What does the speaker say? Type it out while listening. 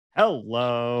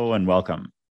Hello and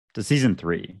welcome to season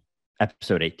 3,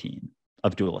 episode 18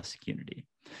 of Dualistic Unity.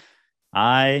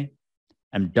 I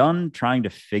am done trying to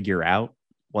figure out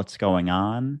what's going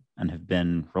on and have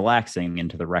been relaxing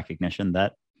into the recognition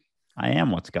that I am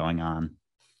what's going on.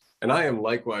 And I am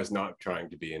likewise not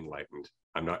trying to be enlightened.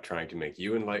 I'm not trying to make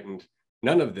you enlightened.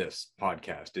 None of this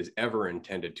podcast is ever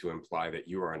intended to imply that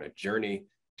you are on a journey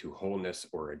to wholeness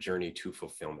or a journey to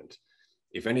fulfillment.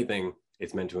 If anything,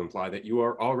 it's meant to imply that you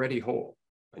are already whole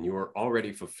and you are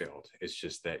already fulfilled. It's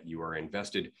just that you are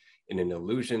invested in an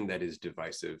illusion that is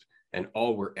divisive. And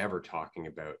all we're ever talking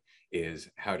about is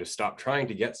how to stop trying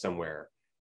to get somewhere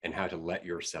and how to let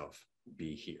yourself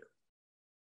be here.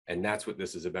 And that's what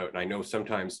this is about. And I know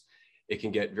sometimes it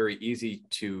can get very easy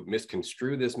to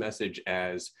misconstrue this message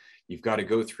as you've got to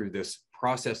go through this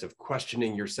process of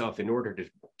questioning yourself in order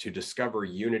to discover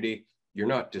unity. You're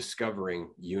not discovering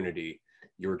unity.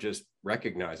 You're just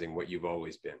recognizing what you've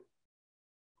always been.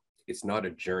 It's not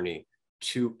a journey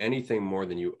to anything more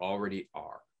than you already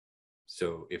are.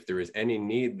 So if there is any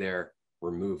need there,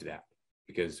 remove that,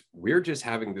 because we're just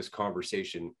having this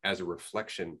conversation as a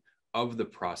reflection of the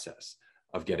process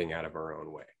of getting out of our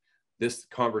own way. This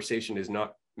conversation is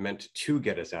not meant to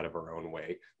get us out of our own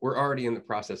way. We're already in the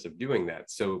process of doing that.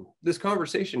 So this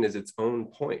conversation is its own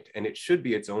point, and it should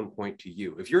be its own point to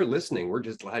you. If you're listening, we're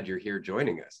just glad you're here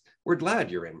joining us. We're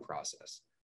glad you're in process.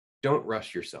 Don't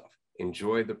rush yourself.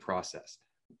 Enjoy the process.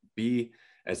 Be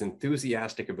as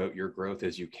enthusiastic about your growth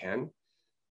as you can.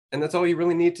 And that's all you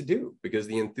really need to do, because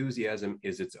the enthusiasm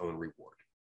is its own reward.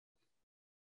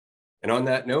 And on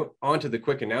that note, on to the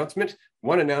quick announcement.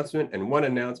 One announcement and one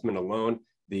announcement alone.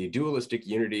 The Dualistic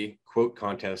Unity quote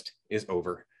contest is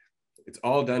over. It's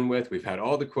all done with. We've had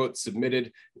all the quotes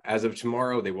submitted. As of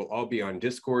tomorrow, they will all be on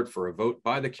Discord for a vote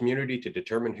by the community to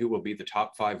determine who will be the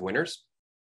top 5 winners.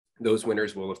 Those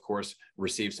winners will, of course,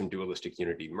 receive some Dualistic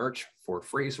Unity merch for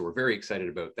free. So we're very excited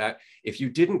about that. If you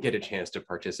didn't get a chance to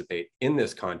participate in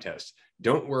this contest,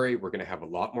 don't worry. We're going to have a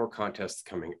lot more contests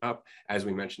coming up. As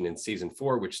we mentioned in season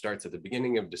 4, which starts at the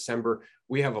beginning of December,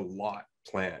 we have a lot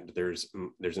planned. There's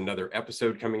another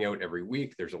episode coming out every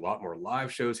week. There's a lot more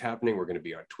live shows happening. We're going to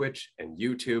be on Twitch and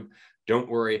YouTube. Don't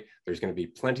worry. There's going to be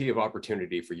plenty of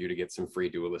opportunity for you to get some free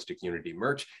Dualistic Unity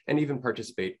merch and even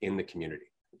participate in the community.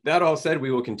 That all said,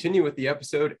 we will continue with the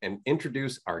episode and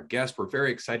introduce our guest. We're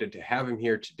very excited to have him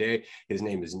here today. His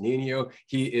name is Nino.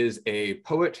 He is a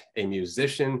poet, a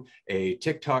musician, a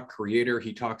TikTok creator.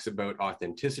 He talks about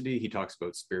authenticity. He talks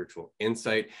about spiritual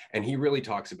insight, and he really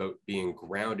talks about being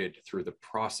grounded through the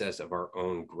process of our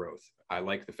own growth. I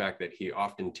like the fact that he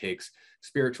often takes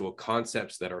spiritual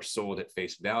concepts that are sold at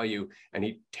face value and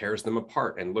he tears them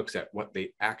apart and looks at what they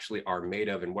actually are made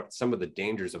of and what some of the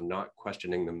dangers of not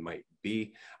questioning them might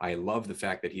be. I love the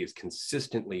fact that he is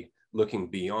consistently looking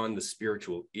beyond the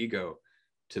spiritual ego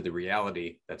to the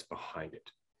reality that's behind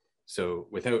it. So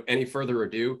without any further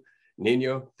ado,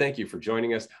 Nino, thank you for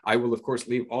joining us. I will, of course,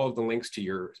 leave all of the links to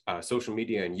your social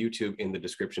media and YouTube in the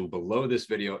description below this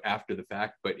video after the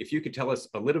fact. But if you could tell us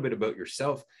a little bit about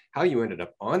yourself, how you ended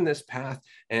up on this path,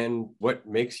 and what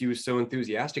makes you so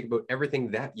enthusiastic about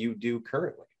everything that you do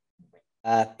currently.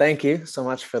 Thank you so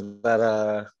much for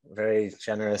that very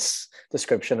generous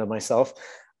description of myself.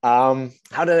 How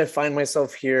did I find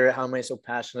myself here? How am I so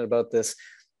passionate about this?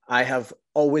 I have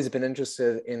always been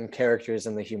interested in characters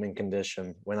in the human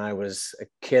condition. When I was a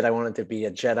kid, I wanted to be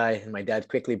a Jedi, and my dad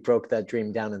quickly broke that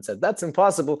dream down and said, that's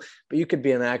impossible, but you could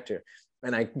be an actor.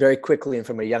 And I very quickly and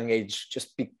from a young age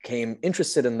just became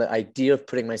interested in the idea of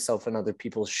putting myself in other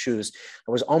people's shoes.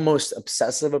 I was almost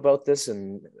obsessive about this,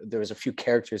 and there was a few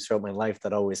characters throughout my life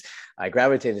that I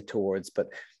gravitated towards. But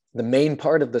the main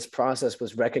part of this process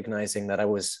was recognizing that I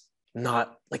was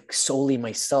not like solely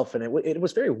myself. And it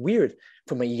was very weird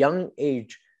from a young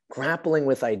age, grappling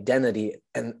with identity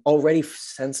and already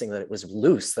sensing that it was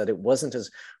loose, that it wasn't as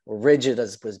rigid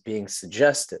as was being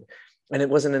suggested. And it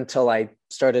wasn't until I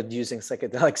started using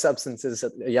psychedelic substances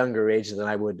at a younger age that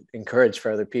I would encourage for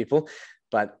other people.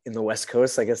 But in the West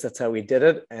Coast, I guess that's how we did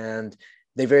it. And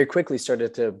they very quickly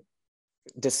started to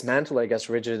dismantle, I guess,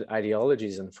 rigid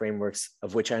ideologies and frameworks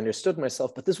of which I understood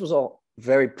myself. But this was all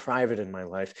very private in my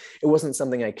life. It wasn't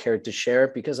something I cared to share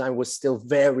because I was still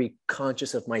very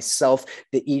conscious of myself,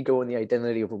 the ego and the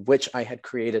identity of which I had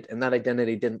created. And that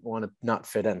identity didn't want to not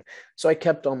fit in. So I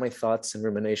kept all my thoughts and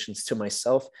ruminations to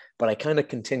myself, but I kind of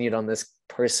continued on this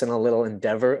personal little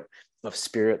endeavor of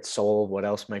spirit, soul, what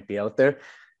else might be out there.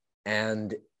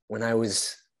 And when I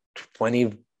was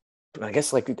 20, I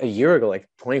guess like a year ago, like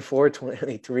 24,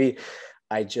 23,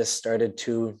 I just started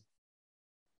to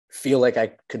feel like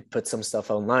I could put some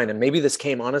stuff online. And maybe this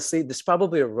came, honestly, this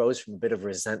probably arose from a bit of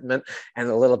resentment and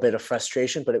a little bit of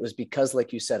frustration, but it was because,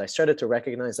 like you said, I started to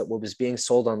recognize that what was being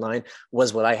sold online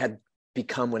was what I had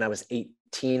become when I was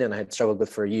 18 and I had struggled with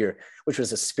for a year, which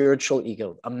was a spiritual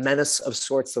ego, a menace of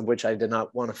sorts, of which I did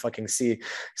not want to fucking see.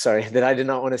 Sorry, that I did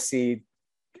not want to see,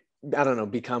 I don't know,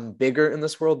 become bigger in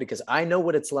this world, because I know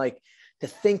what it's like to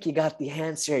think you got the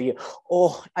answer.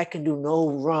 I can do no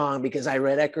wrong because I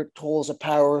read Eckhart Tolle's A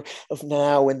Power of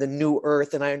Now and The New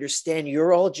Earth, and I understand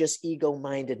you're all just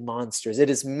ego-minded monsters. It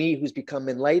is me who's become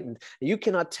enlightened. You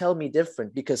cannot tell me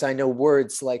different because I know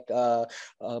words like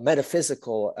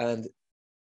metaphysical. And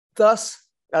thus,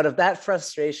 out of that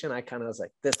frustration, I kind of was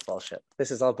like, this bullshit.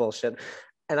 This is all bullshit.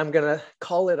 And I'm going to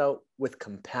call it out with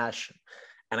compassion.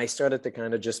 And I started to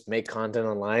kind of just make content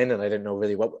online, and I didn't know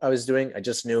really what I was doing. I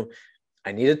just knew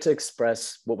I needed to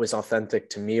express what was authentic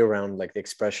to me around like the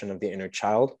expression of the inner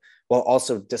child, while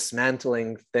also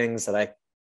dismantling things that I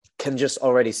can just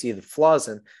already see the flaws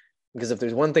in. Because if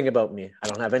there's one thing about me, I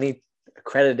don't have any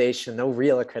accreditation, no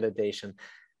real accreditation,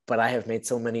 but I have made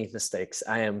so many mistakes.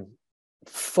 I am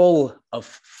full of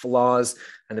flaws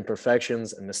and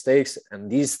imperfections and mistakes.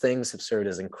 And these things have served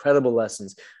as incredible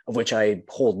lessons, of which I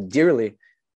hold dearly.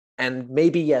 And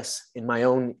maybe, yes, in my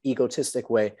own egotistic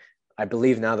way, I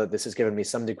believe now that this has given me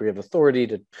some degree of authority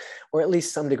to, or at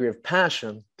least some degree of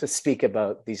passion to speak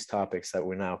about these topics that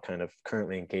we're now kind of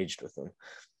currently engaged with them.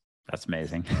 That's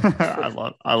amazing.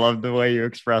 I love the way you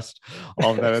expressed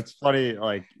all of that. It's funny,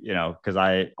 like, because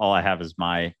all I have is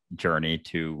my journey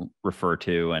to refer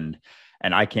to, and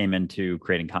I came into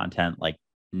creating content like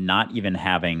not even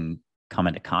having come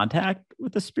into contact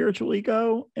with the spiritual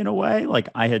ego in a way. Like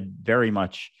I had very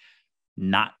much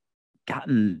not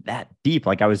gotten that deep.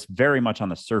 Like I was very much on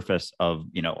the surface of,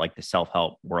 like the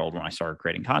self-help world when I started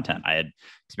creating content. I had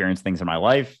experienced things in my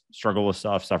life, struggled with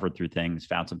stuff, suffered through things,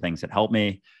 found some things that helped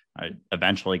me. I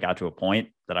eventually got to a point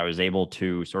that I was able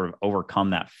to sort of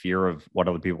overcome that fear of what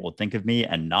other people would think of me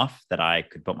enough that I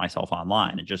could put myself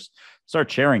online and just start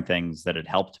sharing things that had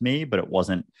helped me, but it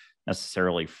wasn't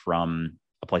necessarily from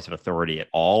a place of authority at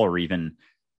all, or even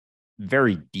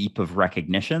very deep of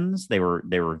recognitions. They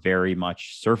were very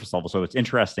much surface level. So it's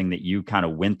interesting that you kind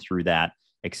of went through that,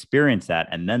 experienced that,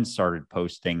 and then started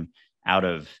posting out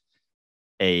of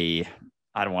I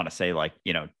don't want to say like,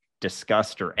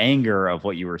 disgust or anger of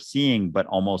what you were seeing, but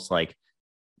almost like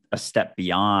a step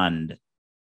beyond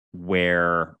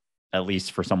where, at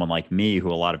least for someone like me,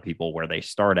 who a lot of people where they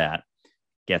start at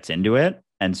gets into it.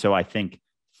 And so I think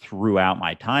throughout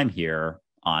my time here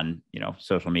on,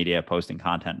 social media, posting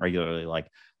content regularly, like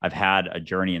I've had a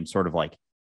journey and sort of like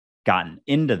gotten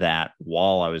into that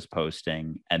while I was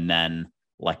posting and then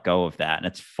let go of that. And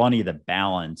it's funny, the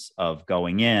balance of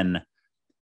going in,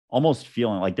 almost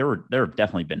feeling like there have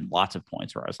definitely been lots of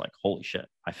points where I was like, holy shit,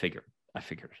 I figured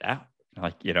it out.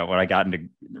 Like, when I got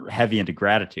heavy into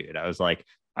gratitude, I was like,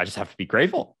 I just have to be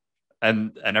grateful.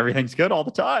 And everything's good all the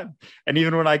time. And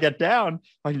even when I get down,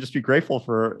 I can just be grateful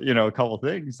for, a couple of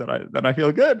things that I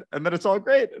feel good. And then it's all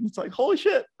great. And it's like, holy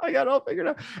shit, I got it all figured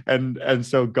out. And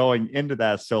so going into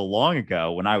that so long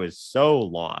ago, when I was so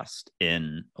lost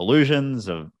in illusions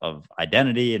of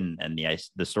identity and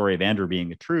the story of Andrew being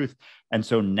the truth. And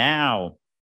so now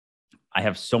I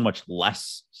have so much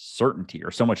less certainty, or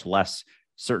so much less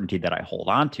certainty that I hold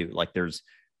on to. Like there's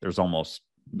almost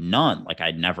none. Like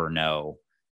I never know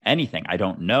anything. I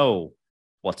don't know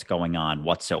what's going on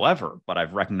whatsoever, but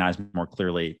I've recognized more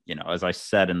clearly, as I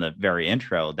said in the very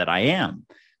intro, that I am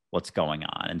what's going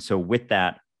on. And so with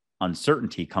that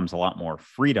uncertainty comes a lot more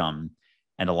freedom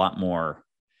and a lot more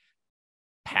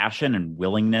passion and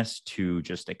willingness to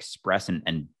just express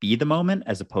and be the moment,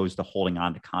 as opposed to holding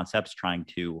on to concepts, trying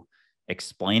to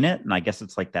explain it. And I guess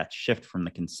it's like that shift from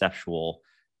the conceptual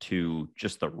to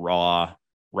just the raw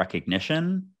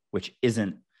recognition, which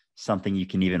isn't something you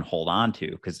can even hold on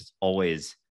to because it's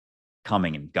always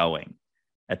coming and going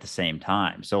at the same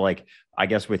time. So like, I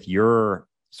guess with your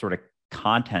sort of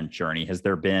content journey, has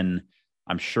there been,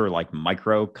 I'm sure, like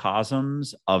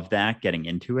microcosms of that getting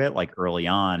into it? Like early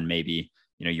on, maybe,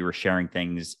 you were sharing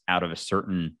things out of a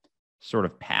certain sort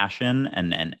of passion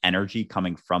and energy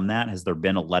coming from that. Has there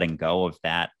been a letting go of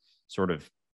that sort of,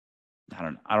 I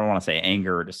don't want to say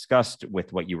anger or disgust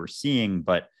with what you were seeing,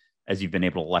 but as you've been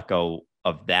able to let go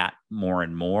of that more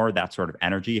and more, that sort of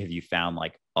energy, have you found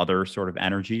like other sort of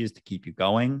energies to keep you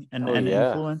going and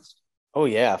influence? Oh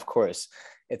yeah, of course.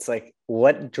 It's like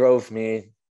what drove me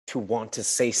to want to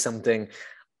say something.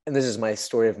 And this is my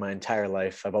story of my entire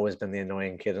life. I've always been the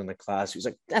annoying kid in the class who's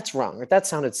like, that's wrong, or that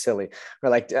sounded silly. Or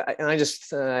like, and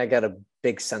I got a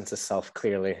big sense of self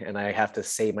clearly, and I have to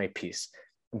say my piece.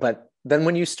 But then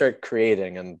when you start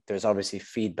creating, and there's obviously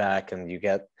feedback, and you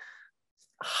get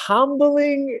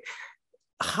humbling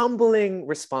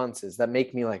responses that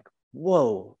make me like,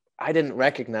 whoa, I didn't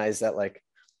recognize that, like,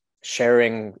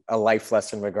 sharing a life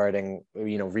lesson regarding,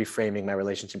 reframing my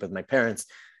relationship with my parents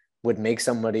would make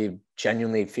somebody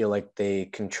genuinely feel like they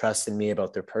can trust in me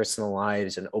about their personal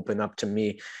lives and open up to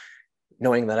me,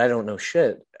 knowing that I don't know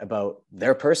shit about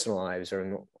their personal lives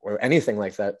or anything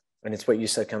like that. And it's what you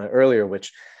said kind of earlier,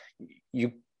 which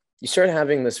you start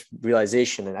having this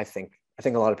realization, and I think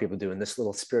a lot of people do in this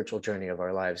little spiritual journey of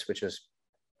our lives, which is,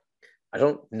 I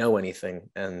don't know anything,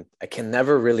 and I can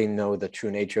never really know the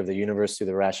true nature of the universe through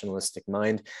the rationalistic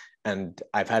mind. And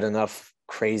I've had enough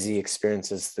crazy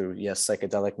experiences through, yes,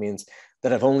 psychedelic means,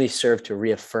 that have only served to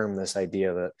reaffirm this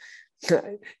idea that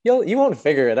you won't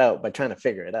figure it out by trying to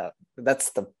figure it out.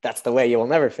 That's the way. You will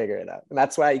never figure it out. And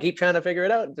that's why you keep trying to figure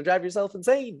it out to drive yourself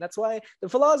insane. That's why the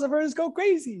philosophers go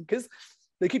crazy, because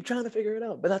they keep trying to figure it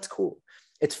out. But that's cool.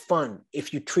 It's fun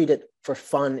if you treat it for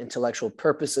fun, intellectual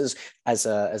purposes, as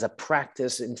a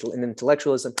practice in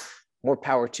intellectualism. More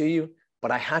power to you.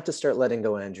 But I had to start letting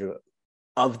go, Andrew,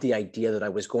 of the idea that I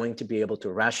was going to be able to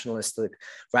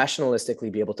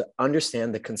rationalistically be able to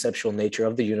understand the conceptual nature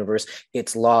of the universe,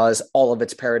 its laws, all of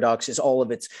its paradoxes, all of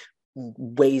its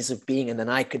ways of being. And then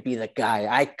I could be the guy,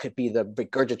 I could be the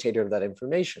regurgitator of that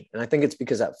information. And I think it's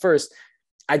because at first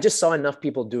I just saw enough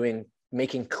people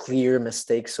making clear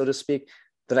mistakes, so to speak,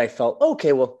 that I felt,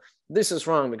 okay, well, this is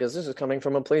wrong because this is coming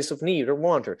from a place of need or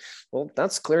want, or, well,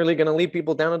 that's clearly going to lead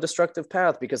people down a destructive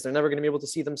path because they're never going to be able to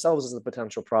see themselves as the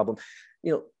potential problem.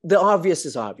 The obvious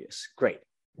is obvious. Great.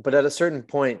 But at a certain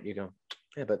point, you go,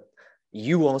 yeah, but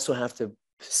you also have to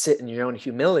sit in your own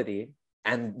humility.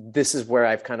 And this is where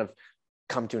I've kind of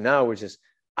come to now, which is,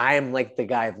 I am like the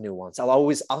guy of nuance.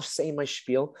 I'll say my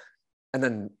spiel, and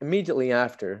then immediately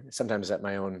after, sometimes at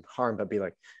my own harm, but be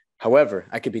like, however,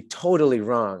 I could be totally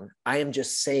wrong. I am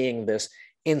just saying this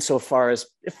insofar as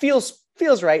it feels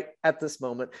right at this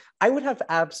moment. I would have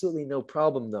absolutely no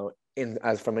problem, though,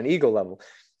 as from an ego level,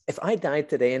 if I died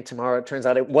today and tomorrow it turns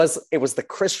out it was the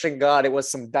Christian God, it was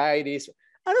some deities.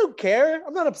 I don't care.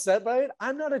 I'm not upset by it.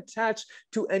 I'm not attached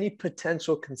to any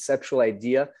potential conceptual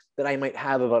idea that I might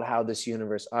have about how this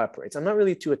universe operates. I'm not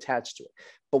really too attached to it.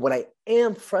 But what I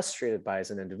am frustrated by as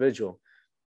an individual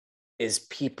is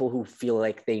people who feel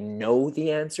like they know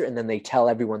the answer, and then they tell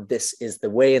everyone this is the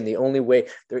way and the only way.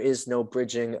 There is no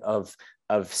bridging of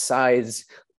sides.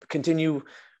 Continue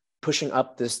pushing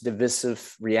up this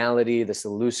divisive reality, this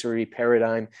illusory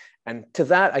paradigm. And to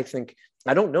that, I think,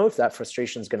 I don't know if that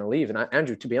frustration is going to leave. And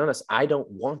Andrew, to be honest, I don't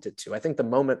want it to. I think the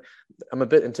moment I'm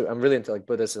really into like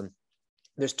Buddhism,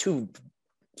 there's two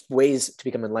ways to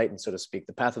become enlightened, so to speak: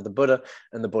 the path of the Buddha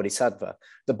and the Bodhisattva.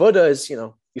 The Buddha is,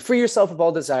 you free yourself of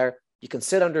all desire. You can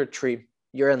sit under a tree.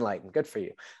 You're enlightened. Good for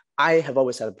you. I have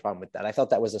always had a problem with that. I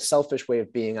thought that was a selfish way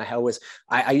of being.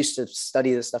 I used to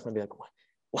study this stuff and be like,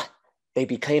 what? They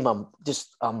became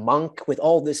just a monk with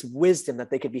all this wisdom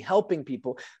that they could be helping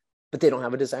people, but they don't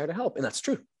have a desire to help. And that's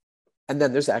true. And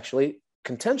then there's actually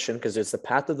contention, because there's the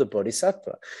path of the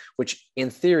Bodhisattva, which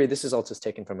in theory, this is also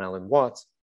taken from Alan Watts,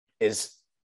 is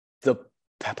the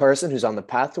person who's on the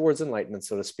path towards enlightenment,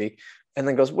 so to speak, and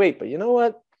then goes, wait, but you know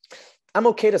what? I'm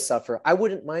okay to suffer. I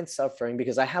wouldn't mind suffering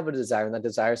because I have a desire, and that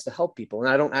desire is to help people. And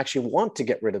I don't actually want to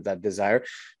get rid of that desire,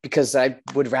 because I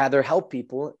would rather help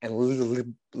people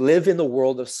and live in the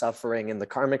world of suffering, in the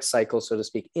karmic cycle, so to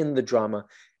speak, in the drama,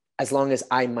 as long as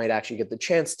I might actually get the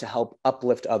chance to help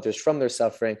uplift others from their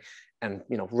suffering and,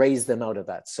 raise them out of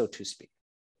that, so to speak.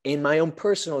 In my own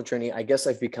personal journey, I guess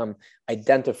I've become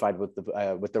identified with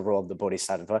the role of the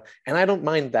Bodhisattva, and I don't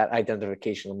mind that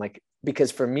identification. I'm like,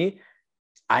 because for me,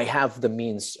 I have the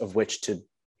means of which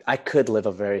I could live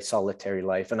a very solitary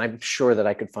life, and I'm sure that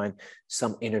I could find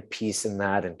some inner peace in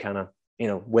that, and kind of,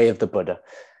 way of the Buddha.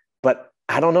 But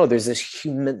I don't know. There's this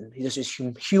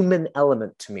human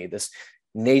element to me, this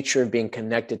nature of being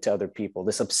connected to other people,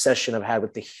 this obsession I've had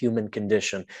with the human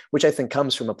condition, which I think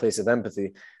comes from a place of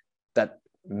empathy that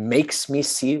makes me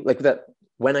see like that.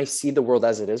 When I see the world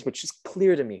as it is, which is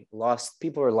clear to me,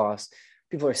 people are lost,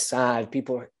 people are sad,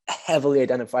 people are heavily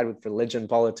identified with religion,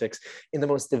 politics, in the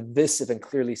most divisive and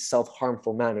clearly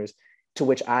self-harmful manners, to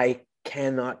which I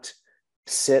cannot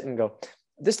sit and go,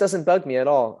 this doesn't bug me at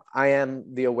all. I am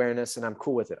the awareness and I'm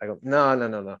cool with it. I go,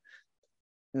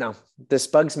 no, this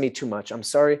bugs me too much. I'm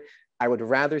sorry. I would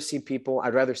rather see people,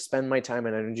 I'd rather spend my time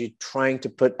and energy trying to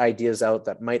put ideas out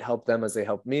that might help them as they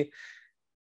help me.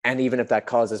 And even if that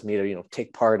causes me to,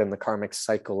 take part in the karmic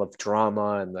cycle of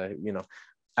drama and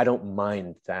I don't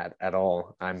mind that at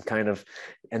all. I'm kind of,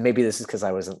 and maybe this is because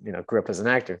I wasn't, grew up as an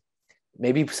actor.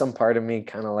 maybe some part of me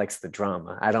kind of likes the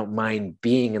drama. I don't mind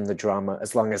being in the drama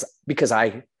because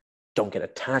I don't get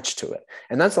attached to it.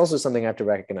 And that's also something I have to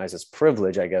recognize as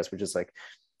privilege, I guess, which is like,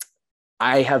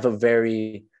 I have a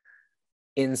very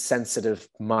insensitive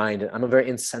mind. I'm a very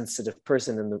insensitive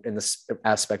person in this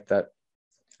aspect that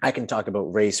I can talk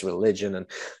about race, religion, and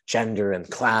gender and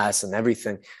class and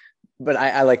everything, but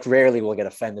I like rarely will get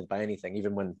offended by anything,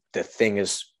 even when the thing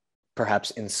is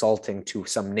perhaps insulting to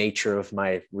some nature of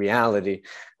my reality.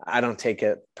 I don't take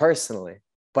it personally,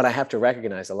 but I have to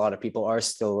recognize a lot of people are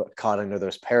still caught under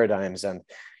those paradigms, and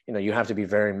you have to be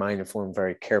very mindful and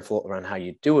very careful around how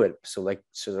you do it. So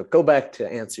to go back to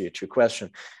answer your true question,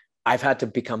 I've had to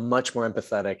become much more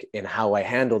empathetic in how I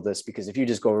handle this, because if you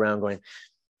just go around going,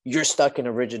 you're stuck in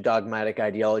a rigid dogmatic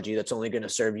ideology that's only going to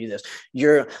serve you this,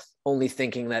 you're only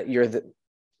thinking that you're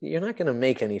not going to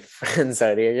make any friends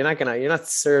out here. You're not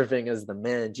serving as the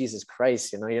man, Jesus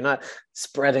Christ. You're not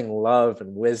spreading love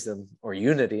and wisdom or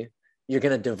unity. You're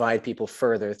going to divide people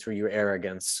further through your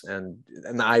arrogance. And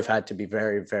I've had to be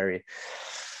very, very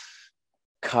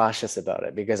cautious about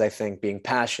it, because I think being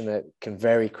passionate can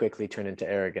very quickly turn into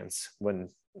arrogance and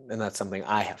that's something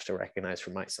I have to recognize for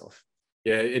myself.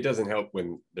 Yeah, it doesn't help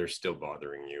when they're still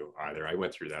bothering you either. I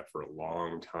went through that for a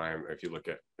long time. If you look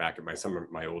back at some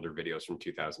of my older videos from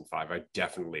 2005, I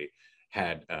definitely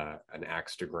had an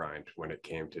axe to grind when it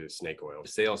came to snake oil. The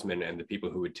salesmen and the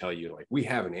people who would tell you, like, we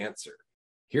have an answer.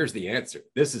 Here's the answer.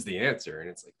 This is the answer. And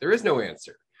it's like, there is no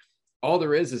answer. All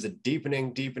there is a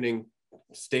deepening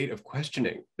state of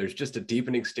questioning. There's just a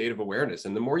deepening state of awareness.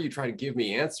 And the more you try to give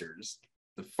me answers,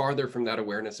 the farther from that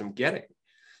awareness I'm getting.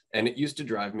 And it used to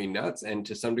drive me nuts. And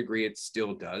to some degree, it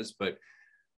still does. But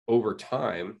over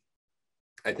time,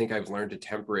 I think I've learned to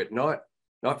temper it, not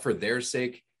for their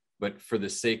sake, but for the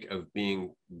sake of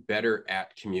being better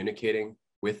at communicating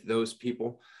with those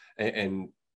people. And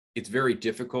it's very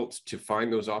difficult to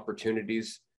find those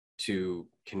opportunities to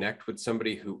connect with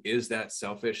somebody who is that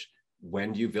selfish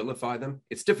when you vilify them.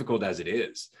 It's difficult as it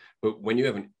is. But when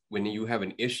you have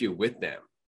an issue with them,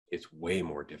 it's way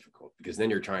more difficult, because then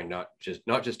you're trying not just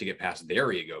to get past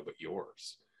their ego, but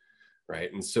yours,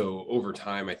 right? And so over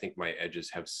time, I think my edges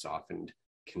have softened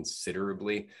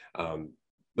considerably,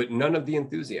 but none of the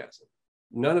enthusiasm,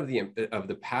 none of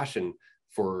the passion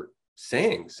for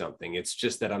saying something. It's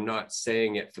just that I'm not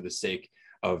saying it for the sake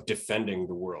of defending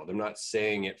the world. I'm not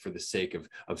saying it for the sake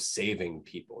of saving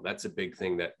people. That's a big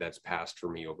thing that's passed for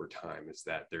me over time, is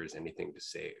that there's anything to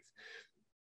save.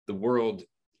 The world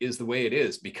is the way it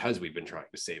is because we've been trying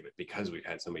to save it, because we've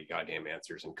had so many goddamn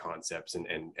answers and concepts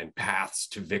and paths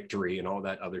to victory and all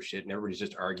that other shit. And everybody's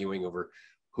just arguing over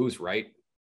who's right.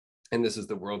 And this is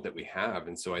the world that we have.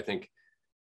 And so I think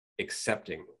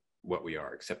accepting what we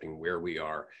are, accepting where we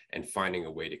are, and finding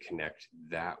a way to connect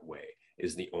that way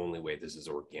is the only way this is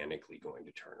organically going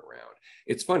to turn around.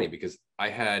 It's funny because I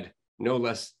had no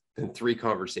less than 3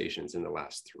 conversations in the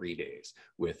last 3 days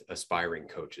with aspiring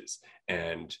coaches.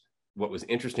 And what was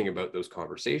interesting about those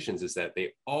conversations is that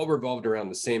they all revolved around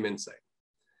the same insight,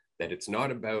 that it's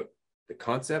not about the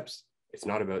concepts, it's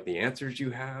not about the answers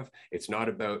you have, it's not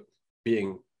about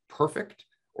being perfect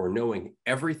or knowing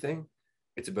everything.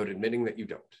 It's about admitting that you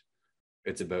don't.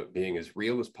 It's about being as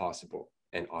real as possible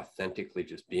and authentically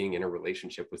just being in a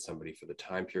relationship with somebody for the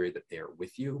time period that they are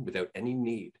with you, without any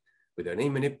need, without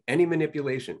any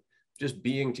manipulation, just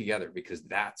being together, because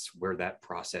that's where that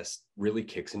process really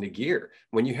kicks into gear,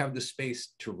 when you have the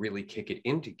space to really kick it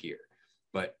into gear.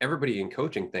 But everybody in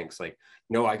coaching thinks like,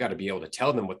 no, I got to be able to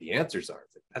tell them what the answers are.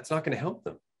 That's not going to help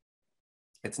them.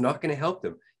 It's not going to help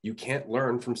them. You can't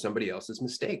learn from somebody else's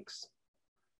mistakes.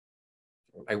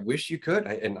 I wish you could.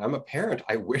 And I'm a parent.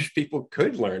 I wish people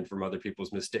could learn from other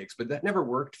people's mistakes, but that never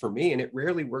worked for me. And it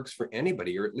rarely works for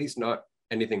anybody, or at least not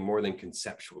anything more than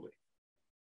conceptually.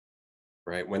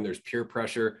 Right? When there's peer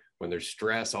pressure, when there's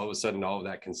stress, all of a sudden, all of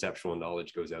that conceptual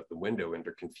knowledge goes out the window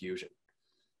into confusion.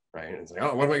 Right? And it's like,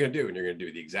 oh, what am I going to do? And you're going to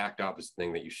do the exact opposite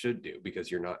thing that you should do because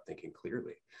you're not thinking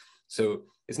clearly. So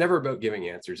it's never about giving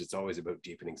answers. It's always about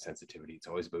deepening sensitivity. It's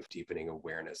always about deepening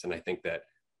awareness. And I think that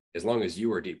as long as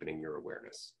you are deepening your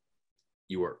awareness,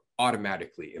 you are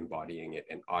automatically embodying it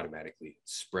and automatically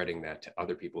spreading that to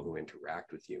other people who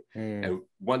interact with you. And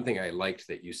one thing I liked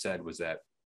that you said was that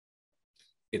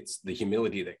it's the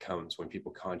humility that comes when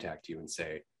people contact you and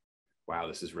say, wow,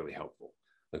 this is really helpful.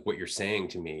 Like what you're saying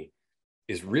to me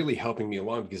is really helping me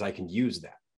along because I can use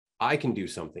that. I can do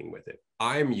something with it.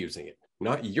 I'm using it,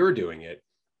 not you're doing it.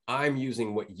 I'm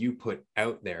using what you put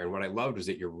out there. And what I loved was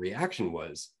that your reaction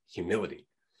was humility.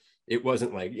 It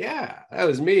wasn't like, yeah, that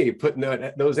was me putting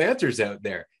those answers out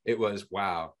there. It was,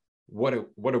 wow, what a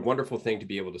wonderful thing to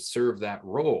be able to serve that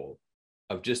role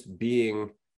of just being,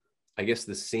 I guess,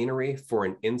 the scenery for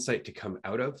an insight to come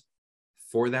out of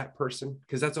for that person,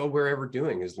 because that's all we're ever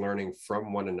doing is learning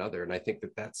from one another. And I think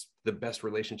that that's the best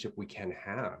relationship we can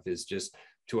have, is just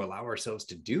to allow ourselves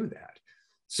to do that.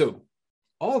 So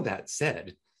all that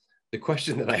said, the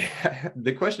question that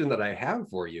I have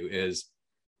for you is,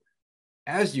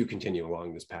 as you continue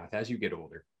along this path, as you get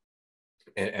older,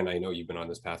 and I know you've been on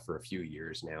this path for a few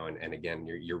years now, and again,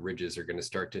 your ridges are going to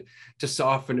start to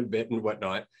soften a bit and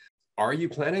whatnot. Are you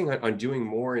planning on doing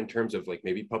more in terms of like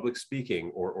maybe public speaking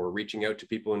or reaching out to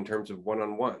people in terms of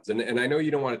one-on-ones? And I know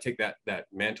you don't want to take that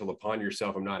mantle upon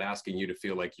yourself. I'm not asking you to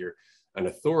feel like you're an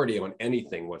authority on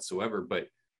anything whatsoever, but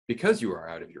because you are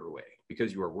out of your way,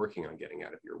 because you are working on getting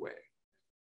out of your way,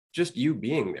 just you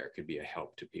being there could be a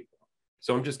help to people.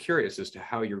 So I'm just curious as to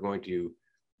how you're going to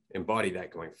embody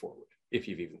that going forward, if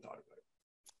you've even thought about it.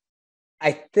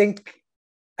 I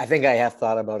think I have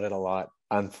thought about it a lot.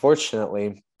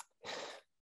 Unfortunately,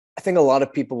 I think a lot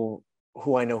of people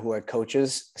who I know who are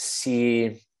coaches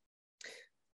see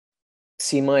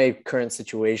my current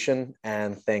situation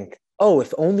and think, oh,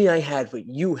 if only I had what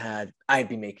you had, I'd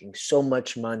be making so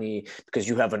much money because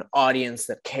you have an audience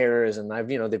that cares. And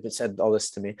they've said all this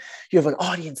to me. You have an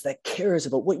audience that cares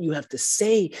about what you have to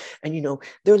say. And,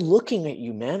 they're looking at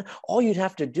you, man. All you'd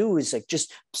have to do is like,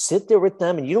 just sit there with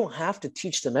them, and you don't have to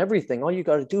teach them everything. All you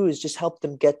got to do is just help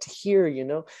them get to here,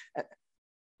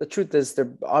 The truth is,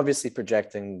 they're obviously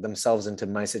projecting themselves into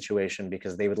my situation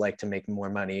because they would like to make more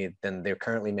money than they're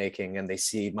currently making, and they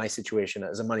see my situation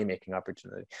as a money-making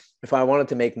opportunity. If I wanted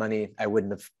to make money, I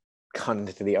wouldn't have gone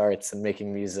into the arts and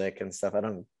making music and stuff.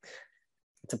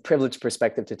 It's a privileged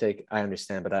perspective to take, I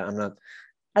understand, but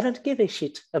I don't give a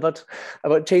shit about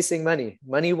chasing money.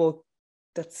 Money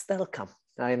that'll come.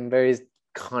 I'm very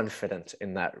confident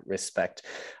in that respect.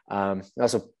 I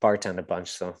also bartend a bunch,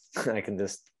 so I can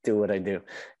just do what I do.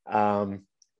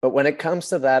 But when it comes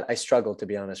to that, I struggle, to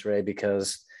be honest, Ray,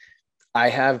 because I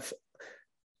have,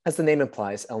 as the name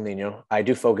implies, El Nino, I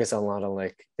do focus on a lot of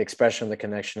like the expression, the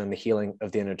connection, and the healing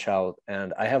of the inner child.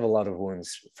 And I have a lot of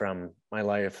wounds from my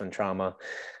life and trauma.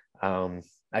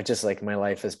 I just like, my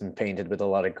life has been painted with a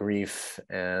lot of grief,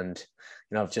 and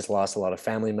I've just lost a lot of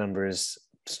family members,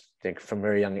 like from a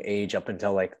very young age up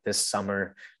until like this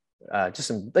summer.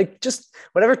 Just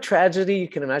whatever tragedy you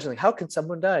can imagine. Like, how can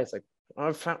someone die? It's like,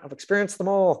 I've experienced them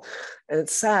all, and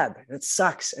it's sad, and it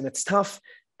sucks, and it's tough,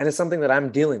 and it's something that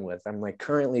I'm dealing with. I'm like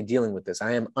currently dealing with this.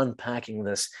 I am unpacking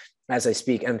this as I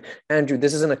speak. And Andrew,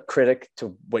 this isn't a critic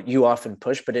to what you often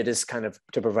push, but it is kind of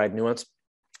to provide nuance.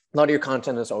 A lot of your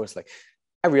content is always like,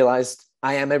 I realized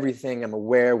I am everything. I'm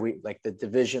aware the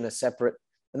division is separate,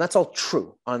 and that's all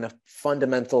true on a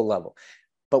fundamental level.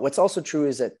 But what's also true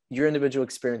is that your individual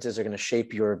experiences are going to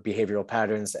shape your behavioral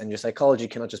patterns, and your psychology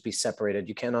cannot just be separated.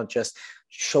 You cannot just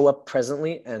show up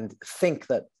presently and think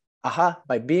that,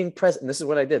 by being present, and this is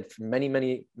what I did for many,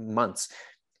 many months.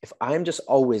 If I'm just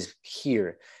always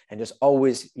here and just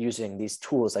always using these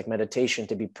tools like meditation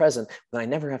to be present, then I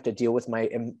never have to deal with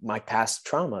my past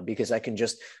trauma, because I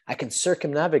can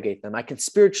circumnavigate them. I can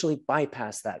spiritually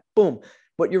bypass that. Boom.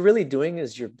 What you're really doing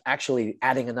is you're actually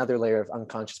adding another layer of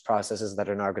unconscious processes that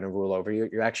are now going to rule over you.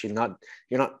 You're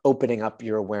not opening up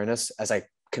your awareness, as I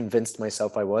convinced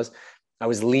myself I was. I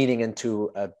was leaning into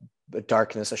a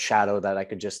darkness, a shadow that I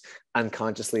could just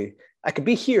unconsciously, I could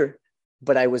be here,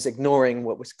 but I was ignoring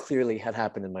what was clearly had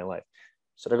happened in my life.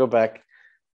 So to go back,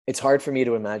 it's hard for me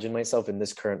to imagine myself in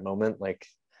this current moment, like,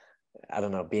 I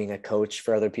don't know, being a coach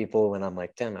for other people when I'm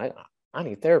like, damn, I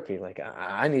need therapy. Like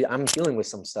I'm dealing with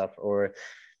some stuff, or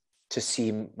to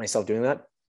see myself doing that.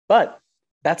 But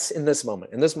that's in this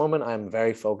moment. In this moment, I'm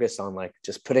very focused on like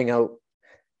just putting out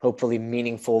hopefully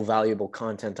meaningful, valuable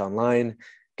content online,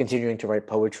 continuing to write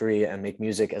poetry and make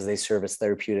music as they serve as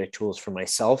therapeutic tools for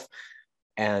myself.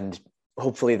 And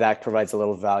hopefully that provides a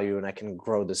little value, and I can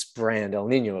grow this brand El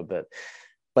Nino a bit.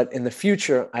 But in the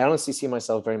future, I honestly see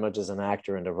myself very much as an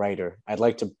actor and a writer. I'd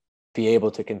like to be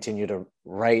able to continue to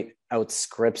write out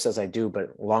scripts as I do,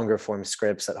 but longer form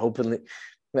scripts that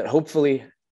hopefully,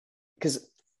 because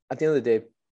at the end of the day,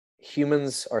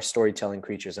 humans are storytelling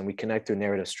creatures, and we connect through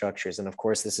narrative structures. And of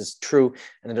course, this is true.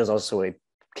 And it is also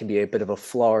can be a bit of a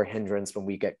flaw or hindrance when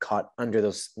we get caught under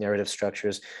those narrative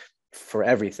structures for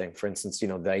everything. For instance,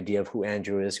 the idea of who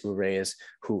Andrew is, who Ray is,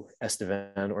 who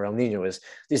Estevan or El Nino is.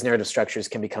 These narrative structures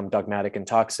can become dogmatic and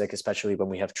toxic, especially when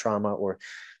we have trauma or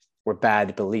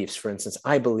bad beliefs. For instance,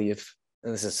 I believe,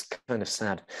 and this is kind of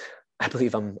sad, I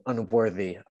believe I'm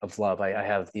unworthy of love. I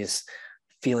have these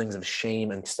feelings of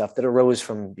shame and stuff that arose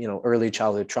from, early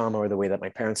childhood trauma, or the way that my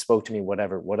parents spoke to me,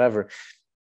 whatever.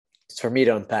 It's for me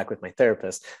to unpack with my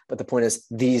therapist. But the point is,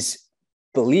 these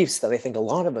beliefs that I think a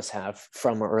lot of us have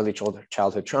from our early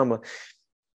childhood trauma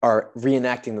are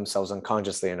reenacting themselves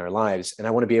unconsciously in our lives. And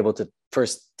I want to be able to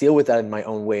first deal with that in my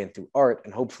own way and through art,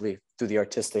 and hopefully through the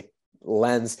artistic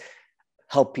lens,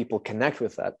 help people connect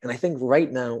with that. And I think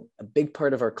right now, a big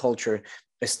part of our culture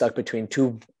is stuck between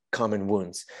two common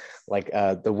wounds, like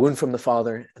the wound from the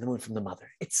father and the wound from the mother.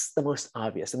 It's the most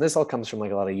obvious. And this all comes from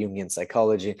like a lot of Jungian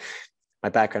psychology. My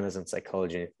background is in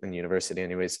psychology in university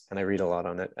anyways, and I read a lot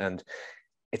on it. And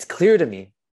it's clear to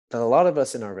me that a lot of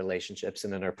us in our relationships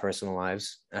and in our personal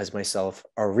lives, as myself,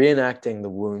 are reenacting the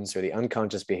wounds or the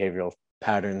unconscious behavioral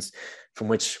patterns from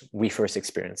which we first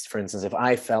experienced. For instance, if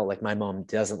I felt like my mom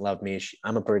doesn't love me,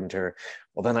 I'm a burden to her,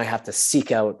 well, then I have to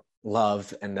seek out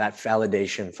love and that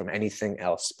validation from anything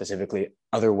else, specifically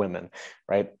other women,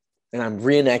 right? And I'm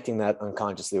reenacting that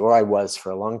unconsciously, or I was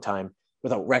for a long time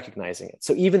without recognizing it.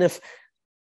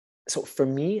 So for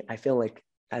me, I feel like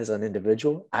as an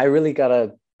individual, I really got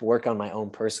to work on my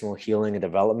own personal healing and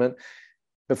development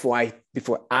before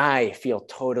I feel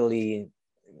totally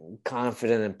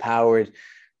confident, empowered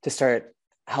to start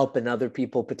helping other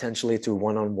people potentially through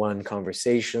one-on-one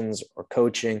conversations or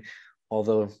coaching.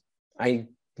 Although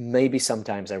maybe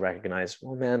sometimes I recognize,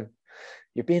 well, man,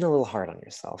 you're being a little hard on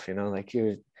yourself, like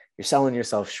you're selling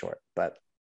yourself short, but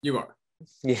you are.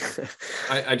 Yeah.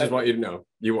 I just want you to know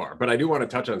you are, but I do want to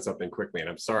touch on something quickly, and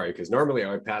I'm sorry, because normally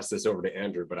I would pass this over to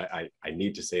Andrew, but I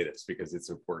need to say this because it's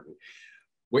important.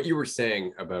 What you were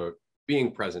saying about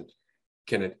being present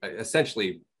can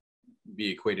essentially be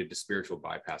equated to spiritual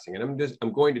bypassing. And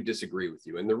I'm going to disagree with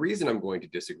you. And the reason I'm going to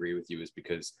disagree with you is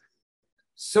because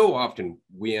so often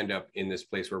we end up in this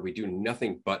place where we do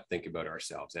nothing but think about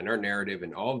ourselves, and our narrative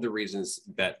and all of the reasons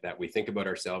that we think about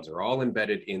ourselves are all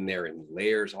embedded in there in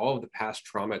layers. All of the past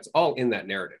trauma, it's all in that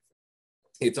narrative.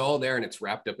 It's all there and it's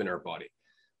wrapped up in our body.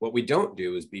 What we don't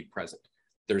do is be present.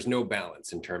 There's no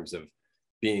balance in terms of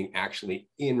being actually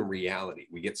in reality.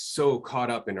 We get so caught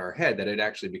up in our head that it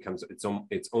actually becomes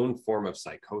its own form of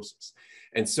psychosis.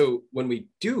 And so when we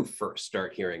do first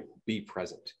start hearing be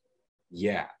present,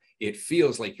 yeah, it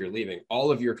feels like you're leaving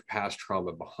all of your past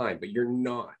trauma behind, but you're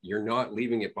not. You're not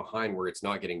leaving it behind where it's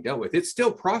not getting dealt with. It's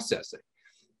still processing.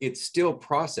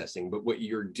 But what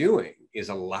you're doing is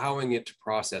allowing it to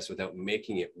process without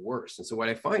making it worse. And so what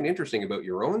I find interesting about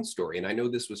your own story, and I know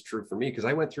this was true for me because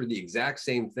I went through the exact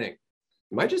same thing.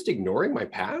 Am I just ignoring my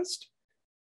past?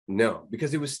 No,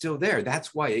 because it was still there.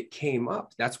 That's why it came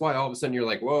up. That's why all of a sudden you're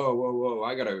like, whoa,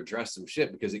 I got to address some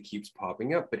shit because it keeps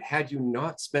popping up. But had you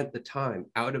not spent the time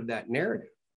out of that narrative,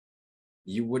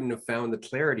 you wouldn't have found the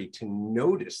clarity to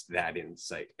notice that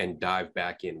insight and dive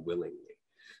back in willingly.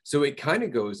 So it kind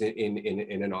of goes in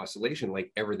an oscillation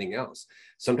like everything else.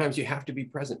 Sometimes you have to be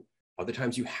present. Other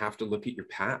times you have to look at your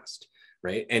past,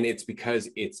 right? And it's because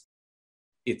it's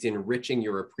enriching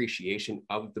your appreciation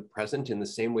of the present in the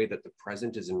same way that the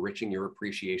present is enriching your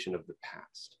appreciation of the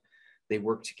past. They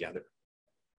work together,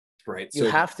 right? You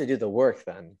have to do the work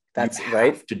then. That's you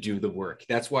right. Have to do the work.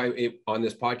 That's why on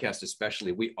this podcast,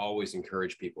 especially, we always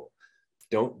encourage people,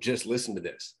 don't just listen to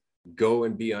this. Go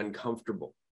and be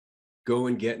uncomfortable. Go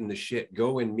and get in the shit.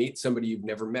 Go and meet somebody you've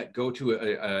never met. Go to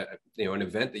an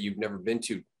event that you've never been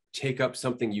to. Take up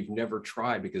something you've never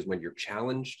tried, because when you're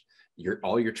challenged,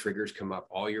 all your triggers come up,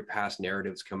 all your past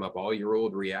narratives come up, all your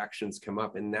old reactions come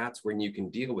up, and that's when you can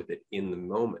deal with it in the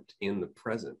moment, in the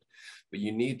present. But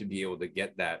you need to be able to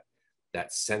get that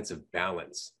sense of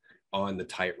balance on the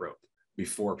tightrope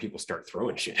before people start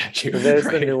throwing shit at you. There's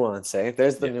right? The nuance, eh?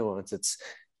 There's the nuance.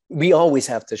 We always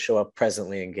have to show up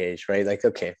presently engaged, right? Like,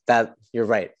 okay, that you're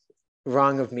right.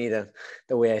 Wrong of me the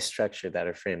way I structured that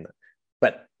or framed that.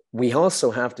 But we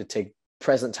also have to take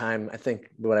present time. I think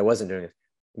what I wasn't doing is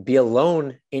be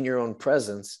alone in your own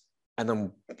presence and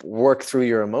then work through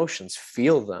your emotions,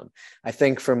 feel them. I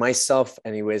think for myself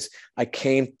anyways, I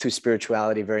came to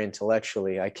spirituality very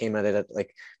intellectually. I came at it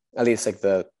at least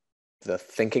the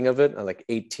thinking of it. At like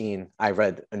 18, I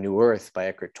read A New Earth by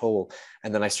Eckhart Tolle.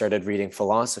 And then I started reading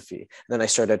philosophy. And then I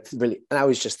started and I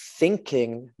was just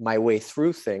thinking my way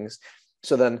through things.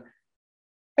 So then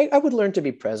I would learn to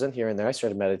be present here and there. I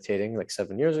started meditating like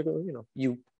 7 years ago.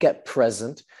 You get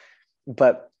present.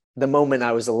 But the moment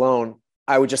I was alone,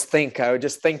 I would just think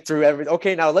through everything.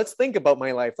 Okay, now let's think about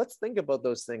my life. Let's think about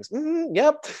those things.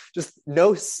 Yep. Just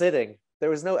no sitting. There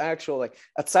was no actual,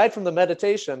 aside from the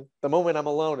meditation, the moment I'm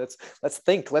alone, it's let's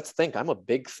think. I'm a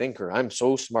big thinker. I'm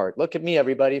so smart. Look at me,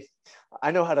 everybody.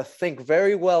 I know how to think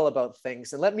very well about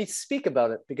things, and let me speak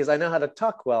about it because I know how to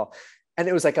talk well. And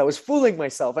it was like I was fooling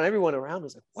myself, and everyone around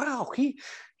was like, wow,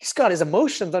 he's got his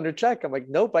emotions under check. I'm like,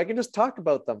 nope, I can just talk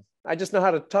about them. I just know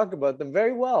how to talk about them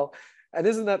very well. And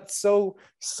isn't that so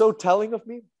telling of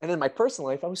me? And in my personal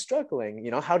life, I was struggling.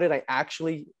 You know, how did I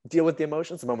actually deal with the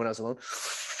emotions the moment I was alone?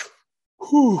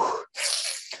 Whew.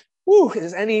 Whew.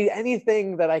 Is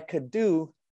anything that I could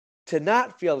do to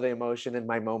not feel the emotion in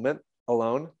my moment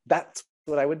alone? That's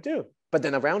what I would do. But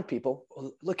then around people,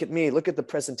 look at me, look at the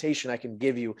presentation I can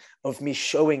give you of me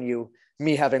showing you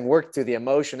me having worked through the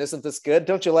emotion. Isn't this good?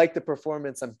 Don't you like the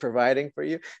performance I'm providing for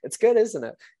you? It's good, isn't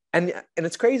it? And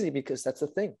it's crazy because that's the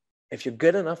thing. If you're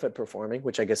good enough at performing,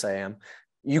 which I guess I am,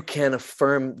 you can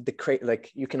affirm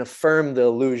the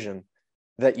illusion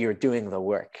that you're doing the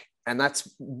work. And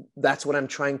that's what I'm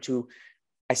trying to.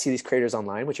 I see these creators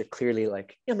online, which are clearly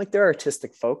like, you know, like they're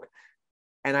artistic folk.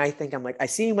 And I think I'm like, I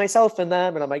see myself in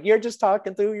them. And I'm like, you're just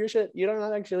talking through your shit. You're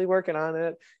not actually working on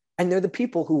it. And they're the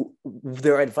people who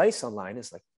their advice online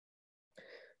is like,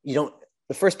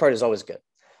 the first part is always good.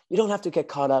 You don't have to get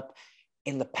caught up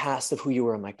in the past of who you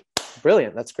were. I'm like,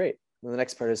 brilliant. That's great. And the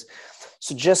next part is,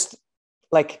 so just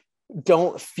like,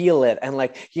 don't feel it. And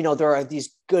like, you know, there are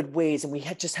these good ways and we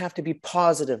just have to be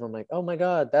positive. I'm like, oh my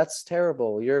God, that's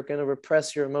terrible. You're going to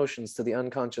repress your emotions to the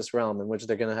unconscious realm in which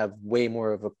they're going to have way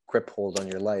more of a grip hold on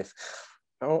your life.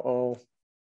 You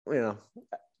know,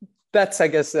 that's, I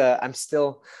guess, I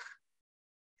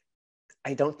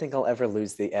don't think I'll ever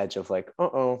lose the edge of like,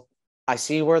 I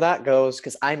see where that goes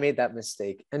because I made that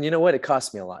mistake. And you know what? It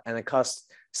cost me a lot. And it cost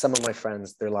some of my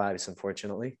friends their lives,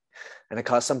 unfortunately. And it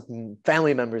cost some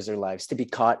family members their lives to be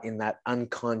caught in that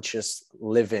unconscious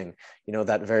living, you know,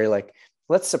 that very like,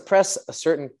 let's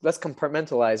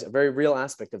compartmentalize a very real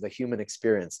aspect of the human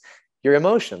experience. Your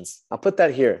emotions, I'll put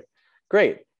that here.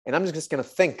 Great. And I'm just going to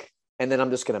think, and then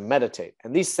I'm just going to meditate.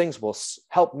 And these things will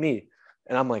help me.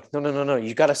 And I'm like, no.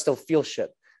 You got to still feel shit.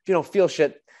 If you don't feel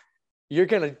shit, you're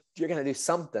going to do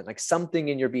something, like something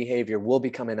in your behavior will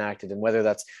become enacted. And whether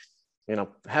that's, you know,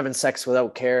 having sex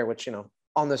without care, which, you know,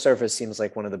 on the surface seems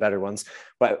like one of the better ones,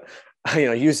 but, you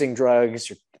know, using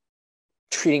drugs or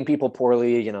treating people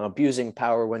poorly, you know, abusing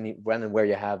power when and where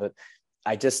you have it.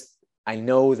 I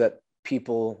know that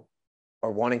people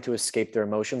are wanting to escape their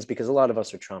emotions because a lot of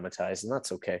us are traumatized, and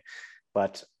that's okay.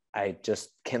 But I do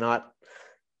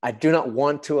not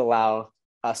want to allow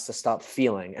us to stop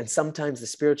feeling. And sometimes the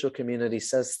spiritual community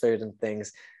says certain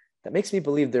things that makes me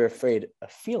believe they're afraid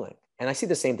of feeling. And I see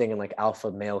the same thing in like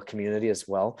alpha male community as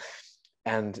well.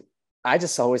 And I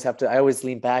always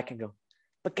lean back and go,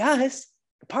 but guys,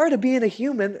 part of being a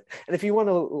human, and if you want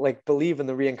to like believe in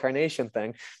the reincarnation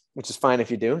thing, which is fine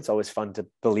if you do, it's always fun to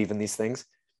believe in these things.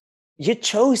 You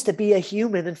chose to be a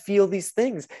human and feel these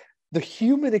things. The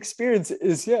human experience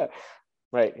is,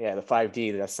 right. Yeah. The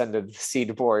 5D, the ascended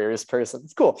seed warriors person.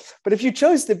 It's cool. But if you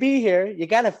chose to be here, you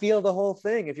got to feel the whole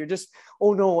thing. If you're just,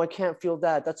 oh no, I can't feel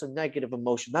that. That's a negative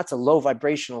emotion. That's a low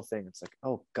vibrational thing. It's like,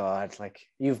 oh God, like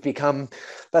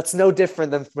that's no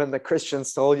different than when the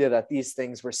Christians told you that these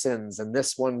things were sins. And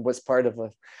this one was part of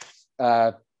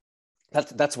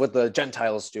that's what the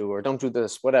Gentiles do, or don't do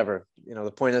this, whatever. You know,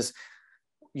 the point is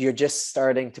you're just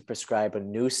starting to prescribe a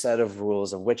new set of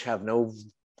rules of which have no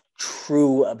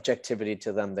true objectivity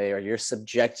to them. They are your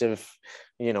subjective,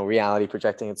 you know, reality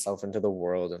projecting itself into the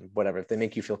world and whatever. If they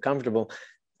make you feel comfortable,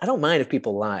 I don't mind if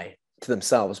people lie to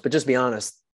themselves, but just be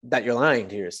honest that you're lying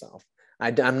to yourself.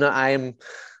 I'm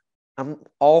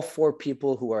all for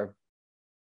people who are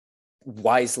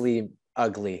wisely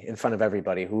ugly in front of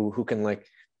everybody, who can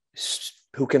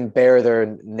bear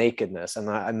their nakedness.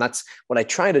 And that's what I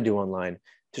try to do online,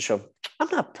 to show I'm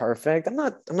not perfect. I'm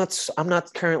not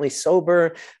currently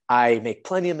sober. I make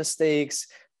plenty of mistakes.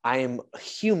 I am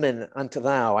human unto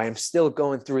thou. I am still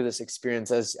going through this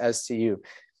experience as to you.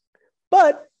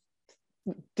 But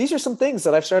these are some things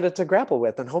that I've started to grapple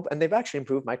with and they've actually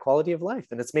improved my quality of life.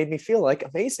 And it's made me feel like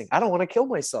amazing. I don't want to kill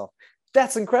myself.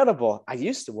 That's incredible. I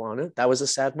used to want it. That was a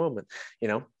sad moment. You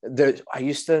know, I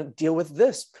used to deal with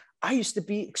this. I used to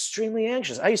be extremely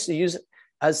anxious. I used to use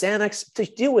a Xanax to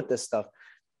deal with this stuff.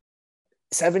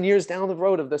 7 years down the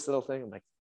road of this little thing, I'm like,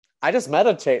 I just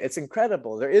meditate. It's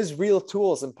incredible. There is real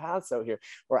tools and paths out here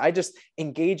where I just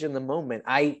engage in the moment.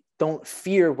 I don't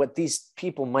fear what these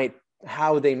people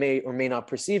how they may or may not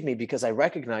perceive me, because I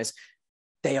recognize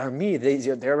they are me.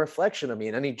 They're a reflection of me,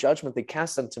 and any judgment they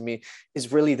cast onto me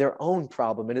is really their own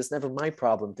problem. It is never my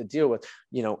problem to deal with,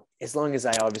 you know, as long as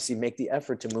I obviously make the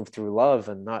effort to move through love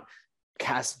and not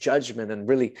cast judgment and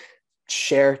really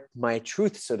share my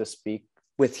truth, so to speak,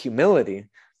 with humility.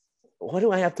 What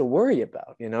do I have to worry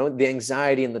about? You know, the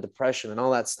anxiety and the depression and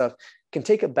all that stuff can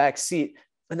take a back seat,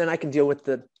 and then I can deal with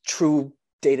the true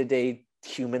day-to-day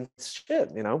human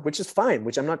shit, you know, which is fine,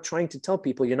 which I'm not trying to tell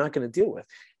people you're not going to deal with.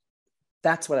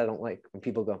 That's what I don't like, when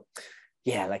people go,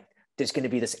 yeah, like there's going to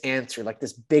be this answer, like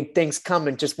this big thing's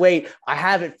coming. Just wait. I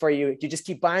have it for you. You just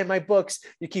keep buying my books.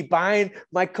 You keep buying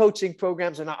my coaching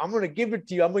programs, and I'm going to give it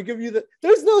to you. I'm going to give you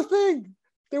there's no thing.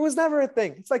 There was never a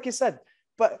thing. It's like you said,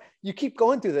 but you keep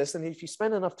going through this. And if you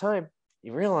spend enough time,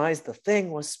 you realize the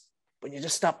thing was when you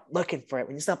just stop looking for it.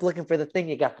 When you stop looking for the thing,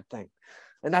 you got the thing.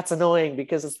 And that's annoying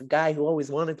because it's the guy who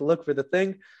always wanted to look for the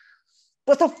thing.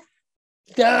 But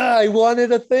I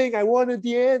wanted a thing. I wanted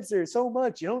the answer so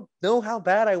much. You don't know how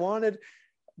bad I wanted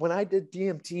when I did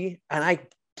DMT and I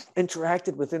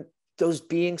interacted with those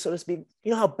beings, so to speak.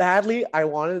 You know how badly I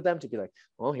wanted them to be like,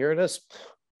 well, here it is.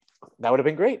 That would have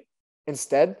been great.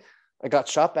 Instead, I got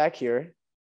shot back here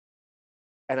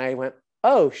and I went,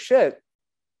 oh, shit,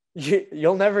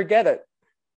 you'll never get it.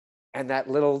 And that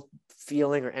little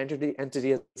feeling or entity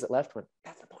as it left went,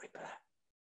 that's the point of that.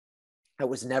 I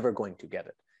was never going to get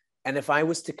it. And if I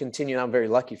was to continue, I'm very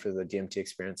lucky for the DMT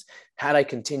experience. Had I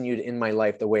continued in my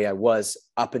life the way I was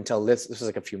up until this was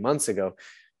like a few months ago,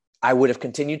 I would have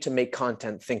continued to make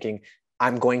content thinking,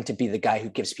 I'm going to be the guy who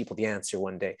gives people the answer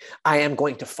one day. I am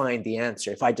going to find the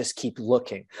answer if I just keep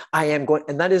looking. And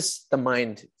that is the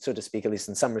mind, so to speak, at least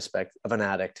in some respect, of an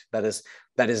addict. That is,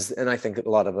 and I think a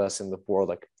lot of us in the world,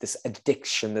 like this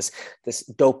addiction, this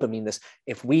dopamine,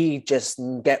 if we just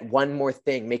get one more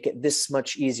thing, make it this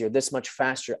much easier, this much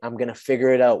faster, I'm going to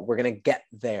figure it out. We're going to get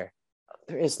there.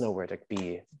 There is nowhere to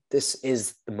be. This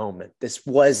is the moment. This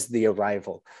was the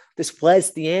arrival. This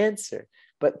was the answer.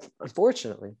 But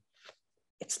unfortunately,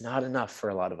 it's not enough for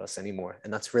a lot of us anymore.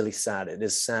 And that's really sad. It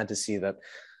is sad to see that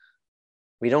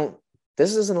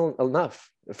this isn't enough.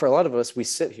 For a lot of us, we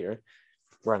sit here,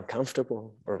 we're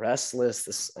uncomfortable, we're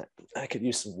restless. I could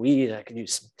use some weed, I could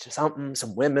use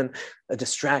some women, a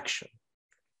distraction.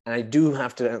 And I do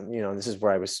have to, this is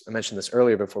where I mentioned this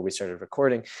earlier before we started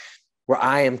recording, where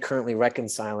I am currently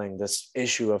reconciling this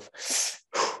issue of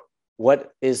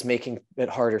what is making it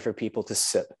harder for people to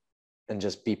sit and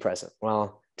just be present.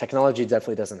 Well, technology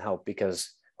definitely doesn't help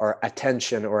because our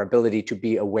attention or ability to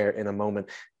be aware in a moment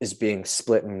is being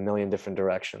split in a million different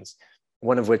directions.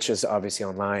 One of which is obviously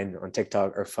online, on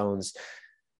TikTok or phones.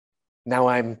 Now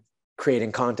I'm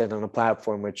creating content on a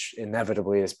platform which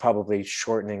inevitably is probably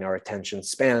shortening our attention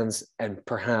spans and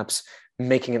perhaps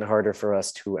making it harder for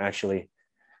us to actually,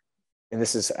 and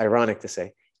this is ironic to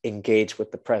say, engage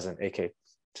with the present, aka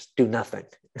just do nothing.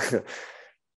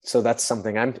 So that's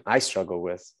something I struggle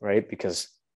with, right? Because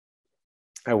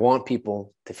I want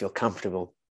people to feel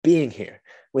comfortable being here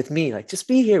with me, like just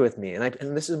be here with me.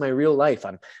 And this is my real life.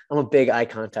 I'm a big eye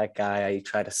contact guy. I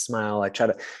try to smile. I try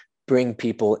to bring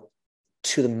people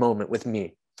to the moment with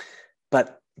me,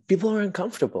 but people are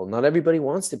uncomfortable. Not everybody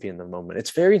wants to be in the moment.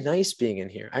 It's very nice being in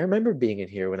here. I remember being in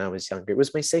here when I was younger. It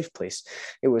was my safe place.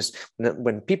 It was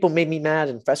when people made me mad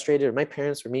and frustrated or my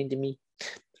parents were mean to me,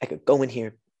 I could go in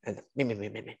here and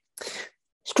me.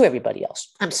 Screw everybody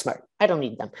else. I'm smart. I don't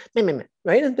need them.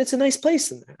 Right? And it's a nice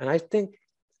place in there. And I think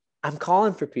I'm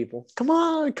calling for people. Come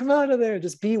on, come out of there.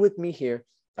 Just be with me here.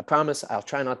 I promise I'll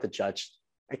try not to judge.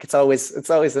 Like it's always,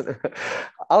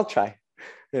 I'll try,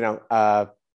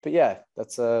 but yeah,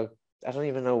 that's I don't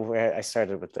even know where I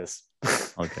started with this.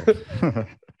 Okay.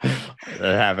 That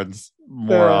happens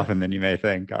more often than you may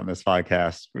think on this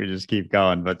podcast. We just keep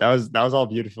going, but that was all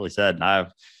beautifully said. And I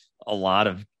have a lot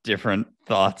of different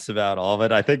thoughts about all of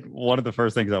it. I think one of the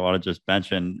first things I want to just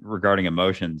mention regarding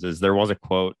emotions is there was a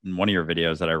quote in one of your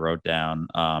videos that I wrote down.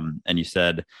 And you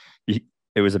said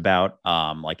it was about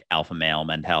like alpha male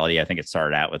mentality. I think it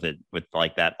started out with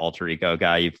like that alter ego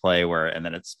guy you play and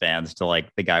then it spans to like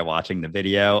the guy watching the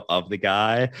video of the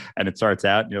guy. And it starts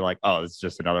out and you're like, oh, it's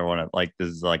just another one of like, this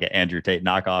is like an Andrew Tate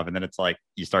knockoff. And then it's like,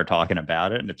 you start talking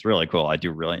about it and it's really cool. I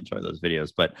do really enjoy those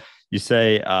videos, but you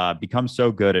say, become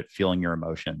so good at feeling your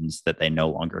emotions that they no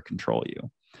longer control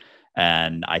you.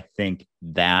 And I think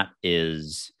that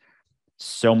is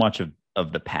so much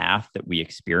of the path that we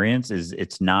experience is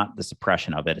it's not the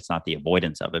suppression of it. It's not the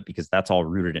avoidance of it, because that's all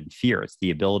rooted in fear. It's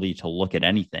the ability to look at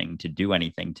anything, to do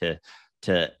anything,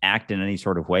 to act in any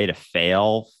sort of way, to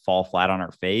fail, fall flat on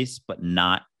our face, but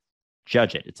not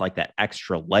judge it. It's like that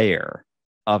extra layer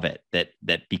of it that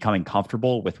becoming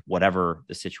comfortable with whatever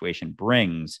the situation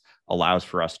brings allows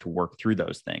for us to work through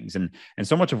those things. And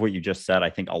so much of what you just said,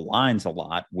 I think aligns a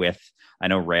lot with, I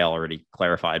know Ray already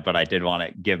clarified, but I did want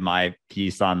to give my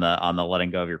piece on the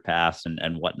letting go of your past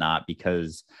and whatnot,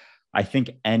 because I think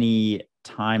any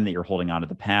time that you're holding on to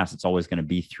the past, it's always going to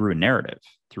be through a narrative,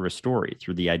 through a story,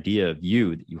 through the idea of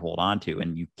you that you hold on to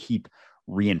and you keep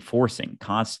reinforcing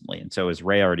constantly. And so as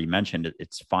Ray already mentioned,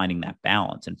 it's finding that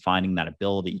balance and finding that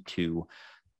ability to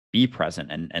be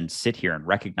present and sit here and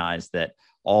recognize that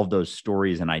all of those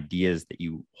stories and ideas that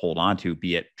you hold on to,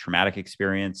 be it traumatic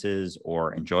experiences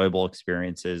or enjoyable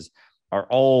experiences, are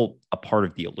all a part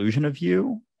of the illusion of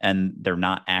you, and they're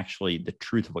not actually the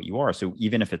truth of what you are. So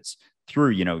even if it's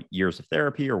through, years of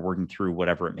therapy or working through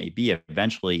whatever it may be,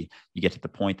 eventually you get to the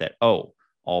point that, oh,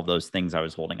 all of those things I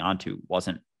was holding on to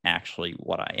wasn't actually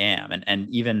what I am. And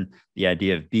even the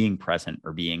idea of being present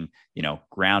or being,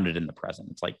 grounded in the present,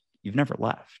 it's like you've never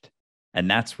left. And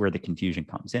that's where the confusion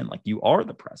comes in. Like, you are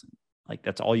the present. Like,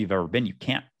 that's all you've ever been. You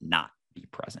can't not be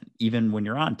present. Even when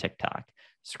you're on TikTok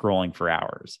scrolling for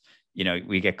hours,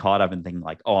 we get caught up in thinking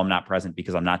like, oh, I'm not present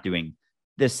because I'm not doing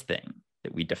this thing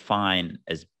that we define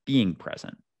as being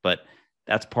present. But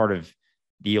that's part of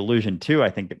the illusion too, I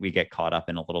think, that we get caught up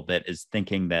in a little bit, is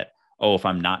thinking that, oh, if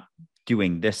I'm not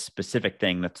doing this specific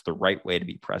thing that's the right way to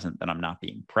be present, then I'm not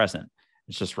being present.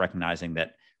 It's just recognizing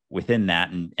that within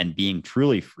that, and being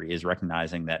truly free is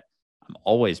recognizing that I'm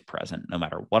always present, no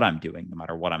matter what I'm doing, no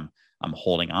matter what I'm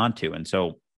holding on to. And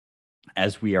so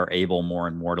as we are able more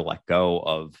and more to let go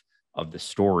of the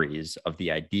stories, of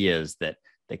the ideas that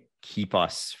keep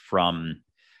us from,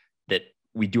 that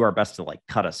we do our best to like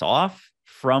cut us off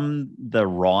from the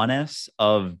rawness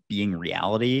of being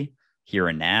reality here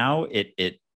and now,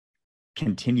 it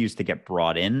continues to get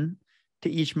brought in to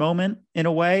each moment in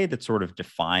a way that sort of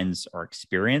defines our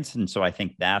experience. And so I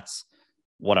think that's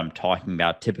what I'm talking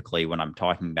about typically when I'm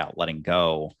talking about letting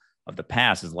go of the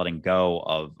past, is letting go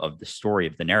of the story,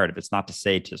 of the narrative. It's not to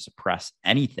say to suppress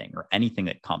anything or anything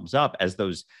that comes up. As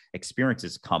those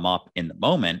experiences come up in the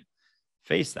moment,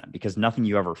 face them, because nothing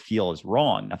you ever feel is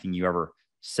wrong. Nothing you ever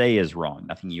say is wrong.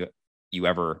 Nothing you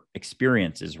ever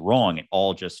experience is wrong. It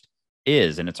all just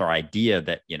is. And it's our idea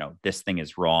that, this thing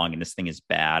is wrong and this thing is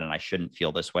bad and I shouldn't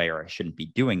feel this way, or I shouldn't be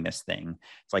doing this thing.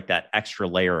 It's like that extra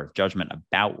layer of judgment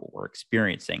about what we're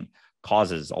experiencing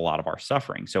causes a lot of our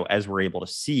suffering. So as we're able to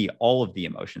see all of the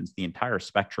emotions, the entire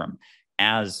spectrum,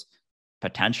 as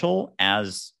potential,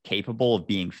 as capable of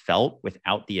being felt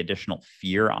without the additional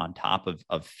fear on top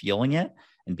of feeling it,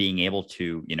 and being able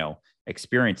to,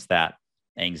 experience that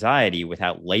anxiety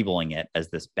without labeling it as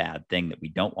this bad thing that we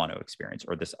don't want to experience,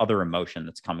 or this other emotion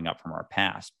that's coming up from our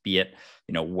past, be it,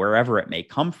 wherever it may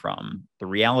come from. The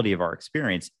reality of our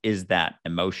experience is that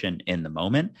emotion in the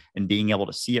moment, and being able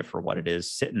to see it for what it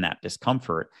is, sit in that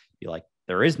discomfort, be like,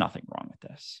 there is nothing wrong with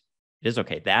this. It is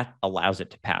okay. That allows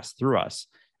it to pass through us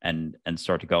and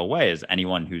start to go away. As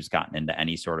anyone who's gotten into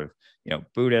any sort of,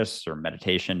 Buddhist or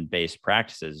meditation based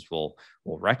practices will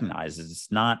recognize, is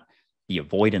it's not the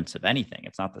avoidance of anything.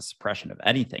 It's not the suppression of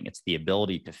anything. It's the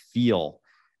ability to feel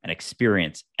and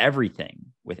experience everything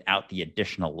without the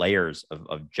additional layers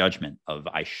of judgment of,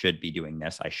 I should be doing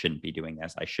this, I shouldn't be doing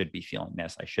this, I should be feeling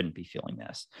this, I shouldn't be feeling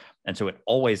this. And so it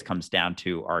always comes down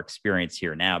to our experience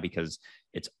here now, because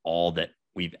it's all that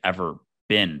we've ever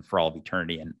been for all of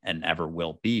eternity and ever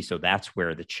will be. So that's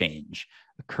where the change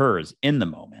occurs in the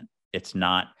moment. It's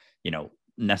not,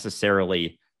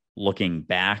 necessarily looking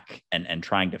back and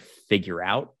trying to figure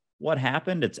out what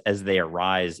happened. It's as they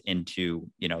arise into,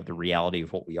 the reality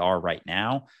of what we are right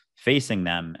now, facing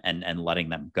them and letting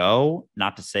them go.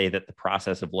 Not to say that the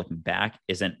process of looking back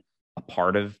isn't a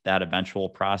part of that eventual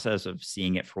process of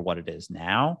seeing it for what it is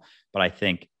now. But I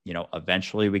think,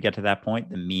 eventually we get to that point,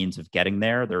 the means of getting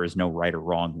there is no right or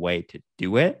wrong way to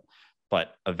do it.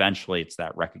 But eventually it's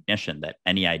that recognition that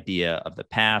any idea of the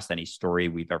past, any story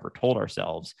we've ever told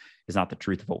ourselves, is not the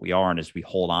truth of what we are. And as we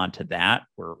hold on to that,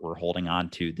 we're holding on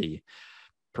to the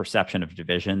perception of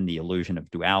division, the illusion of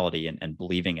duality, and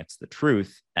believing it's the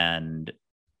truth. And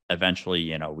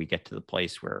eventually, we get to the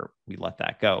place where we let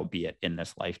that go, be it in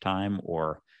this lifetime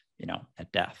or,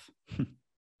 at death.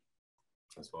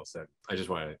 That's well said. I just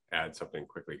want to add something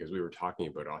quickly, because we were talking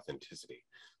about authenticity,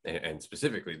 and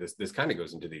specifically this kind of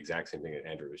goes into the exact same thing that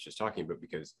Andrew was just talking about,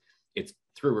 because it's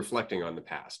through reflecting on the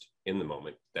past in the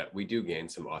moment that we do gain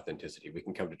some authenticity. We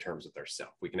can come to terms with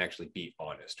ourselves. We can actually be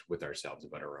honest with ourselves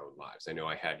about our own lives. I know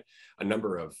I had a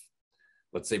number of,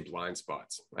 let's say, blind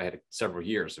spots. I had several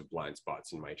years of blind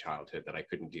spots in my childhood that I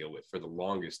couldn't deal with for the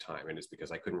longest time. And it's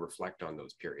because I couldn't reflect on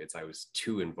those periods. I was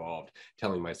too involved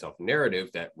telling myself narrative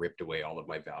that ripped away all of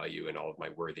my value and all of my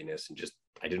worthiness. And just,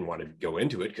 I didn't want to go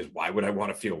into it, because why would I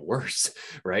want to feel worse?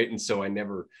 Right. And so I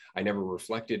never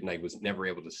reflected, and I was never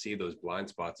able to see those blind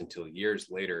spots until years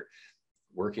later,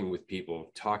 working with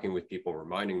people, talking with people,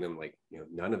 reminding them, like,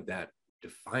 none of that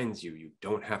defines you. You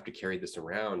don't have to carry this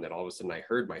around. That all of a sudden I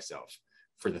heard myself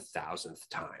for the 1,000th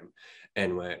time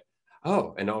and went,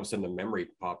 oh, and all of a sudden a memory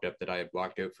popped up that I had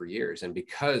blocked out for years. And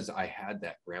because I had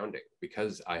that grounding,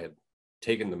 because I had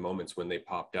taken the moments when they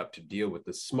popped up to deal with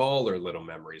the smaller little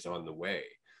memories on the way,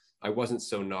 I wasn't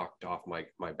so knocked off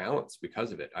my balance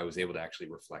because of it. I was able to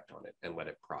actually reflect on it and let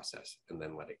it process and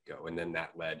then let it go. And then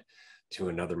that led to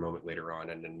another moment later on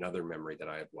and another memory that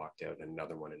I had blocked out, and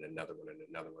another one and another one and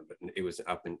another one. But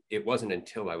it wasn't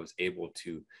until I was able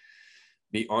to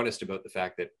be honest about the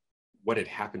fact that what had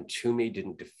happened to me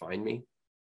didn't define me.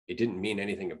 It didn't mean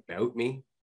anything about me.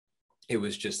 It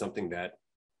was just something that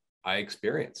I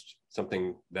experienced,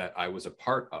 something that I was a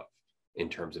part of in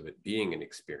terms of it being an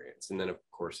experience. And then, of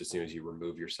course, as soon as you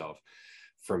remove yourself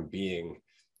from being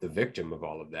the victim of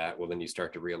all of that, well, then you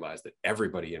start to realize that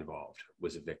everybody involved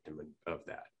was a victim of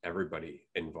that. Everybody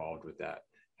involved with that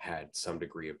had some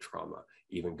degree of trauma,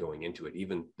 even going into it,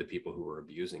 even the people who were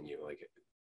abusing you. Like,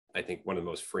 I think one of the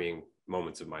most freeing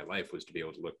moments of my life was to be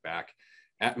able to look back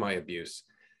at my abuse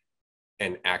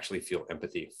and actually feel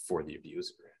empathy for the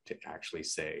abuser, to actually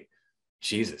say,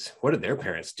 Jesus, what did their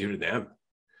parents do to them?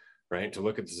 Right? To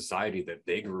look at the society that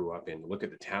they grew up in, to look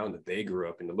at the town that they grew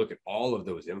up in, to look at all of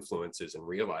those influences and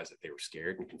realize that they were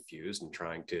scared and confused and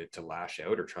trying to lash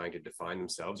out or trying to define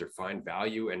themselves or find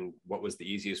value. And what was the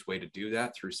easiest way to do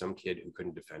that? Through some kid who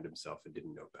couldn't defend himself and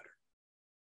didn't know better.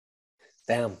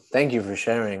 Damn, thank you for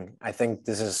sharing. I think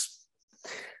this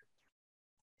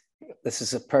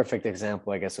is a perfect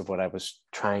example, I guess, of what I was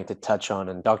trying to touch on.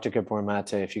 And Dr. Gabor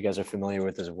Mate, if you guys are familiar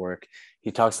with his work,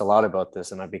 he talks a lot about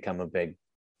this, and I've been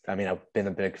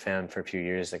a big fan for a few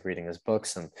years, like reading his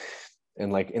books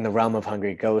and like in the realm of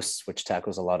Hungry Ghosts, which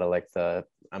tackles a lot of like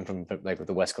I'm from like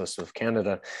the West Coast of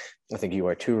Canada. I think you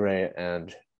are too, Ray.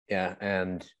 And yeah,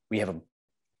 and we have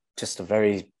just a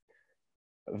very,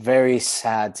 very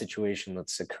sad situation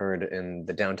that's occurred in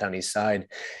the downtown East Side.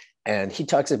 And he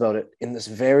talks about it in this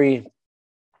very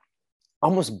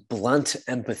almost blunt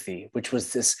empathy, which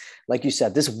was this, like you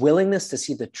said, this willingness to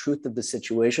see the truth of the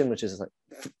situation, which is like,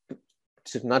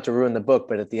 not to ruin the book,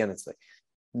 but at the end, it's like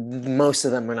most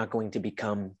of them are not going to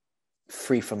become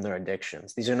free from their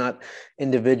addictions. These are not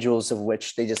individuals of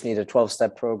which they just need a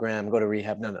 12-step program, go to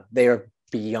rehab. No, they are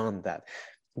beyond that.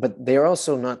 But they are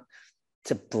also not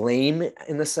to blame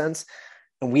in a sense.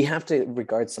 And we have to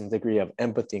regard some degree of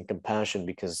empathy and compassion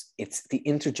because it's the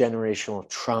intergenerational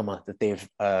trauma that they've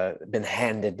been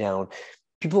handed down.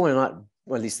 People are not,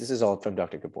 or at least this is all from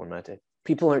Dr. Gabor Mate,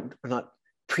 people are not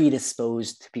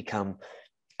predisposed to become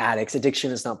addicts.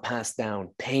 Addiction is not passed down.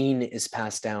 Pain is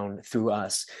passed down through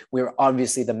us. We're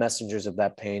obviously the messengers of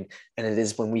that pain. And it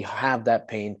is when we have that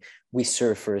pain, we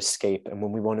serve for escape. And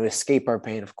when we want to escape our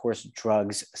pain, of course,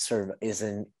 drugs serve as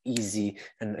an easy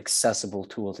and accessible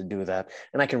tool to do that.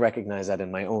 And I can recognize that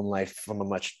in my own life from a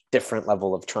much different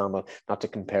level of trauma, not to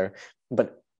compare.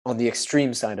 But on the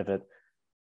extreme side of it,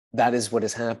 that is what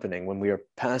is happening when we are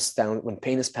passed down, when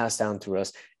pain is passed down through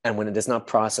us, and when it is not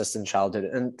processed in childhood.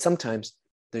 And sometimes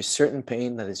there's certain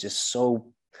pain that is just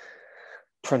so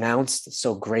pronounced,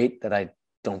 so great that I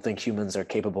don't think humans are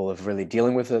capable of really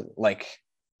dealing with it. Like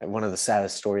one of the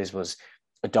saddest stories was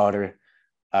a daughter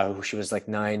who she was like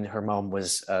 9. Her mom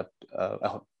was a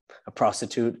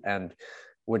prostitute and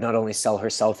would not only sell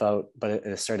herself out, but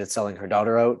it started selling her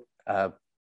daughter out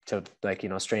to like,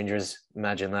 strangers.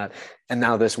 Imagine that. And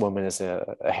now this woman is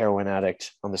a heroin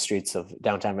addict on the streets of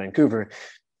downtown Vancouver.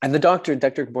 And Dr.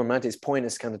 Gabor Mate's point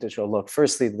is kind of to show, look,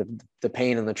 firstly, the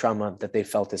pain and the trauma that they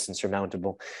felt is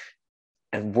insurmountable.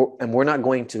 And we're not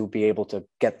going to be able to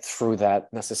get through that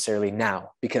necessarily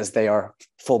now because they are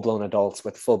full-blown adults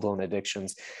with full-blown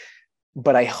addictions.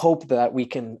 But I hope that we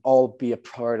can all be a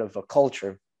part of a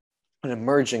culture, an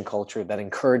emerging culture that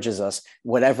encourages us,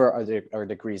 whatever our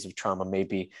degrees of trauma may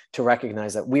be, to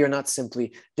recognize that we are not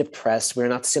simply depressed. We're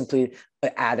not simply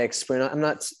addicts.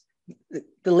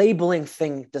 The labeling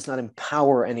thing does not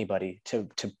empower anybody to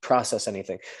process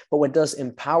anything. But what does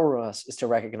empower us is to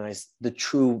recognize the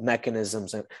true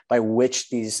mechanisms by which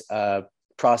these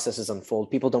processes unfold.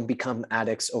 People don't become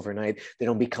addicts overnight. They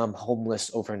don't become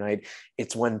homeless overnight.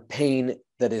 It's when pain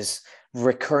that is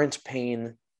recurrent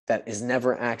pain that is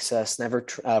never accessed, never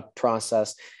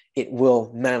processed, it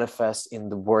will manifest in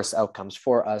the worst outcomes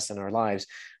for us in our lives.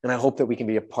 And I hope that we can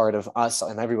be a part of, us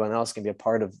and everyone else can be a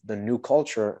part of the new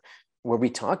culture where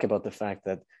we talk about the fact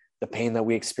that the pain that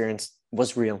we experienced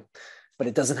was real, but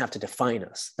it doesn't have to define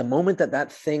us. The moment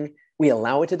that thing, we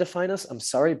allow it to define us, I'm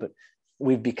sorry, but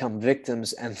we've become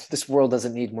victims, and this world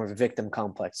doesn't need more victim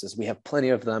complexes. We have plenty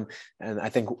of them. And I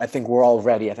think we're all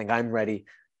ready. I think I'm ready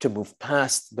to move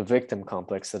past the victim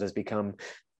complex that has become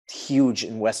huge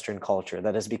in Western culture,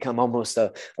 that has become almost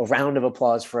a round of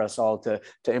applause for us all to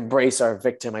embrace our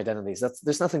victim identities.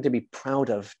 There's nothing to be proud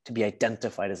of to be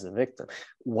identified as a victim.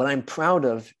 What I'm proud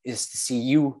of is to see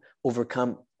you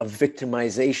overcome of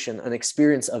victimization, an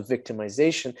experience of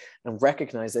victimization, and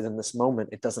recognize that in this moment,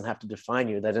 it doesn't have to define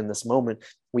you, that in this moment,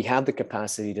 we have the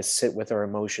capacity to sit with our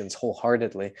emotions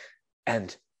wholeheartedly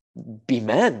and be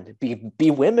men,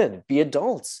 be women, be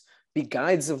adults, be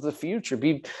guides of the future,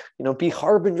 be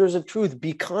harbingers of truth,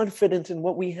 be confident in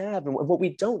what we have and what we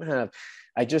don't have.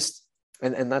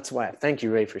 And that's why, thank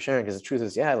you, Ray, for sharing, because the truth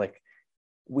is,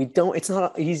 it's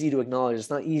not easy to acknowledge,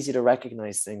 it's not easy to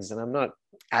recognize things. And I'm not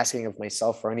asking of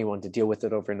myself or anyone to deal with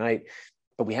it overnight,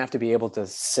 but we have to be able to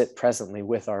sit presently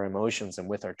with our emotions and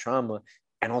with our trauma,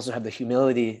 and also have the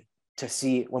humility to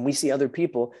see, when we see other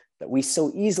people that we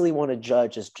so easily want to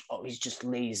judge as, oh, he's just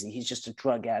lazy, he's just a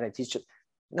drug addict,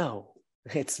 no,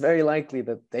 it's very likely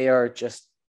that they are just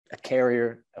a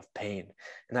carrier of pain.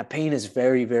 And that pain is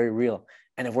very, very real.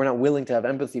 And if we're not willing to have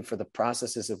empathy for the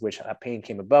processes of which that pain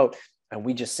came about, and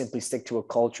we just simply stick to a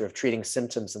culture of treating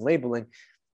symptoms and labeling,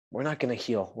 we're not going to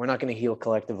heal. We're not going to heal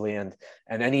collectively. And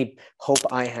any hope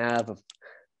I have of,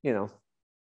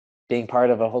 being part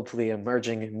of a hopefully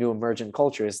new emergent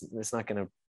culture it's not going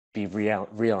to be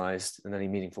realized in any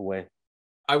meaningful way.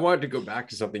 I wanted to go back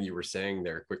to something you were saying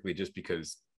there quickly, just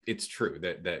because it's true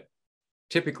that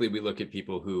typically we look at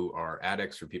people who are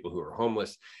addicts or people who are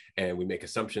homeless, and we make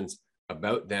assumptions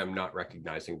about them not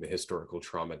recognizing the historical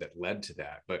trauma that led to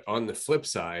that. But on the flip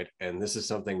side, and this is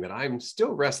something that I'm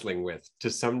still wrestling with to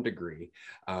some degree,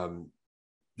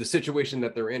 the situation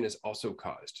that they're in is also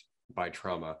caused by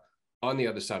trauma on the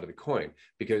other side of the coin.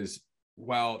 Because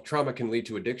while trauma can lead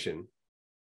to addiction,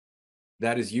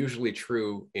 that is usually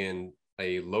true in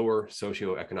a lower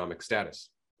socioeconomic status.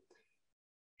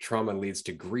 Trauma leads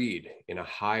to greed in a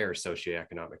higher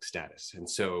socioeconomic status. And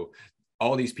so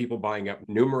all these people buying up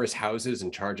numerous houses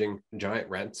and charging giant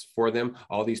rents for them,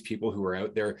 all these people who are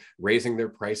out there raising their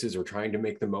prices or trying to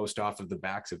make the most off of the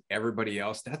backs of everybody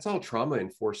else, that's all trauma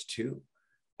enforced too.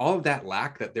 All of that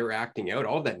lack that they're acting out,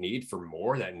 all that need for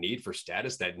more, that need for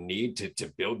status, that need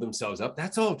to build themselves up,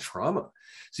 that's all trauma.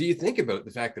 So you think about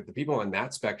the fact that the people on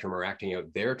that spectrum are acting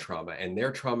out their trauma, and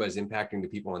their trauma is impacting the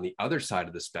people on the other side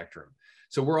of the spectrum.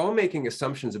 So we're all making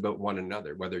assumptions about one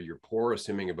another, whether you're poor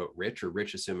assuming about rich, or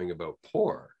rich assuming about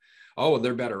poor. Oh, well,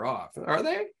 they're better off. Are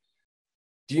they?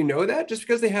 Do you know that? Just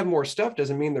because they have more stuff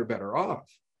doesn't mean they're better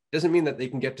off. Doesn't mean that they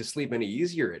can get to sleep any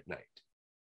easier at night.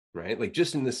 Right? Like,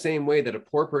 just in the same way that a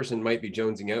poor person might be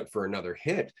jonesing out for another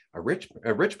hit, a rich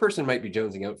person might be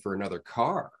jonesing out for another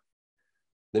car,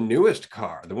 the newest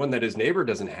car, the one that his neighbor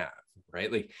doesn't have, right?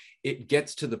 Like, it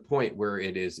gets to the point where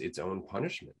it is its own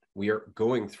punishment. We are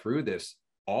going through this,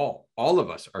 all of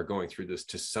us are going through this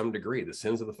to some degree. The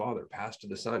sins of the father passed to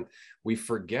the son. We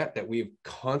forget that we've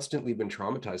constantly been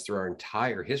traumatized through our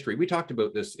entire history. We talked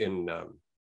about this in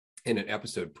an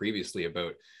episode previously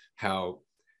about how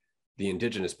the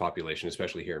indigenous population,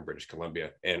 especially here in British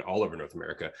Columbia and all over North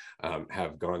America,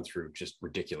 have gone through just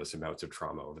ridiculous amounts of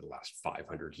trauma over the last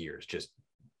 500 years, just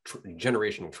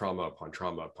generational trauma upon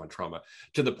trauma upon trauma,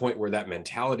 to the point where that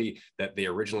mentality that they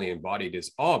originally embodied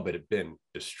is all but been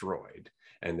destroyed.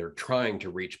 And they're trying to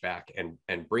reach back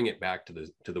and bring it back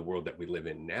to the world that we live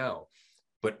in now.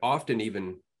 But often,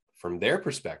 even from their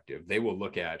perspective, they will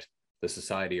look at the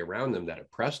society around them that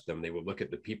oppressed them. They will look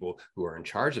at the people who are in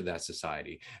charge of that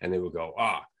society, and they will go,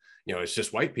 it's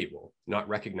just white people, not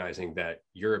recognizing that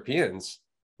Europeans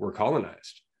were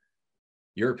colonized.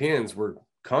 Europeans were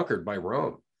conquered by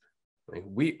Rome.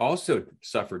 We also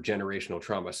suffered generational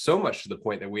trauma, so much to the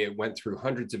point that we went through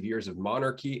hundreds of years of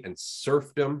monarchy and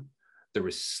serfdom. There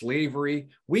was slavery.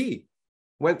 We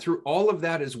went through all of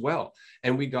that as well.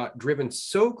 And we got driven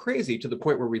so crazy to the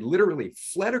point where we literally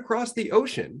fled across the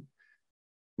ocean,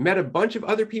 met a bunch of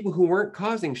other people who weren't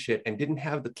causing shit and didn't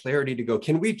have the clarity to go,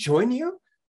 can we join you?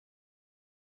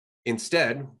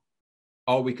 Instead,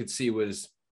 all we could see was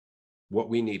what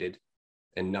we needed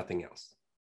and nothing else.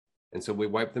 And so we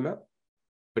wiped them out.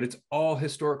 But it's all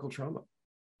historical trauma.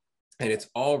 And it's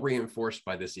all reinforced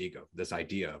by this ego, this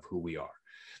idea of who we are.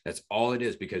 That's all it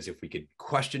is, because if we could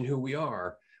question who we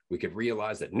are, we could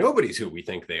realize that nobody's who we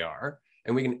think they are,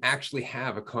 and we can actually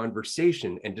have a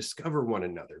conversation and discover one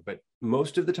another. But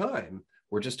most of the time,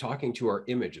 we're just talking to our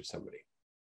image of somebody.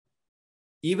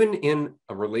 Even in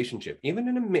a relationship, even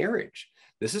in a marriage,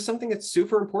 this is something that's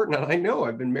super important. And I know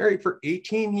I've been married for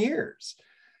 18 years.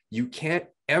 You can't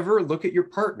ever look at your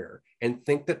partner and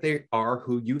think that they are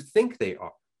who you think they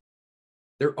are.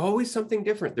 They're always something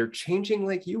different. They're changing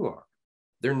like you are.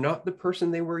 They're not the person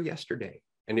they were yesterday.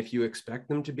 And if you expect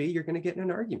them to be, you're going to get in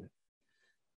an argument,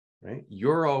 right?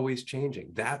 You're always changing.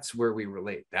 That's where we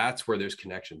relate. That's where there's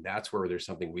connection. That's where there's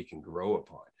something we can grow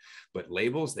upon. But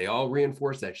labels, they all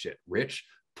reinforce that shit. Rich,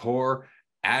 poor,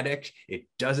 addict, it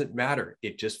doesn't matter.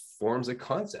 It just forms a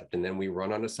concept, and then we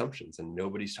run on assumptions and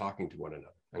nobody's talking to one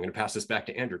another. I'm going to pass this back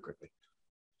to Andrew quickly.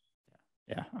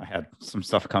 Yeah, I had some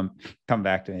stuff come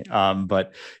back to me.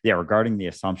 But yeah, regarding the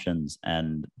assumptions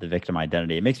and the victim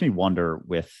identity, it makes me wonder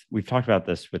we've talked about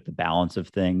this with the balance of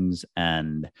things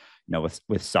and,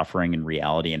 with suffering in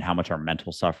reality, and how much our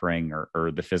mental suffering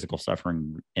or the physical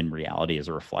suffering in reality is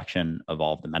a reflection of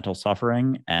all of the mental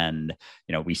suffering. And,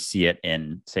 we see it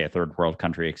in, say, a third world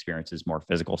country experiences more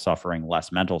physical suffering,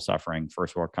 less mental suffering.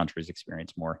 First world countries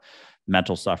experience more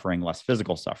mental suffering, less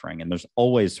physical suffering. And there's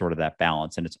always sort of that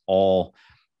balance, and it's all,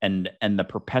 and the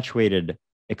perpetuated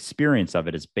experience of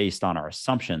it is based on our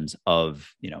assumptions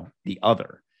of, the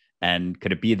other. And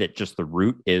could it be that just the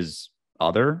root is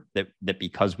other, that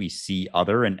because we see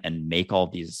other and make all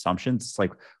these assumptions, it's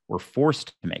like we're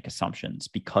forced to make assumptions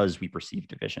because we perceive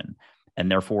division. And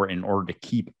therefore, in order to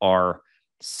keep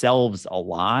ourselves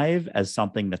alive as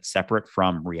something that's separate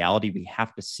from reality, we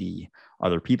have to see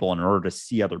other people. And in order to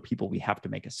see other people, we have to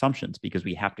make assumptions because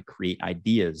we have to create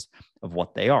ideas of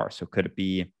what they are. So could it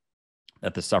be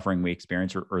that the suffering we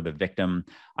experience or the victim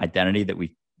identity that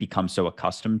we've become so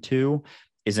accustomed to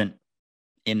isn't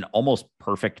in almost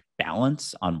perfect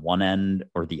balance on one end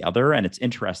or the other? And it's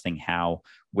interesting how,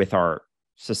 with our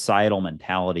societal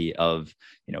mentality of,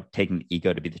 taking the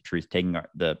ego to be the truth, taking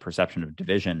the perception of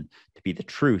division to be the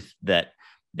truth, that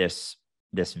this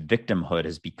victimhood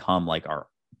has become like our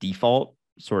default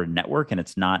sort of network. And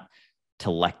it's not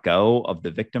to let go of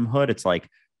the victimhood. It's like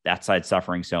that side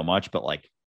suffering so much, but like,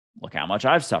 look how much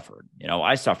I've suffered.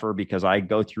 I suffer because I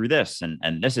go through this,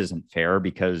 and this isn't fair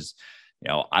because,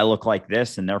 I look like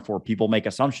this, and therefore people make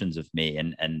assumptions of me,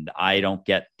 and I don't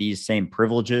get these same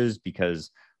privileges because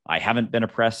I haven't been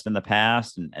oppressed in the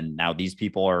past. And now these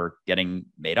people are getting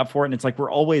made up for it. And it's like,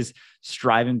 we're always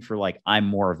striving for, like, I'm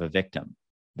more of a victim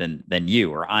than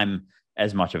you, or I'm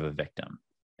as much of a victim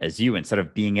as you, instead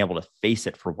of being able to face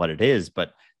it for what it is.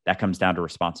 But that comes down to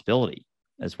responsibility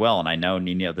as well. And I know,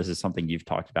 Nino, this is something you've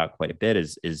talked about quite a bit,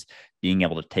 is being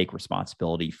able to take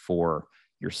responsibility for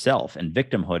yourself. And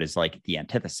victimhood is like the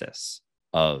antithesis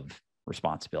of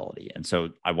responsibility. And so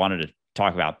I wanted to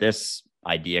talk about this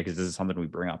idea because this is something we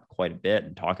bring up quite a bit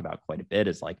and talk about quite a bit,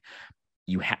 is like,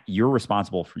 you're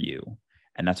responsible for you.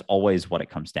 And that's always what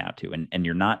it comes down to. And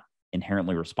you're not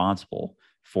inherently responsible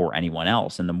for anyone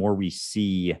else. And the more we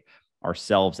see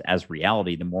ourselves as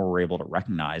reality, the more we're able to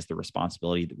recognize the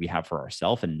responsibility that we have for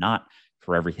ourselves and not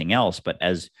for everything else. But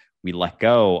as we let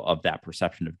go of that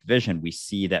perception of division, we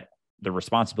see that the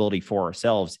responsibility for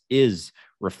ourselves is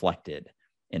reflected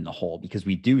in the whole, because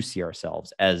we do see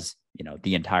ourselves as,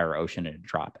 the entire ocean in a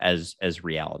drop, as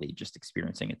reality just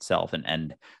experiencing itself.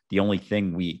 And the only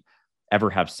thing we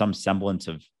ever have some semblance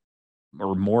of,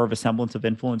 or more of a semblance of,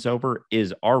 influence over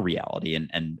is our reality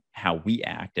and how we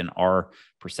act and our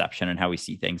perception and how we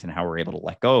see things and how we're able to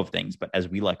let go of things. But as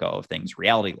we let go of things,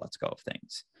 reality lets go of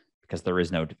things because there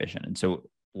is no division. And so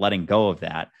letting go of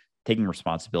that, taking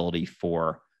responsibility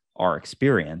for our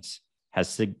experience,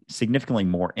 has significantly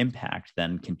more impact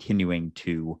than continuing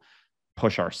to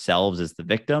push ourselves as the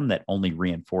victim. That only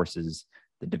reinforces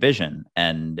the division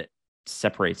and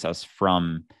separates us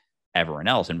from everyone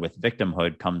else. And with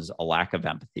victimhood comes a lack of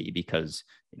empathy because,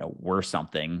 we're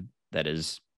something that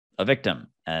is a victim.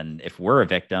 And if we're a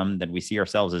victim, then we see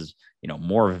ourselves as,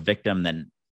 more of a victim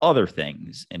than other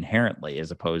things inherently,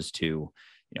 as opposed to,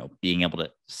 being able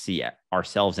to see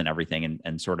ourselves in everything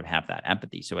and sort of have that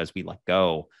empathy. So as we let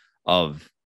go of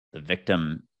the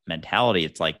victim mentality,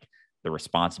 it's like the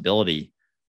responsibility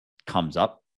comes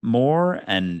up more,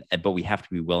 but we have to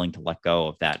be willing to let go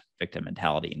of that victim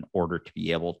mentality in order to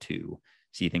be able to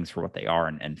see things for what they are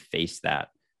and face that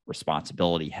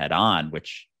responsibility head on,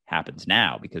 which happens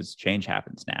now because change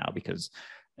happens now, because,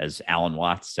 as Alan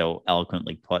Watts so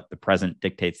eloquently put, the present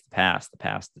dictates the past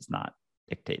does not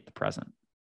dictate the present.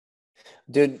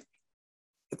 Dude,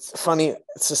 it's funny.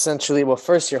 It's essentially, well,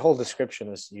 first, your whole description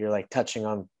is, you're like touching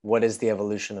on what is the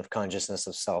evolution of consciousness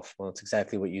of self. Well, it's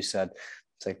exactly what you said.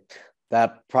 It's like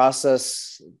that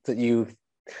process that you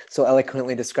so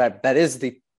eloquently described. That is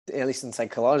the, at least in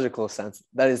psychological sense,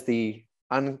 that is the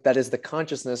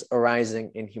consciousness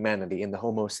arising in humanity, in the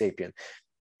Homo sapien.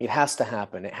 It has to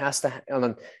happen. It has to,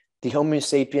 on the Homo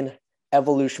sapien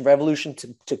revolution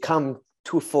to come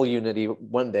to full unity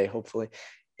one day, hopefully.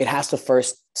 It has to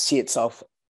first see itself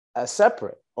as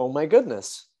separate. Oh my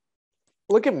goodness,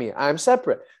 look at me, I'm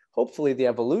separate. Hopefully the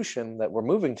evolution that we're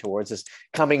moving towards is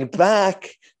coming back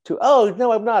to, oh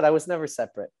no, I'm not, I was never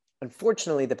separate.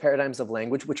 unfortunately, the paradigms of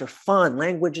language, which are fun,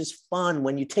 language is fun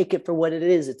when you take it for what it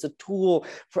is. It's a tool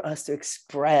for us to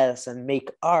express and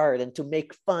make art and to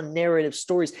make fun narrative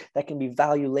stories that can be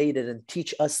value-laden and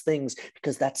teach us things,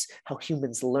 because that's how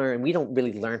humans learn. We don't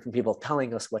really learn from people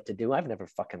telling us what to do. I've never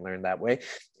fucking learned that way.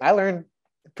 I learned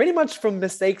pretty much from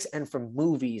mistakes and from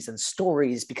movies and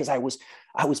stories, because I was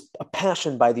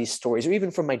passionate by these stories, or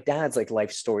even from my dad's like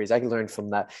life stories. I learned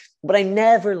from that, but I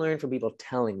never learned from people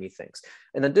telling me things.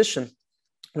 In addition,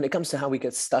 when it comes to how we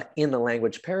get stuck in the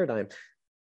language paradigm,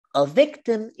 a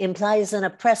victim implies an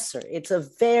oppressor. It's the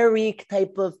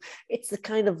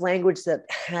kind of language that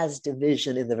has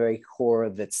division in the very core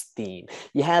of its theme.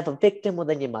 You have a victim, well,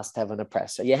 then you must have an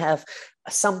oppressor. You have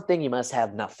something, you must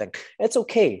have nothing. It's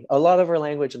okay. A lot of our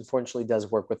language, unfortunately,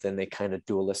 does work within a kind of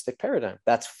dualistic paradigm.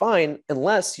 That's fine,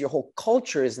 unless your whole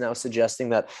culture is now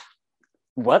suggesting that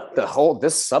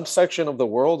this subsection of the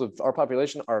world of our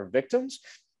population are victims.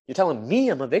 You're telling me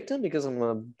I'm a victim because I'm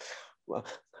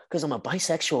a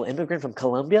bisexual immigrant from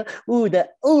Colombia.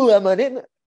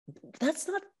 That's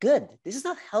not good. This is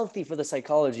not healthy for the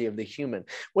psychology of the human.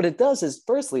 What it does is,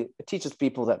 firstly, it teaches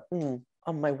people that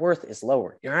my worth is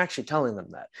lower. You're actually telling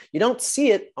them that. You don't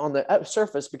see it on the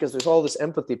surface because there's all this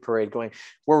empathy parade going,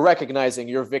 we're recognizing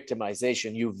your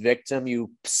victimization, you victim,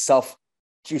 you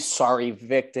sorry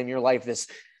victim, your life is.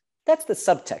 That's the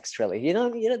subtext, really. You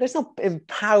know, there's no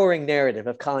empowering narrative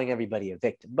of calling everybody a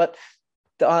victim, but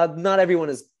not everyone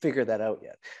has figured that out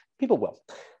yet. People will.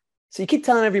 So you keep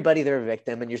telling everybody they're a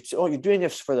victim, and you're doing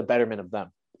this for the betterment of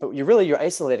them. But you're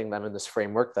isolating them in this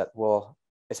framework that, well,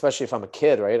 especially if I'm a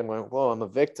kid, right? I'm going, well, I'm a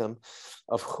victim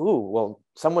of who? Well,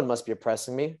 someone must be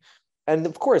oppressing me. And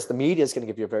of course, the media is going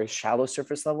to give you a very shallow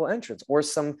surface level entrance, or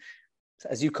some,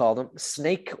 as you call them,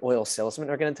 snake oil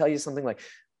salesmen are going to tell you something like,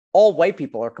 all white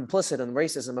people are complicit in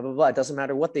racism, blah, blah, blah. It doesn't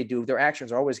matter what they do. Their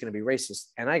actions are always going to be racist.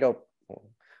 And I go,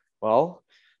 well,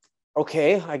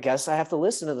 okay, I guess I have to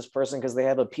listen to this person because they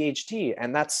have a PhD.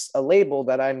 And that's a label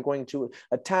that I'm going to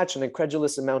attach an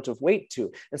incredulous amount of weight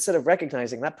to, instead of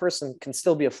recognizing that person can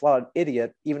still be a flawed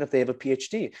idiot, even if they have a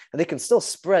PhD. And they can still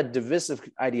spread divisive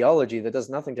ideology that does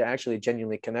nothing to actually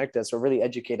genuinely connect us or really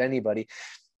educate anybody.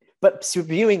 But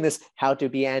viewing this, how to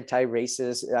be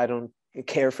anti-racist, I don't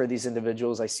care for these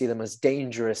individuals. I see them as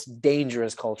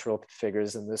dangerous cultural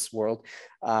figures in this world.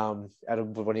 I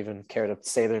wouldn't even care to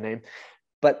say their name.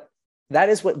 But that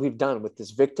is what we've done with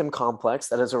this victim complex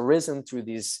that has arisen through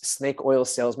these snake oil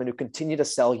salesmen who continue to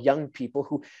sell young people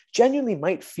who genuinely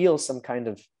might feel some kind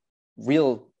of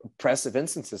real oppressive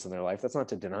instances in their life. That's not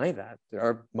to deny that. There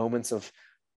are moments of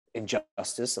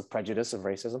injustice, of prejudice, of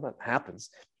racism that happens.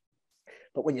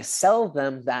 But when you sell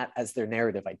them that as their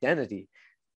narrative identity,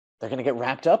 they're going to get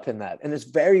wrapped up in that. And it's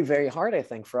very, very hard, I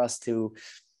think, for us to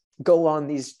go on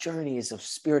these journeys of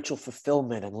spiritual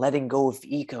fulfillment and letting go of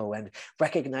ego and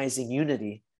recognizing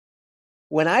unity,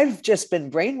 when I've just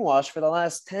been brainwashed for the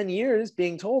last 10 years,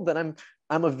 being told that I'm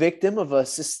a victim of a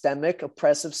systemic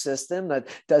oppressive system that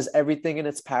does everything in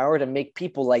its power to make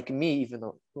people like me, even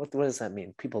though, what does that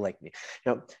mean? People like me,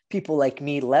 people like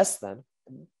me less than.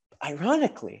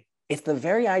 Ironically, it's the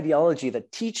very ideology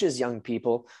that teaches young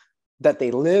people that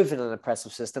they live in an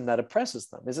oppressive system that oppresses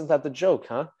them. Isn't that the joke,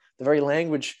 huh? The very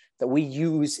language that we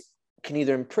use can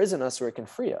either imprison us or it can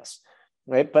free us,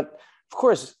 right? But of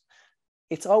course,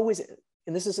 it's always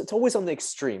on the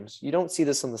extremes. You don't see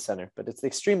this on the center, but it's the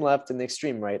extreme left and the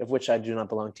extreme right, of which I do not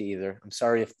belong to either. I'm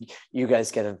sorry if you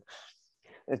guys get in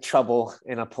trouble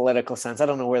in a political sense. I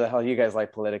don't know where the hell you guys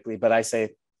like politically, but I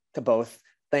say to both,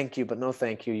 thank you, but no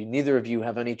thank you. Neither of you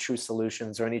have any true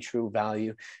solutions or any true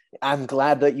value. I'm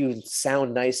glad that you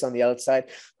sound nice on the outside.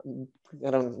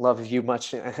 I don't love you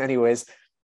much anyways,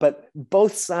 but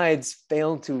both sides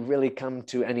fail to really come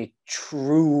to any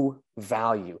true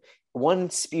value. One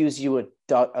spews you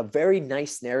a very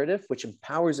nice narrative, which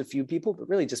empowers a few people, but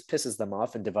really just pisses them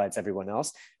off and divides everyone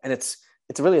else. And it's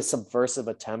really a subversive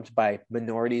attempt by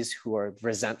minorities who are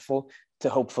resentful to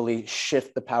hopefully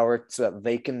shift the power so that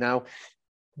they can now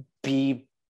be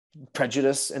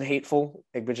prejudiced and hateful,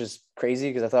 which is crazy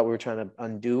because I thought we were trying to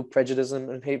undo prejudice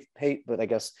and hate, but I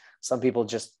guess some people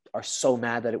just are so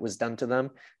mad that it was done to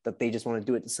them that they just want to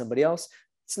do it to somebody else.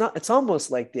 It's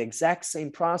almost like the exact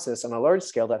same process on a large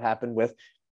scale that happened with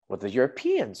the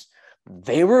Europeans.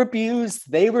 They were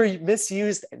abused, they were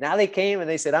misused, and now they came and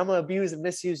they said, I'm going to abuse and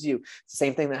misuse you. It's the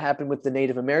same thing that happened with the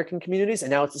Native American communities,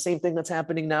 and now it's the same thing that's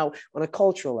happening now on a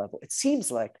cultural level. It seems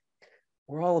like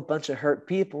we're all a bunch of hurt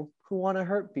people who want to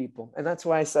hurt people. And that's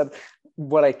why I said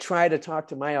what I try to talk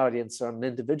to my audience on an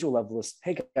individual level is,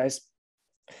 hey guys,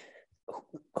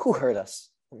 who hurt us?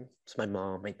 It's my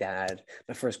mom, my dad,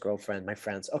 my first girlfriend, my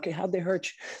friends. Okay, how'd they hurt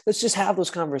you? Let's just have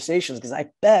those conversations, because I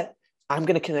bet I'm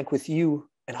going to connect with you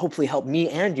and hopefully help me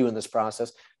and you in this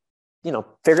process,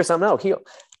 figure something out, heal.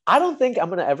 I don't think I'm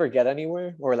going to ever get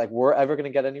anywhere, or like we're ever going to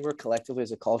get anywhere collectively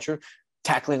as a culture,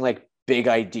 tackling like big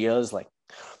ideas like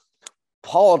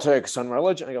politics and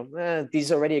religion. I go,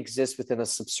 these already exist within a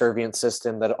subservient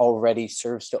system that already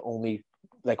serves to only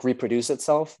like reproduce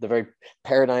itself. The very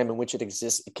paradigm in which it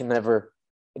exists,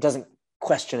 it doesn't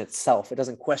question itself. It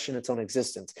doesn't question its own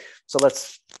existence. So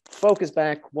let's focus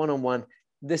back one-on-one.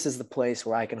 This is the place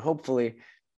where I can hopefully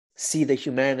see the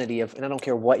humanity of, and I don't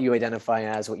care what you identify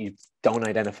as, what you don't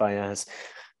identify as,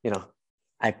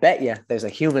 I bet you there's a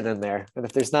human in there. And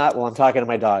if there's not, well, I'm talking to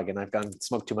my dog and I've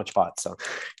smoked too much pot. So,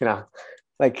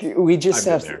 like we just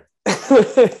have to,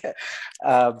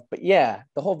 but yeah,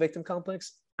 the whole victim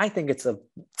complex, I think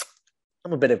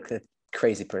I'm a bit of a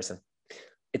crazy person.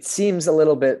 It seems a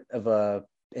little bit of a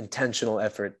intentional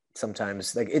effort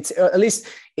sometimes. Like it's, at least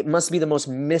it must be the most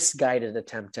misguided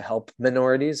attempt to help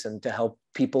minorities and to help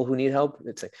people who need help.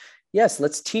 It's like, yes,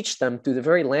 let's teach them through the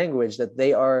very language that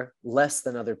they are less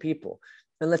than other people.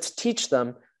 And let's teach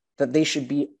them that they should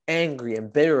be angry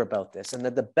and bitter about this. And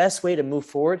that the best way to move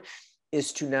forward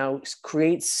is to now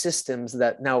create systems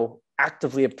that now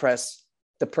actively oppress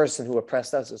the person who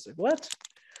oppressed us. It's like, what?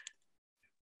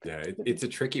 Yeah, it's a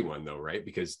tricky one though, right?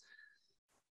 Because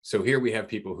so here we have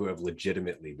people who have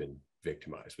legitimately been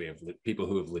victimized. We have people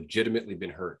who have legitimately been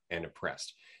hurt and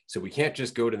oppressed. So we can't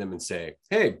just go to them and say,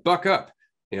 hey, buck up,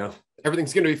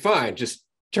 everything's going to be fine. Just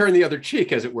turn the other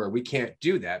cheek, as it were. We can't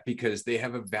do that because they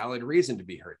have a valid reason to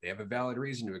be hurt. They have a valid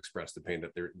reason to express the pain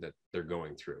that they're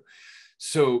going through.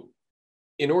 So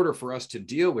in order for us to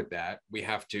deal with that, we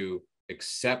have to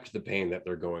accept the pain that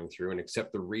they're going through and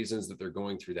accept the reasons that they're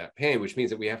going through that pain, which means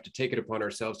that we have to take it upon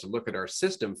ourselves to look at our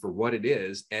system for what it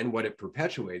is and what it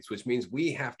perpetuates, which means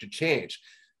we have to change.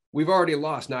 We've already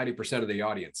lost 90% of the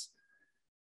audience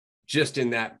just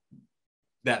in that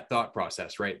thought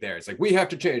process right there. It's like, we have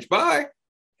to change, bye,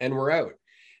 and we're out.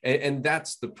 And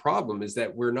that's the problem, is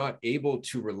that we're not able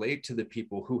to relate to the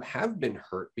people who have been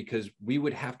hurt, because we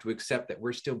would have to accept that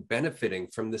we're still benefiting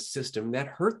from the system that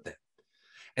hurt them.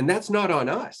 And that's not on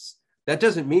us. That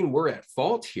doesn't mean we're at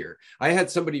fault here. I had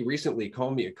somebody recently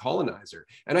call me a colonizer,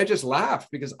 and I just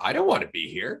laughed because I don't want to be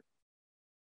here.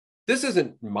 This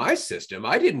isn't my system.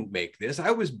 I didn't make this.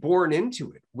 I was born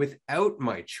into it without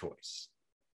my choice.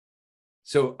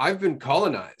 So I've been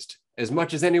colonized as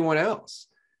much as anyone else,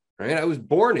 right? I was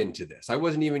born into this. I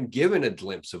wasn't even given a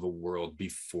glimpse of a world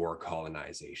before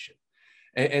colonization.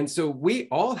 And so we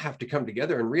all have to come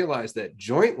together and realize that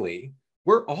jointly,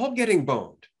 we're all getting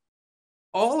boned,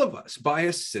 all of us, by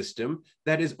a system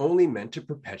that is only meant to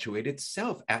perpetuate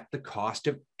itself at the cost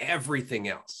of everything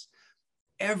else.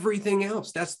 Everything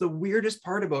else. That's the weirdest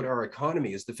part about our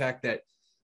economy, is the fact that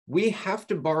we have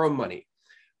to borrow money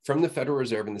from the Federal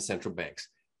Reserve and the central banks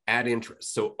at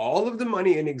interest. So all of the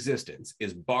money in existence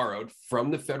is borrowed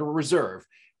from the Federal Reserve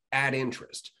at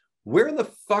interest. Where the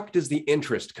fuck does the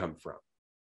interest come from?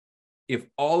 If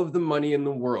all of the money in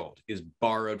the world is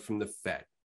borrowed from the Fed,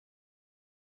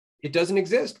 it doesn't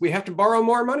exist. We have to borrow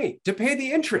more money to pay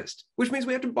the interest, which means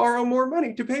we have to borrow more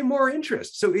money to pay more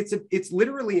interest. So it's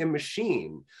literally a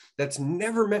machine that's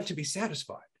never meant to be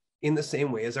satisfied, in the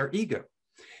same way as our ego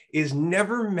is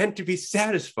never meant to be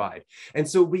satisfied. And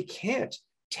so we can't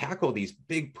tackle these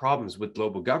big problems with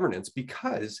global governance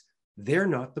because they're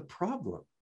not the problem.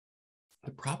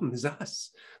 The problem is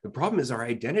us. The problem is our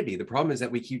identity. The problem is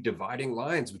that we keep dividing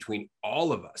lines between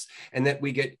all of us, and that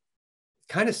we get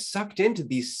kind of sucked into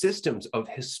these systems of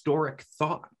historic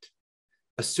thought,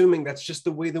 assuming that's just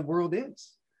the way the world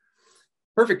is.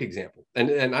 Perfect example.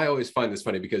 And I always find this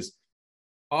funny because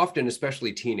often,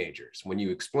 especially teenagers, when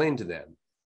you explain to them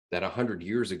that 100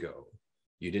 years ago,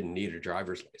 you didn't need a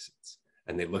driver's license,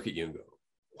 and they look at you and go,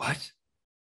 what?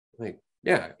 Like,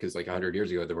 yeah, because like 100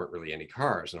 years ago, there weren't really any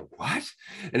cars. And I'm, what?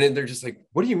 And then they're just like,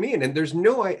 what do you mean? And there's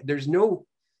no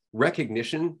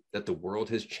recognition that the world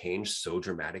has changed so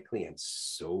dramatically and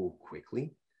so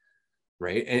quickly,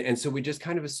 right? And so we just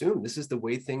kind of assume this is the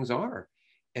way things are,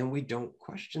 and we don't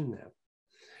question them.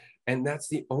 And that's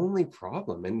the only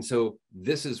problem. And so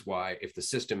this is why, if the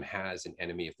system has an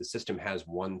enemy, if the system has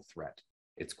one threat,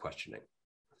 it's questioning.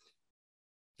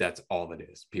 That's all it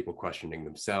is. People questioning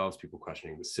themselves, people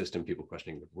questioning the system, people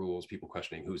questioning the rules, people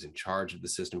questioning who's in charge of the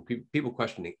system, people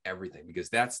questioning everything, because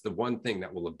that's the one thing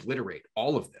that will obliterate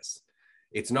all of this.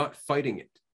 It's not fighting it.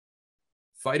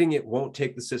 Fighting it won't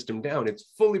take the system down.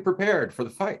 It's fully prepared for the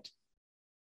fight,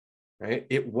 right?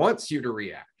 It wants you to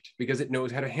react. because it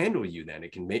knows how to handle you. Then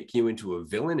it can make you into a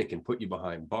villain. It can put you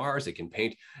behind bars. It can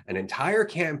paint an entire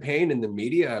campaign in the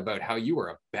media about how you are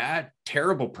a bad,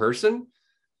 terrible person.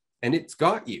 And it's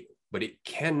got you, but it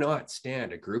cannot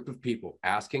stand a group of people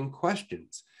asking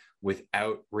questions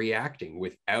without reacting,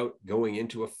 without going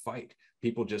into a fight.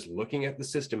 People just looking at the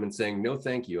system and saying, no,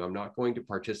 thank you. I'm not going to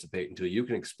participate until you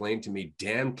can explain to me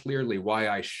damn clearly why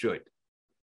I should.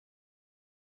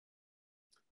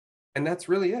 And that's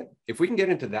really it. If we can get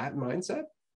into that mindset,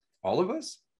 all of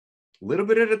us, a little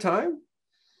bit at a time,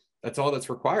 that's all that's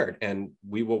required. And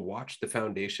we will watch the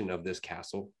foundation of this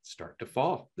castle start to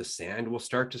fall. The sand will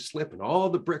start to slip and all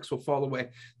the bricks will fall away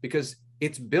because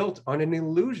it's built on an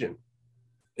illusion.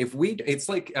 It's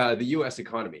like the US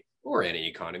economy or any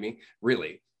economy,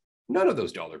 really. None of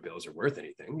those dollar bills are worth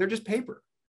anything. They're just paper.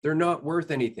 They're not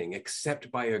worth anything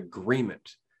except by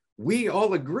agreement. We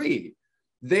all agree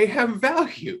they have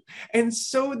value, and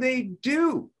so they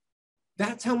do.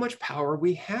 That's how much power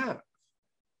we have.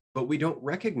 But we don't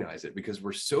recognize it because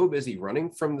we're so busy running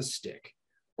from the stick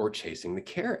or chasing the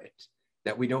carrot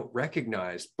that we don't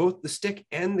recognize both the stick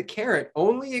and the carrot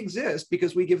only exist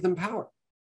because we give them power.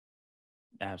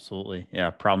 Absolutely. Yeah.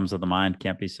 Problems of the mind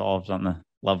can't be solved on the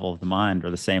level of the mind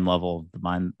or the same level of the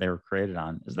mind they were created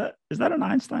on. Is that an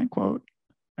Einstein quote?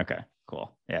 Okay,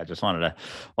 cool. Yeah. Just wanted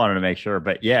to make sure,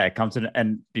 but yeah, it comes in.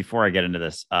 And before I get into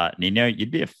this, Nino,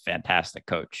 you'd be a fantastic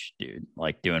coach, dude,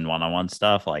 like doing one-on-one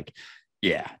stuff. Like,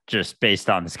 yeah, just based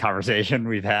on this conversation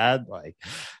we've had, like,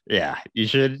 yeah, you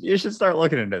should start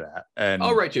looking into that. And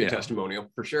I'll write you a testimonial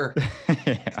for sure.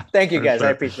 Yeah, thank you guys. sure.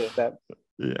 I appreciate that.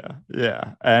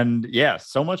 Yeah. And yeah,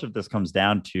 so much of this comes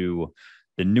down to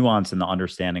the nuance and the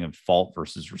understanding of fault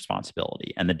versus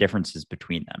responsibility and the differences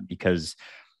between them, because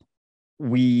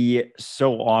we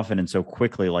so often and so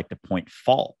quickly like to point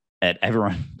fault at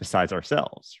everyone besides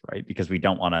ourselves, right? Because we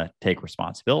don't want to take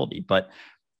responsibility, but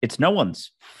it's no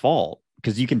one's fault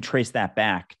because you can trace that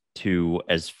back to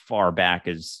as far back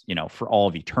as, for all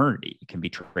of eternity. It can be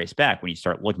traced back when you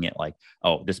start looking at like,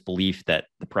 oh, this belief that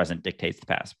the present dictates the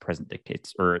past,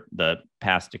 or the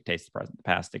past dictates the present, the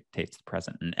past dictates the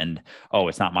present. And oh,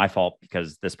 it's not my fault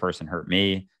because this person hurt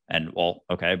me. And well,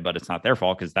 okay, but it's not their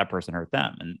fault because that person hurt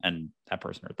them and that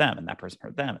person hurt them and that person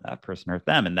hurt them and that person hurt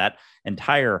them. And that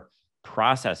entire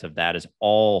process of that is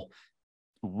all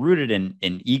rooted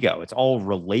in ego. It's all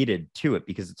related to it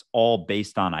because it's all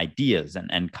based on ideas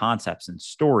and concepts and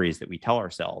stories that we tell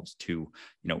ourselves to,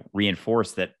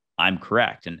 reinforce that I'm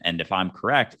correct. And if I'm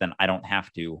correct, then I don't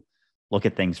have to look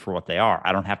at things for what they are.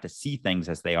 I don't have to see things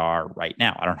as they are right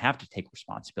now. I don't have to take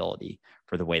responsibility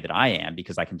for the way that I am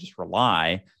because I can just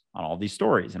rely on all these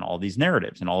stories and all these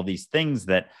narratives and all these things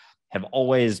that have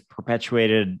always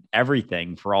perpetuated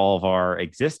everything for all of our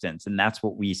existence. And that's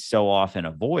what we so often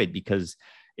avoid because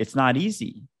it's not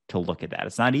easy to look at that.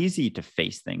 It's not easy to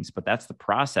face things, but that's the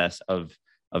process of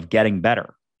getting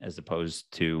better as opposed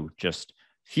to just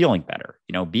feeling better.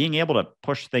 Being able to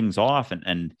push things off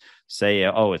and say,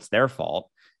 oh, it's their fault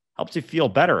helps you feel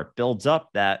better. It builds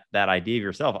up that idea of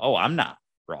yourself. Oh, I'm not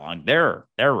wrong. They're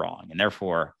wrong. And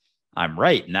therefore I'm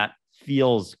right. And that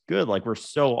feels good. Like we're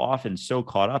so often so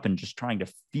caught up in just trying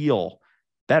to feel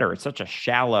better. It's such a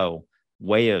shallow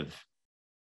way of,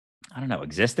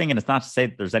 existing. And it's not to say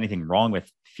that there's anything wrong with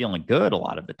feeling good a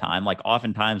lot of the time. Like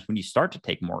oftentimes when you start to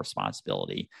take more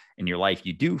responsibility in your life,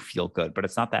 you do feel good, but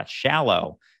it's not that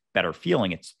shallow, better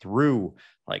feeling. It's through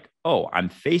like, oh, I'm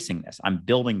facing this. I'm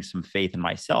building some faith in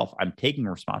myself. I'm taking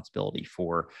responsibility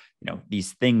for,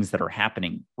 these things that are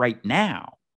happening right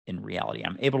now. In reality,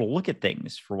 I'm able to look at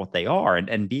things for what they are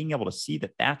and being able to see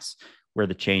that that's where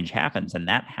the change happens. And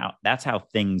that's how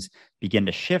things begin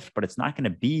to shift, but it's not going to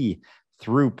be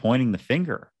through pointing the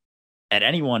finger at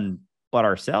anyone but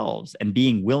ourselves and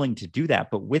being willing to do that.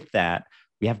 But with that,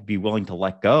 we have to be willing to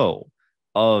let go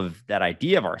of that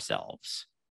idea of ourselves.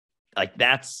 Like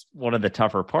that's one of the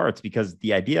tougher parts because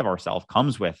the idea of ourselves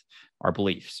comes with our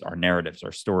beliefs, our narratives,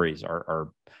 our stories,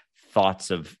 our thoughts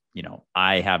of,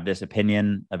 I have this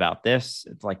opinion about this.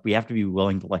 It's like we have to be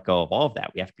willing to let go of all of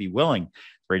that. We have to be willing, as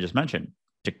Ray just mentioned,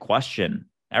 to question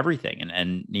everything.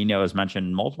 And Nino has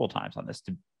mentioned multiple times on this,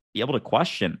 to be able to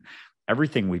question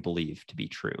everything we believe to be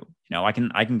true. I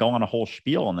can go on a whole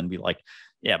spiel and then be like,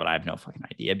 yeah, but I have no fucking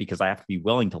idea, because I have to be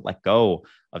willing to let go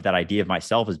of that idea of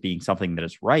myself as being something that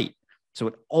is right. So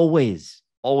it always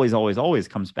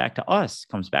comes back to us,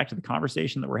 comes back to the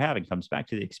conversation that we're having, comes back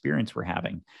to the experience we're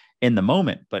having in the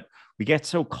moment. But we get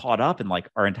so caught up in, like,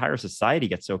 our entire society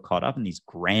gets so caught up in these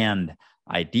grand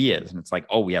ideas. And it's like,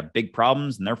 oh, we have big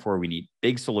problems and therefore we need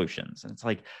big solutions. And it's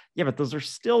like, yeah, but those are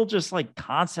still just like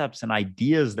concepts and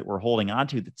ideas that we're holding on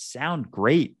to that sound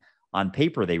great on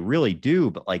paper they really do,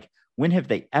 but like, when have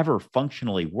they ever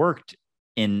functionally worked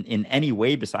in any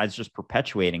way besides just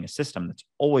perpetuating a system that's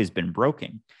always been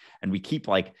broken? And we keep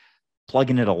like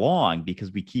plugging it along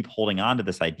because we keep holding on to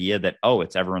this idea that, oh,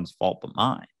 it's everyone's fault but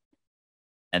mine.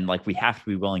 And like, we have to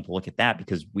be willing to look at that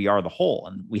because we are the whole,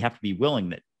 and we have to be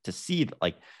willing to see that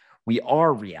like, we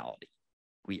are reality.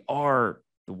 We are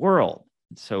the world.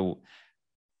 So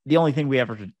the only thing we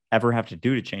ever have to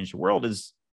do to change the world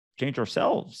is change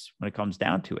ourselves when it comes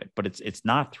down to it. But it's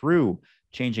not through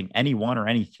changing anyone or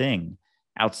anything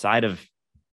outside of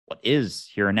what is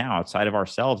here and now, outside of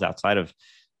ourselves, outside of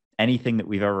anything that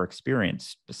we've ever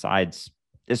experienced besides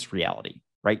this reality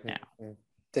right now.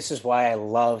 This is why I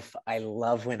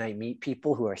love when I meet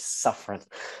people who are suffering.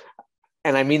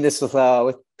 And I mean this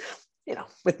with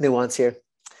nuance here.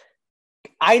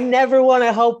 I never want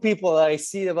to help people that I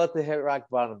see about to hit rock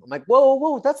bottom. I'm like,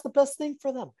 whoa, that's the best thing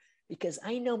for them. Because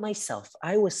I know myself,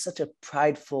 I was such a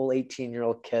prideful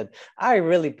 18-year-old kid. I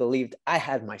really believed I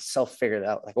had myself figured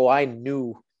out. Like, I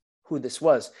knew who this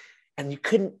was. And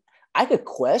I could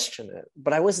question it,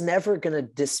 but I was never going to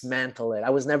dismantle it.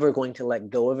 I was never going to let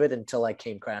go of it until I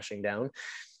came crashing down.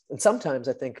 And sometimes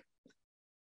I think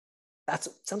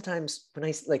sometimes when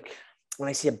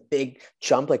I see a big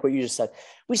jump, like what you just said,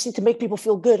 we just need to make people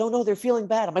feel good. Oh no, they're feeling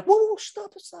bad. I'm like, whoa,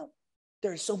 stop.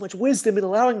 There's so much wisdom in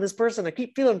allowing this person to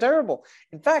keep feeling terrible.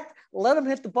 In fact, let them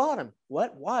hit the bottom.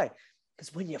 What? Why?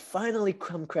 Because when you finally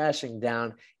come crashing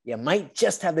down, you might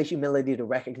just have the humility to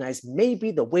recognize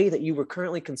maybe the way that you were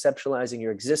currently conceptualizing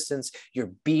your existence, your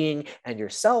being, and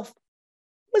yourself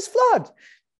was flawed.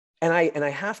 And I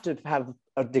have to have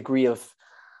a degree of,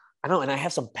 and I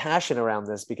have some passion around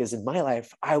this, because in my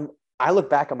life, I look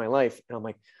back on my life and I'm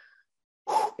like,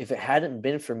 if it hadn't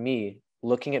been for me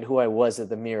looking at who I was at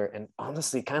the mirror and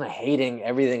honestly kind of hating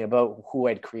everything about who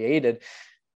I'd created,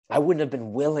 I wouldn't have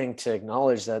been willing to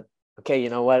acknowledge that, okay, you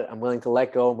know what? I'm willing to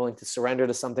let go. I'm willing to surrender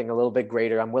to something a little bit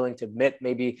greater. I'm willing to admit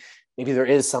maybe there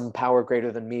is some power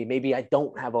greater than me. Maybe I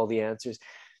don't have all the answers.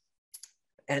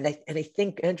 And I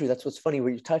think, Andrew, that's what's funny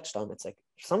where you touched on. It's like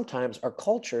sometimes our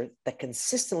culture that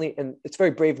consistently, and it's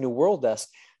very Brave New World-esque,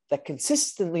 that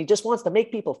consistently just wants to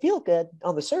make people feel good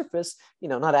on the surface,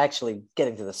 not actually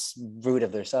getting to the root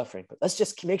of their suffering, but let's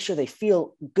just make sure they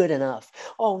feel good enough.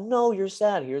 Oh no, you're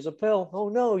sad. Here's a pill. Oh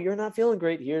no, you're not feeling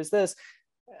great. Here's this.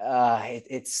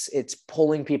 It's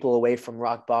pulling people away from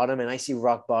rock bottom. And I see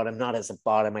rock bottom not as a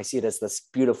bottom. I see it as this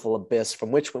beautiful abyss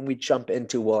from which, when we jump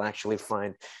into, we'll actually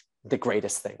find the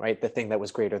greatest thing, right? The thing that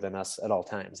was greater than us at all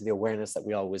times, the awareness that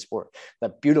we always were,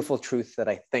 that beautiful truth that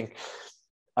I think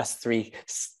us three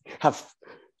have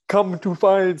come to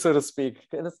find, so to speak.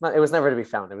 And it was never to be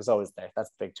found. It was always there. That's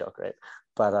the big joke, right?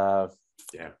 But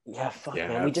fuck,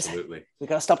 man. Absolutely. We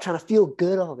got to stop trying to feel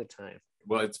good all the time.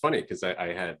 Well, it's funny because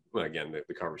I had, again,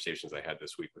 the conversations I had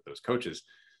this week with those coaches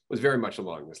was very much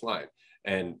along this line.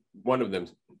 And one of them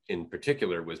in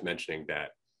particular was mentioning that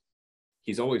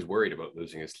he's always worried about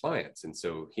losing his clients. And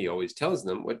so he always tells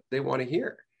them what they want to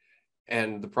hear.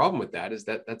 And the problem with that is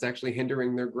that that's actually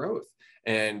hindering their growth.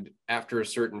 And after a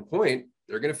certain point,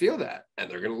 they're going to feel that and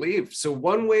they're going to leave. So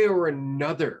one way or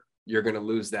another, you're going to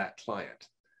lose that client.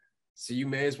 So you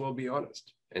may as well be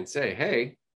honest and say,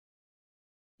 hey,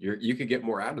 you could get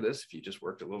more out of this if you just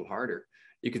worked a little harder.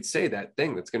 You could say that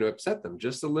thing that's going to upset them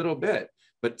just a little bit,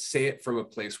 but say it from a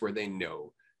place where they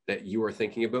know that you are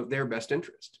thinking about their best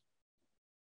interest.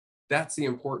 That's the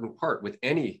important part with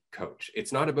any coach.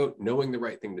 It's not about knowing the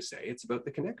right thing to say. It's about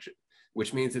the connection,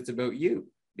 which means it's about you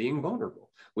being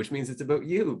vulnerable, which means it's about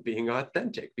you being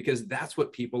authentic, because that's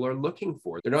what people are looking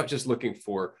for. They're not just looking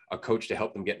for a coach to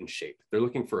help them get in shape. They're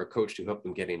looking for a coach to help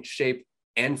them get in shape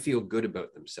and feel good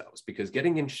about themselves, because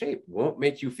getting in shape won't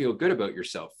make you feel good about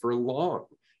yourself for long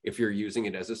if you're using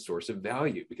it as a source of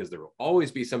value, because there will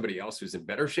always be somebody else who's in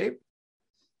better shape,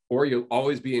 or you'll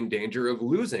always be in danger of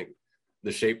losing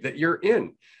the shape that you're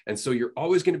in. And so you're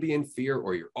always going to be in fear,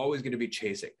 or you're always going to be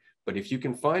chasing. But if you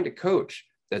can find a coach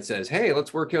that says, hey,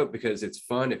 let's work out because it's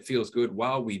fun, it feels good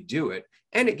while we do it,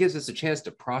 and it gives us a chance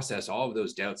to process all of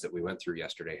those doubts that we went through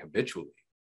yesterday habitually,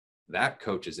 that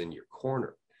coach is in your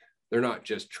corner. They're not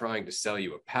just trying to sell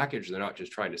you a package. They're not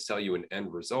just trying to sell you an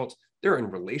end result. They're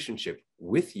in relationship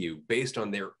with you based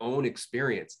on their own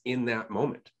experience in that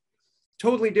moment.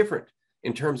 Totally different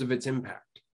in terms of its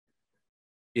impact.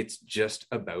 It's just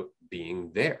about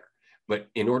being there. But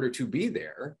in order to be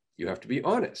there, you have to be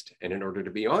honest. And in order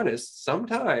to be honest,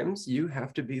 sometimes you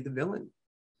have to be the villain,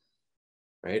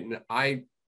 right? And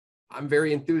I'm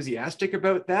very enthusiastic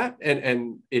about that.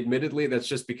 And admittedly, that's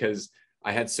just because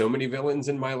I had so many villains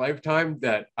in my lifetime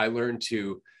that I learned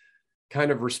to kind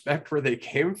of respect where they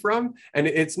came from. And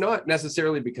it's not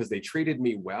necessarily because they treated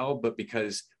me well, but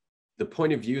because the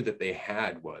point of view that they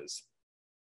had was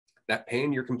that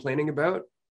pain you're complaining about,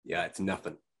 yeah, it's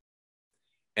nothing.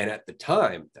 And at the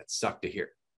time, that sucked to hear,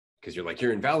 because you're like,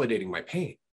 you're invalidating my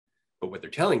pain. But what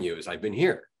they're telling you is, I've been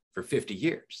here for 50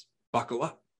 years. Buckle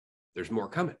up. There's more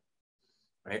coming.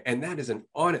 Right? And that is an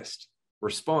honest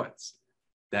response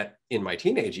that in my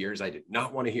teenage years, I did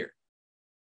not want to hear.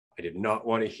 I did not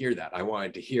want to hear that. I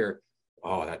wanted to hear,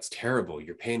 oh, that's terrible.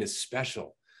 Your pain is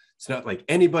special. It's not like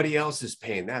anybody else's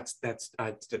pain. That's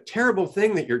it's a terrible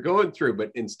thing that you're going through.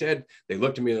 But instead, they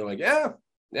looked at me and they're like, yeah,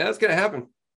 it's going to happen.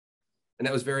 And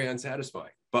that was very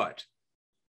unsatisfying. But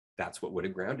that's what would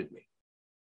have grounded me.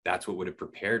 That's what would have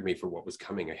prepared me for what was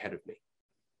coming ahead of me.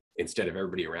 Instead of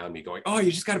everybody around me going, oh,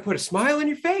 you just got to put a smile on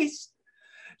your face.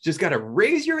 Just got to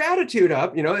raise your attitude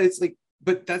up. You know, it's like,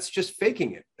 but that's just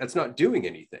faking it. That's not doing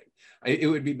anything. It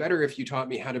would be better if you taught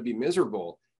me how to be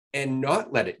miserable and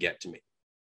not let it get to me.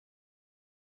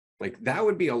 Like, that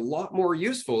would be a lot more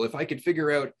useful if I could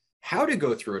figure out how to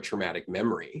go through a traumatic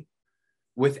memory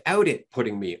without it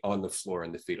putting me on the floor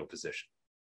in the fetal position.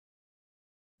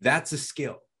 That's a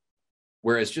skill.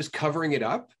 Whereas just covering it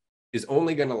up is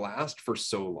only going to last for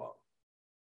so long.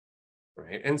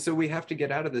 Right. And so we have to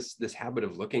get out of this habit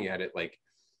of looking at it like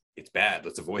it's bad,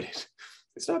 let's avoid it.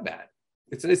 It's not bad.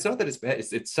 It's not that it's bad.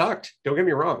 It sucked. Don't get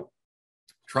me wrong.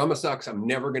 Trauma sucks. I'm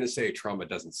never going to say trauma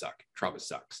doesn't suck. Trauma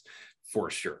sucks for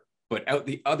sure. But out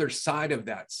the other side of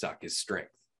that suck is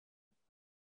strength.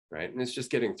 Right. And it's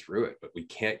just getting through it. But we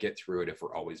can't get through it if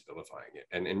we're always vilifying it.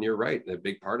 And you're right. The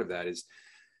big part of that is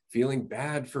feeling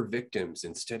bad for victims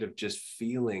instead of just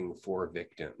feeling for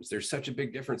victims. There's such a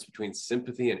big difference between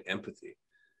sympathy and empathy,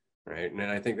 right? And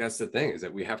I think that's the thing, is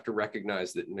that we have to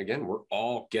recognize that, and again, we're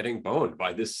all getting boned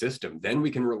by this system. Then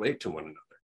we can relate to one another.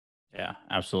 Yeah,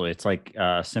 absolutely. It's like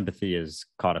sympathy is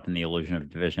caught up in the illusion of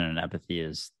division, and empathy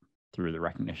is through the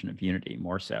recognition of unity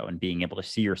more so, and being able to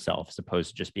see yourself as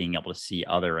opposed to just being able to see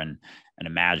other and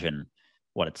imagine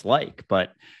what it's like.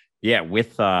 But yeah,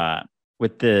 with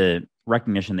the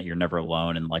recognition that you're never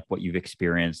alone, and like what you've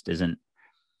experienced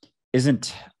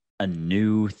isn't a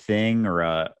new thing or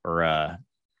a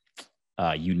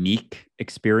unique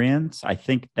experience. I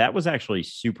think that was actually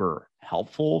super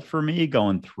helpful for me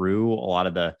going through a lot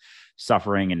of the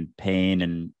suffering and pain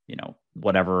and, you know,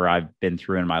 whatever I've been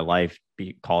through in my life,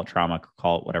 call it trauma,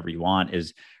 call it whatever you want,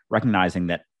 is recognizing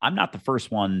that I'm not the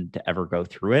first one to ever go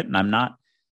through it.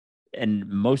 And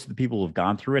most of the people who've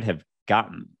gone through it have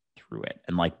gotten through it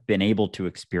and like been able to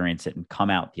experience it and come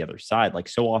out the other side. Like,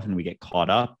 so often we get caught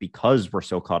up, because we're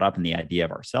so caught up in the idea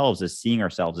of ourselves as seeing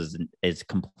ourselves as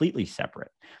completely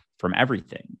separate from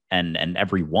everything and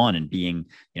everyone, and being,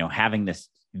 you know, having this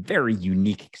very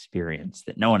unique experience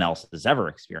that no one else has ever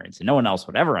experienced and no one else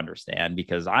would ever understand,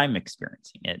 because I'm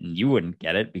experiencing it and you wouldn't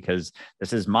get it because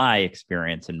this is my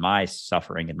experience and my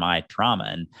suffering and my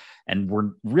trauma. And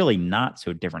we're really not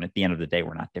so different. At the end of the day,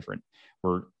 we're not different.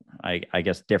 I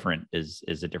guess different is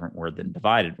a different word than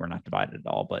divided. We're not divided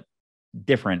at all, but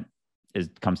different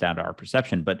comes down to our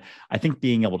perception. But I think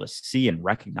being able to see and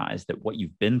recognize that what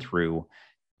you've been through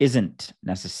isn't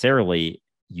necessarily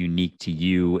unique to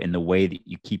you in the way that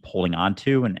you keep holding on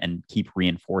to and keep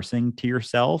reinforcing to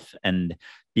yourself, and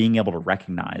being able to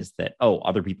recognize that, oh,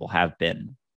 other people have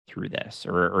been through this,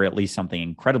 or at least something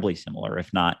incredibly similar,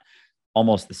 if not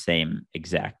almost the same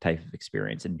exact type of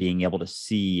experience, and being able to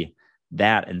see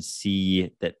that and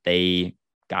see that they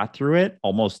got through it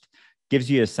almost gives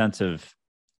you a sense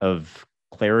of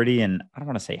clarity, and I don't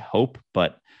want to say hope,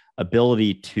 but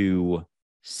ability to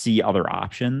see other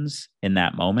options in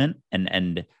that moment,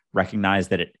 and recognize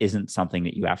that it isn't something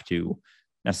that you have to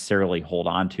necessarily hold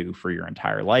on to for your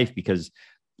entire life. Because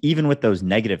even with those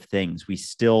negative things, we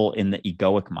still, in the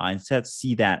egoic mindset,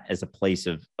 see that as a place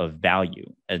of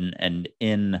value. And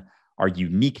in our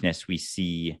uniqueness, we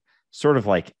see sort of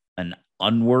like an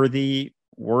unworthy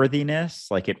worthiness.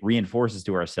 Like, it reinforces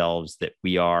to ourselves that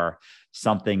we are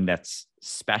something that's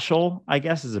special, I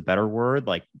guess is a better word.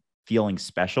 Like, feeling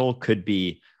special could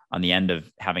be on the end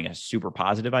of having a super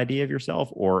positive idea of yourself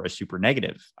or a super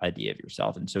negative idea of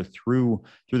yourself. And so through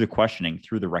the questioning,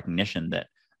 through the recognition that,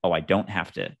 oh, I don't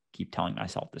have to keep telling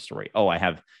myself the story. Oh, I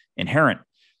have inherent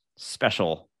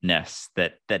specialness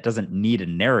that doesn't need a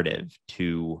narrative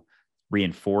to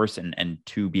reinforce and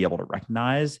to be able to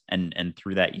recognize. And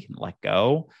through that, you can let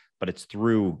go. But it's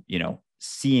through, you know,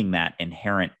 seeing that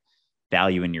inherent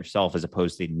value in yourself, as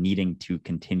opposed to needing to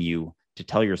continue to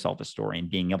tell yourself a story, and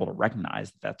being able to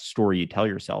recognize that story you tell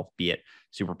yourself, be it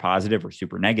super positive or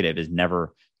super negative, is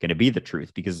never going to be the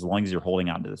truth. Because as long as you're holding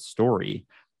on to the story,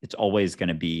 it's always going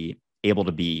to be able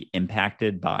to be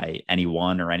impacted by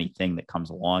anyone or anything that comes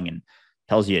along and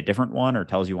tells you a different one or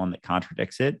tells you one that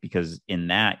contradicts it, because in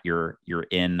that you're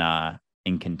in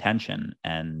contention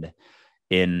and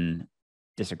in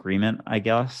disagreement, I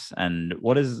guess. And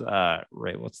what is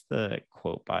right, what's the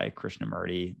quote by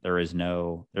Krishnamurti? There's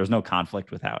no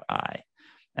conflict without I.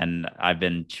 And I've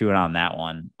been chewing on that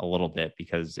one a little bit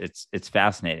because it's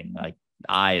fascinating. Like,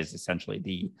 I is essentially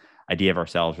the idea of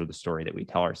ourselves or the story that we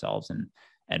tell ourselves,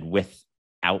 and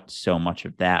without so much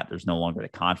of that, there's no longer the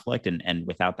conflict, and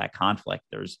without that conflict,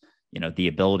 there's the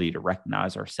ability to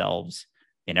recognize ourselves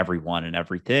in everyone and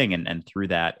everything, and through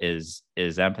that is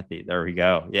empathy. There we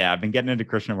go. Yeah, I've been getting into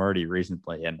Krishnamurti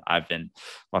recently, and I've been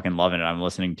fucking loving it. I'm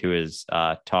listening to his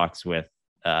talks with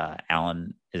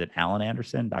Alan. Is it Alan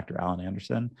Anderson? Dr. Alan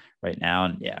Anderson right now,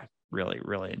 and yeah, really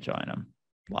enjoying him.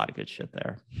 A lot of good shit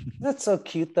there. That's so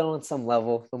cute though, on some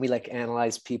level, when we like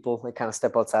analyze people, like kind of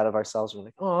step outside of ourselves. We're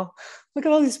like, oh, look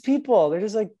at all these people. They're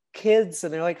just like kids,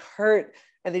 and they're like hurt,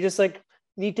 and they just like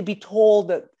need to be told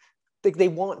that they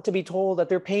want to be told that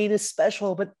their pain is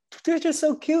special, but they're just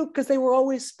so cute because they were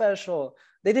always special.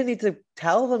 They didn't need to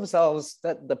tell themselves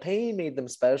that the pain made them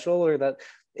special, or that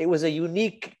it was a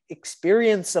unique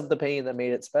experience of the pain that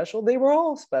made it special. They were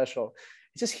all special.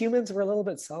 It's just humans were a little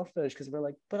bit selfish because we're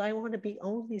like, but I want to be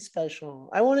only special.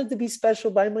 I wanted to be special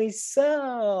by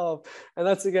myself. And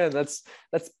that's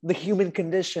the human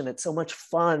condition. It's so much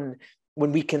fun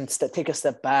when we can take a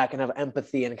step back and have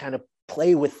empathy and kind of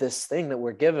play with this thing that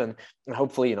we're given, and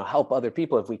hopefully, help other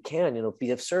people if we can,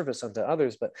 be of service unto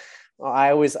others. But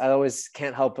I always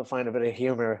can't help but find a bit of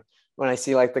humor when I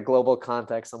see like the global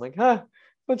context. I'm like,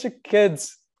 bunch of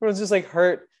kids, everyone's just like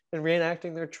hurt and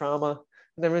reenacting their trauma.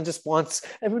 And everyone just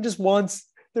wants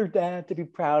their dad to be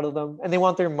proud of them, and they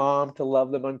want their mom to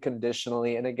love them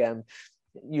unconditionally. And again,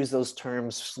 use those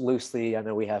terms loosely. I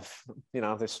know we have,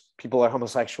 there's people are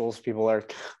homosexuals, people are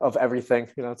of everything,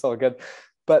 it's all good.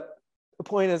 But the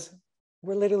point is,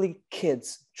 we're literally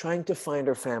kids trying to find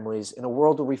our families in a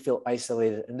world where we feel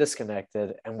isolated and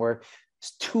disconnected, and we're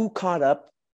too caught up,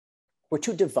 we're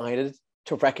too divided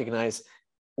to recognize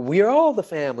we are all the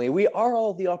family. We are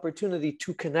all the opportunity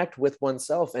to connect with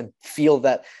oneself and feel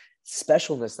that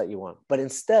specialness that you want. But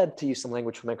instead, to use some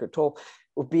language from Eckhart Tolle,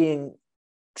 we're being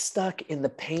stuck in the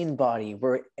pain body.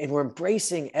 We're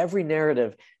embracing every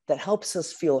narrative that helps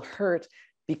us feel hurt,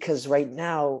 because right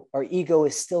now our ego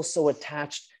is still so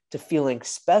attached to feeling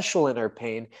special in our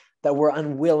pain that we're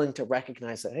unwilling to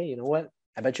recognize that, hey, you know what?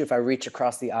 I bet you if I reach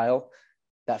across the aisle,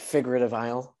 that figurative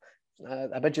aisle,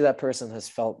 I bet you that person has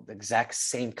felt the exact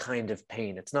same kind of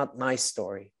pain. It's not my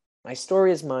story. My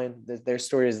story is mine. Their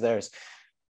story is theirs.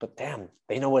 But damn,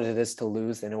 they know what it is to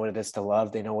lose. They know what it is to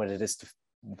love. They know what it is to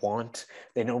want.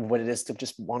 They know what it is to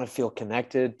just want to feel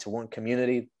connected, to want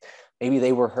community. Maybe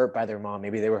they were hurt by their mom.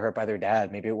 Maybe they were hurt by their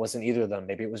dad. Maybe it wasn't either of them.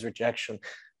 Maybe it was rejection.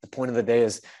 The point of the day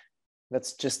is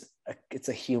it's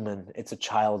a human. It's a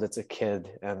child. It's a kid.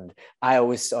 And I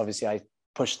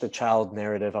push the child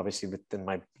narrative, obviously within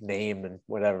my name and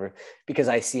whatever, because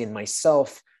I see in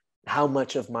myself how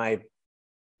much of my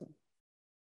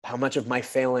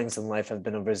failings in life have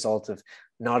been a result of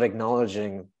not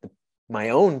acknowledging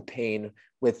my own pain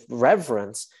with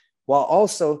reverence, while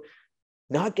also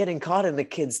not getting caught in the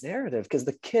kid's narrative, because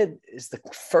the kid is the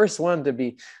first one to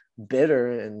be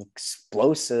bitter and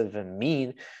explosive and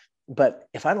mean. But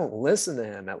if I don't listen to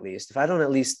him, if I don't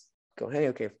at least go, hey,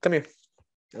 okay, come here.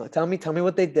 Tell me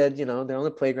what they did. They're on the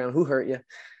playground. Who hurt you?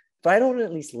 If I don't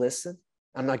at least listen,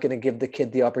 I'm not going to give the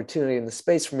kid the opportunity and the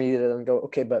space for me to then go,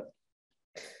 okay, but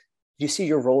do you see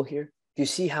your role here? Do you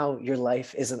see how your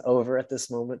life isn't over at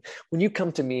this moment? When you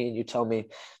come to me and you tell me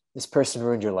this person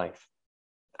ruined your life,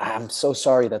 I'm so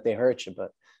sorry that they hurt you,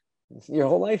 but your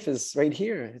whole life is right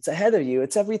here. It's ahead of you.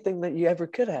 It's everything that you ever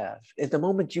could have. At the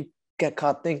moment you get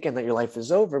caught thinking that your life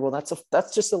is over, well,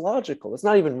 that's just illogical. It's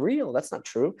not even real. That's not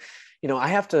true. I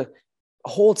have to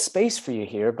hold space for you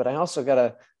here, but I also got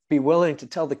to be willing to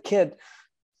tell the kid,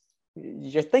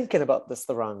 you're thinking about this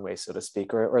the wrong way, so to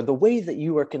speak, or the way that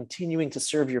you are continuing to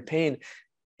serve your pain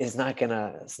is not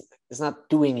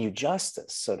doing you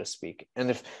justice, so to speak. And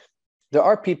if there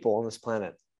are people on this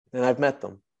planet, and I've met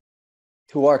them,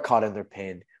 who are caught in their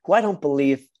pain, who I don't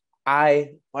believe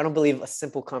a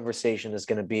simple conversation is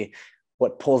going to be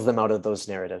what pulls them out of those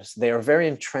narratives. They are very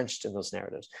entrenched in those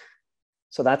narratives.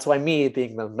 So that's why me,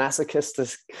 being the masochistic,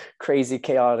 crazy,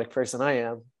 chaotic person I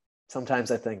am, sometimes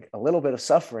I think a little bit of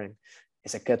suffering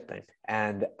is a good thing.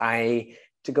 And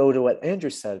to go to what Andrew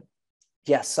said,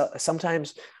 yes,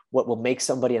 sometimes what will make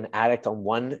somebody an addict on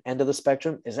one end of the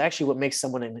spectrum is actually what makes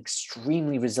someone an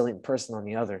extremely resilient person on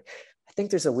the other. I think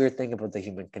there's a weird thing about the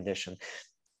human condition.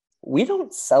 we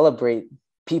don't celebrate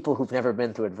people who've never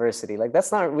been through adversity. Like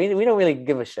that's not, we don't really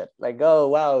give a shit. Like, oh,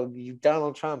 wow, you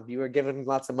Donald Trump, you were given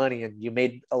lots of money and you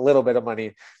made a little bit of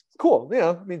money. Cool. You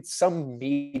know, I mean, some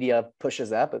media pushes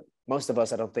that, but most of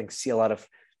us, I don't think, see a lot of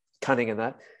cunning in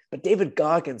that. But David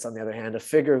Goggins, on the other hand, a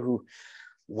figure who,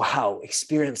 wow,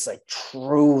 experienced like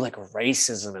true like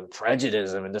racism and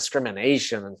prejudice and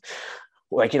discrimination and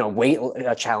like, you know, weight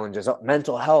challenges,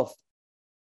 mental health,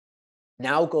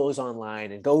 now goes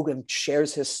online and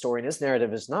shares his story. And his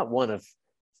narrative is not one of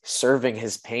serving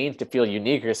his pain to feel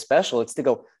unique or special. It's to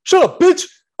go, shut up, bitch.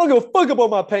 I don't give a fuck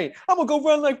about my pain. I'm going to go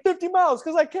run like 50 miles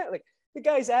because I can't. Like the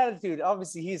guy's attitude,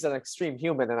 obviously he's an extreme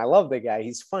human and I love the guy.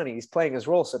 He's funny. He's playing his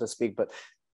role, so to speak. But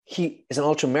he is an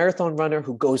ultra marathon runner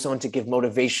who goes on to give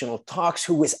motivational talks,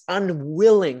 who is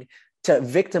unwilling to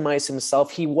victimize himself.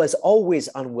 He was always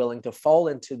unwilling to fall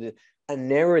into a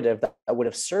narrative that would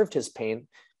have served his pain.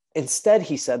 Instead,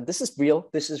 he said, this is real.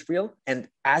 This is real. And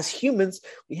as humans,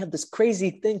 we have this crazy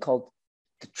thing called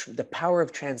the power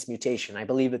of transmutation. I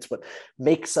believe it's what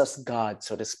makes us God,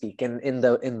 so to speak, in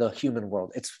the human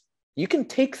world. It's, you can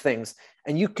take things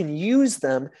and you can use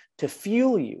them to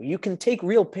fuel you. You can take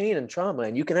real pain and trauma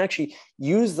and you can actually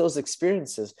use those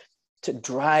experiences to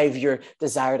drive your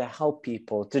desire to help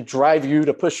people, to drive you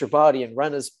to push your body and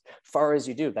run as far as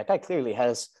you do. That guy clearly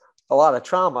has a lot of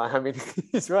trauma. I mean,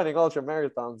 he's running ultra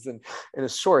marathons in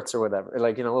his shorts or whatever,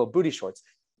 like, you know, little booty shorts.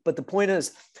 But the point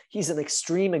is, he's an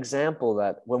extreme example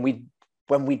that when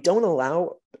we don't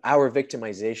allow our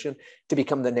victimization to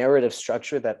become the narrative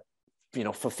structure that, you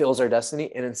know, fulfills our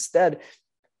destiny, and instead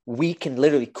we can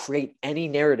literally create any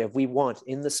narrative we want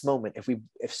in this moment,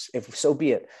 if so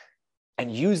be it,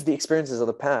 and use the experiences of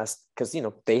the past, because, you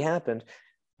know, they happened.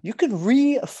 You can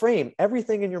reframe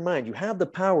everything in your mind. You have the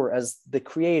power as the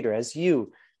creator, as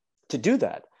you, to do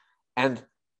that. And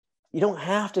you don't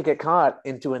have to get caught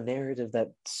into a narrative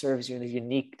that serves you in a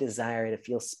unique desire to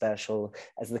feel special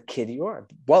as the kid you are,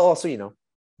 while also, you know,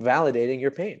 validating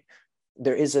your pain.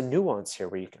 There is a nuance here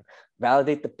where you can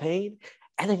validate the pain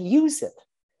and then use it.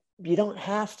 You don't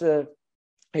have to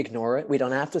ignore it. We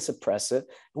don't have to suppress it.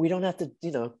 We don't have to,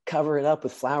 you know, cover it up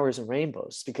with flowers and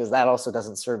rainbows, because that also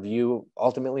doesn't serve you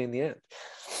ultimately in the end.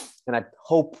 And I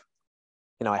hope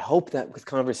that with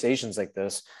conversations like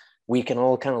this, we can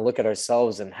all kind of look at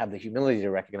ourselves and have the humility to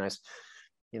recognize,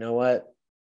 you know what,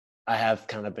 I have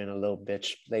kind of been a little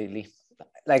bitch lately.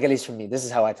 Like, at least for me, this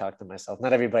is how I talk to myself.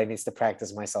 Not everybody needs to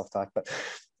practice my self-talk, but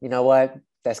you know what?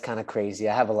 That's kind of crazy.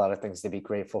 I have a lot of things to be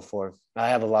grateful for. I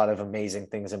have a lot of amazing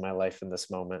things in my life in this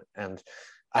moment. And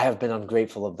I have been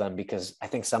ungrateful of them, because I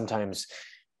think sometimes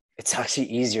it's actually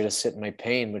easier to sit in my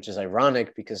pain, which is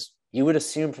ironic because you would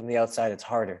assume from the outside it's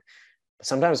harder. But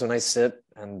sometimes when I sit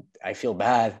and I feel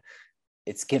bad,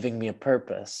 it's giving me a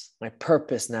purpose. My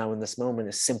purpose now in this moment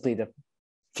is simply to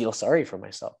feel sorry for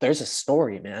myself. There's a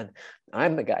story, man.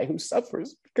 I'm the guy who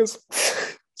suffers because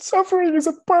suffering is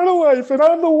a part of life, and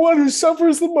I'm the one who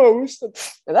suffers the most.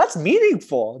 And that's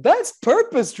meaningful. That's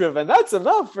purpose-driven. That's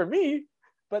enough for me.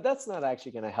 But that's not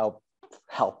actually going to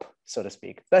help, so to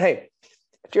speak. But hey,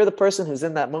 if you're the person who's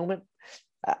in that moment,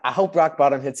 I hope rock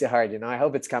bottom hits you hard. You know, I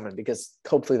hope it's coming, because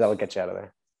hopefully that'll get you out of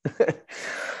there.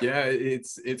 Yeah,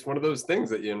 it's one of those things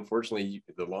that unfortunately,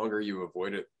 the longer you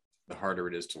avoid it, the harder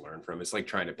it is to learn from. It's like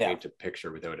trying to paint a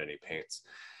picture without any paints.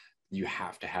 You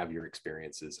have to have your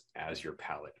experiences as your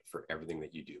palette for everything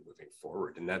that you do moving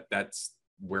forward. And that's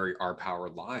where our power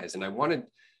lies. And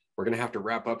we're going to have to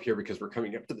wrap up here because we're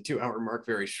coming up to the 2-hour mark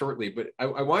very shortly. But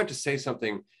I wanted to say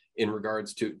something in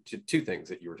regards to two things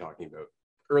that you were talking about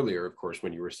earlier, of course,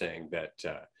 when you were saying that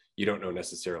you don't know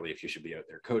necessarily if you should be out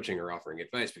there coaching or offering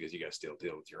advice because you got to still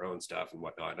deal with your own stuff and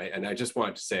whatnot. And I just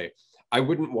wanted to say, I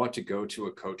wouldn't want to go to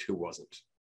a coach who wasn't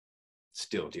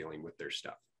still dealing with their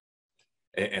stuff.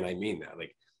 And I mean that,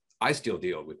 like, I still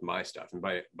deal with my stuff. And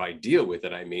by deal with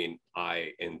it, I mean,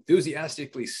 I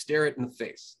enthusiastically stare it in the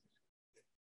face,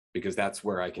 because that's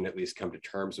where I can at least come to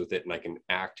terms with it. And I can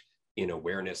act in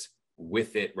awareness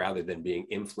with it rather than being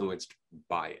influenced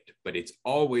by it. But it's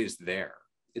always there.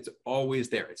 It's always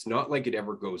there. It's not like it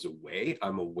ever goes away.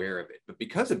 I'm aware of it. But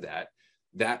because of that,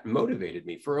 that motivated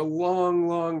me for a long,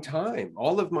 long time.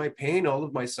 All of my pain, all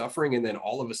of my suffering, and then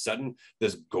all of a sudden,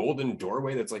 this golden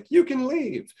doorway that's like, you can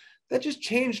leave. That just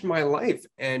changed my life.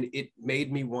 And it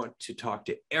made me want to talk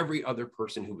to every other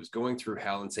person who was going through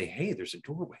hell and say, hey, there's a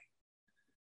doorway,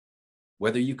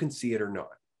 whether you can see it or not.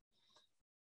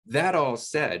 That all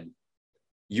said,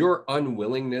 your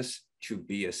unwillingness to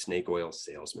be a snake oil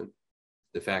salesman,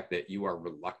 the fact that you are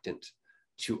reluctant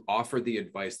to offer the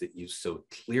advice that you so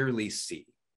clearly see,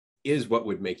 is what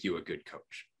would make you a good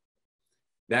coach.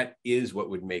 That is what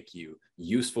would make you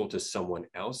useful to someone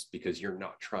else, because you're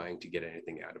not trying to get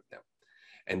anything out of them.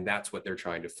 And that's what they're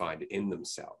trying to find in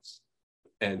themselves.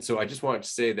 And so I just wanted to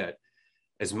say that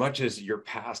as much as your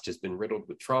past has been riddled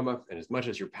with trauma, and as much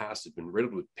as your past has been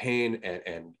riddled with pain,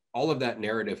 and all of that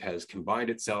narrative has combined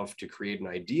itself to create an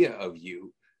idea of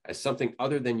you as something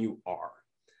other than you are,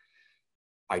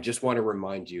 I just want to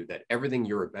remind you that everything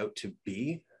you're about to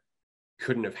be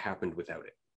couldn't have happened without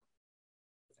it.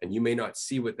 And you may not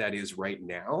see what that is right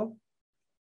now,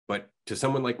 but to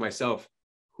someone like myself,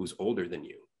 who's older than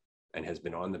you and has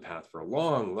been on the path for a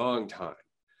long, long time,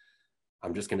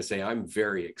 I'm just going to say I'm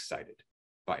very excited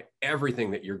by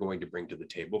everything that you're going to bring to the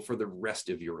table for the rest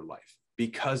of your life,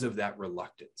 because of that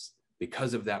reluctance,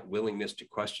 because of that willingness to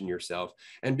question yourself,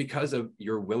 and because of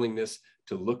your willingness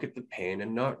to look at the pain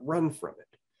and not run from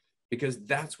it, because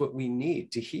that's what we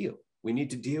need to heal. We need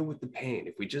to deal with the pain.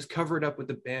 If we just cover it up with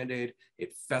a Band-Aid,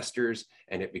 it festers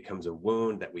and it becomes a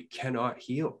wound that we cannot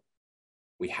heal.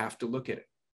 We have to look at it.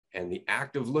 And the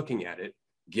act of looking at it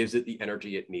gives it the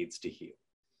energy it needs to heal.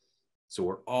 So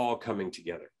we're all coming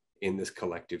together in this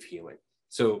collective healing.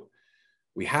 So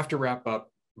we have to wrap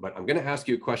up, but I'm going to ask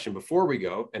you a question before we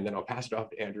go, and then I'll pass it off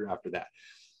to Andrew after that.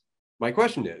 My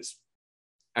question is,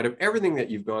 out of everything that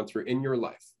you've gone through in your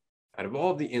life, out of all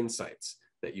of the insights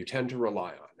that you tend to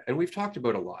rely on, and we've talked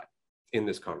about a lot in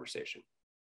this conversation,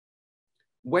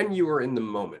 when you are in the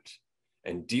moment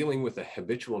and dealing with a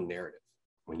habitual narrative,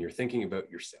 when you're thinking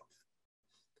about yourself,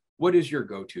 what is your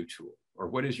go-to tool, or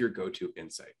what is your go-to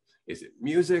insight? Is it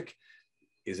music?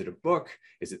 Is it a book?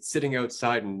 Is it sitting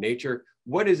outside in nature?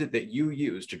 What is it that you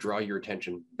use to draw your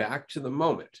attention back to the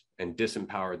moment and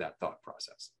disempower that thought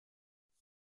process?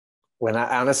 When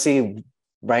I honestly,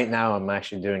 right now, I'm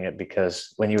actually doing it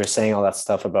because when you were saying all that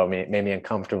stuff about me, it made me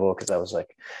uncomfortable, because I was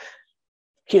like,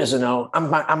 he doesn't know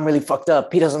I'm really fucked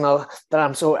up. He doesn't know that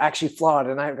I'm so actually flawed,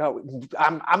 and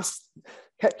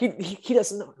he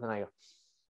doesn't know. And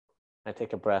I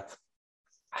take a breath.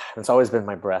 It's always been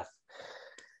my breath.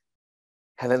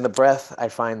 And in the breath, I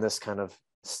find this kind of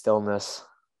stillness,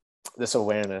 this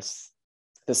awareness,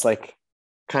 this like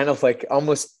kind of like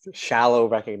almost shallow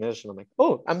recognition. I'm like,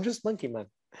 oh, I'm just Monkey Man.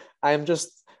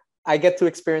 I get to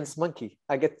experience Monkey.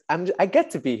 I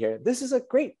get to be here. This is a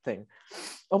great thing.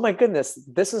 Oh my goodness,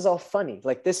 this is all funny.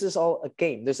 Like, this is all a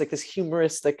game. There's like this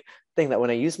humoristic thing that when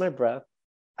I use my breath,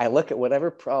 I look at whatever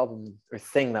problem or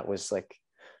thing that was like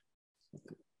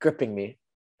gripping me.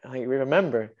 I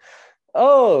remember,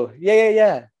 oh,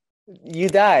 yeah. You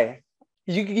die.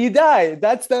 You die.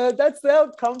 That's the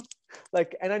outcome.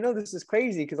 Like, and I know this is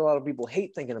crazy because a lot of people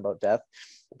hate thinking about death,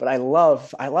 but I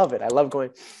love it. I love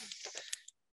going,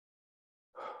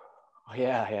 oh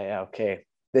yeah, okay.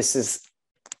 This is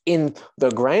in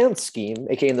the grand scheme,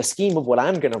 aka in the scheme of what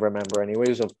I'm going to remember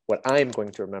anyways, of what I'm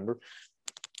going to remember.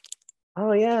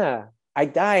 Oh yeah, I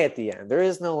die at the end.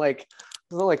 There's no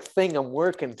thing I'm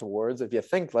working towards. If you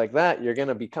think like that, you're going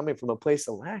to be coming from a place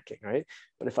of lacking, right?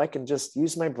 But if I can just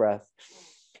use my breath,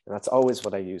 and that's always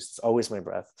what I use, it's always my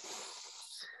breath,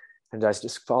 and I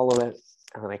just follow it,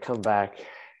 and then I come back,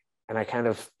 and I kind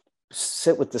of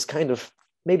sit with this kind of,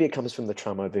 maybe it comes from the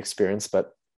trauma I've experienced,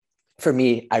 but for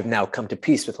me, I've now come to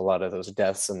peace with a lot of those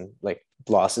deaths and like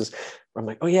losses, where I'm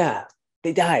like, oh yeah,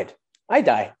 they died. I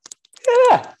die.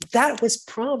 Yeah, that was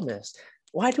promised.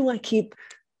 Why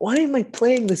am I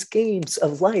playing these games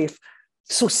of life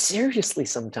so seriously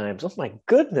sometimes? Oh my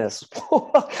goodness.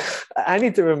 I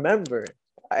need to remember.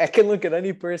 I can look at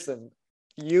any person,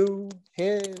 you,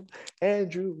 him,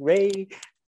 Andrew, Ray,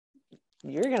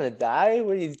 you're going to die.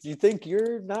 What do you think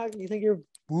you're not? You think you're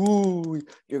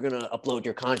going to upload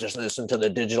your consciousness into the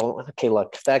digital? Okay,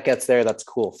 look, if that gets there, that's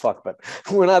cool. Fuck, but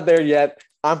we're not there yet.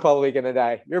 I'm probably going to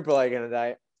die. You're probably going to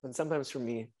die. And sometimes for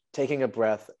me, taking a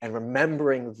breath and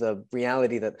remembering the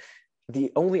reality that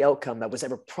the only outcome that was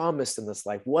ever promised in this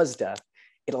life was death,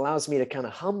 it allows me to kind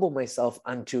of humble myself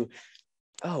unto,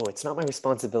 oh, it's not my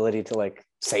responsibility to like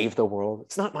save the world.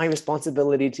 It's not my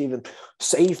responsibility to even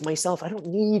save myself. I don't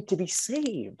need to be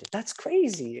saved. That's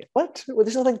crazy. What? Well,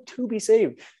 there's nothing to be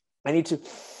saved.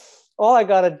 All I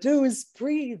got to do is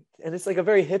breathe. And it's like a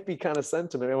very hippie kind of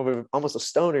sentiment, almost a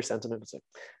stoner sentiment. It's like,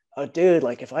 oh, dude,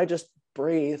 like if I just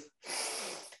breathe,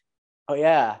 oh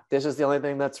yeah, this is the only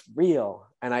thing that's real.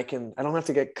 And I don't have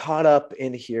to get caught up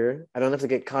in here. I don't have to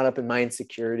get caught up in my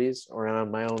insecurities or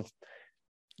on my own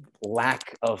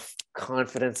lack of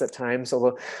confidence at times.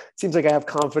 Although it seems like I have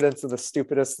confidence in the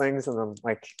stupidest things. And I'm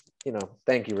like,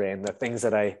 thank you, Ray. And the things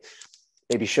that I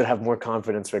maybe should have more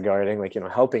confidence regarding, like,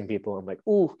 helping people. I'm like,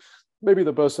 ooh, maybe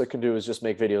the best I can do is just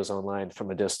make videos online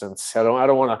from a distance. I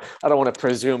don't want to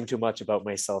presume too much about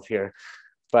myself here.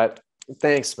 But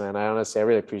Thanks, man. I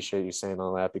really appreciate you saying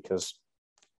all that, because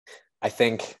I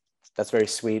think that's very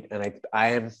sweet. And I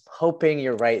am hoping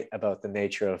you're right about the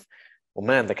nature of, well,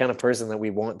 man, the kind of person that we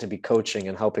want to be coaching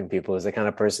and helping people is the kind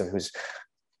of person who's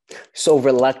so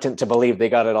reluctant to believe they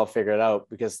got it all figured out,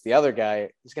 because the other guy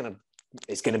is going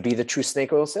to be the true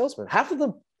snake oil salesman. Half of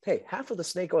the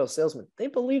snake oil salesmen, they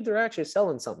believe they're actually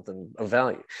selling something of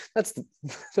value. That's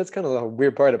kind of the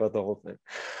weird part about the whole thing.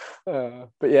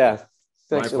 But yeah.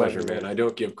 My pleasure, man. I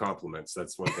don't give compliments.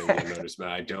 That's one thing you notice,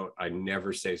 man. I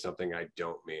never say something I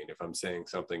don't mean. If I'm saying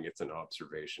something, it's an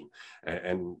observation.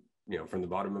 And you know, from the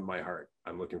bottom of my heart,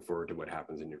 I'm looking forward to what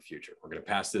happens in your future. We're going to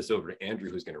pass this over to Andrew,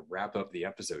 who's going to wrap up the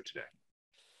episode today.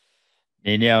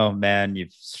 Nino, man,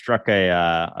 you've struck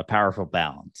a powerful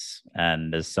balance.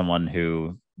 And as someone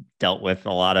who dealt with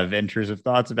a lot of intrusive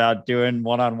thoughts about doing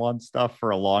one-on-one stuff for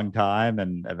a long time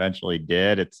and eventually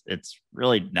did, it's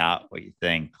really not what you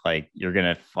think. Like, you're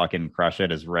gonna fucking crush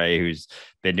it as Ray, who's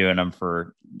been doing them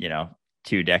for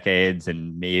 2 decades,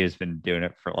 and me, who's been doing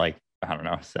it for like, I don't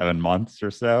know, 7 months or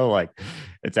so. Like,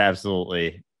 it's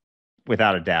absolutely,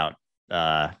 without a doubt,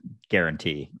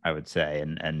 guarantee, I would say.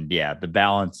 And yeah, the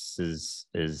balance is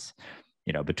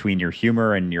between your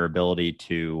humor and your ability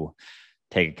to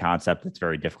take a concept that's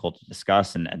very difficult to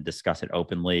discuss and discuss it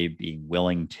openly, being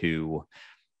willing to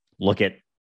look at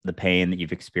the pain that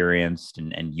you've experienced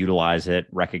and utilize it,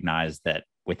 recognize that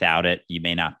without it, you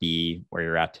may not be where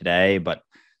you're at today, but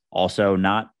also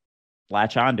not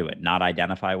latch onto it, not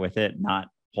identify with it, not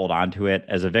hold on to it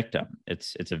as a victim.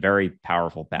 It's a very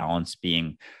powerful balance,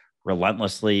 being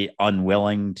relentlessly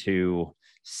unwilling to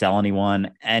sell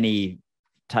anyone any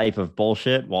type of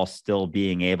bullshit while still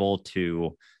being able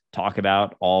to talk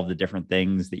about all of the different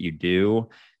things that you do.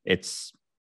 It's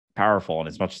powerful. And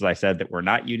as much as I said that we're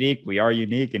not unique, we are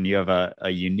unique, and you have a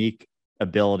unique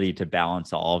ability to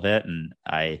balance all of it. And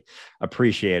I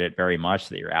appreciate it very much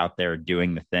that you're out there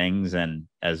doing the things. And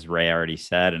as Ray already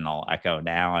said, and I'll echo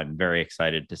now, I'm very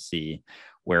excited to see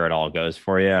where it all goes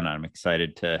for you. And I'm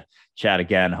excited to chat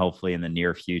again, hopefully in the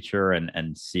near future,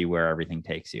 and see where everything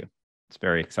takes you. It's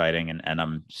very exciting. And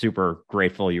I'm super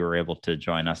grateful you were able to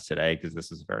join us today, because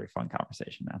this is a very fun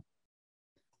conversation, man.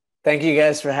 Thank you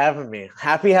guys for having me.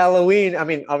 Happy Halloween. I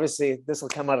mean, obviously this will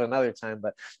come out another time,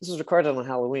 but this was recorded on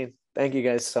Halloween. Thank you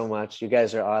guys so much. You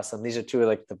guys are awesome. These are two of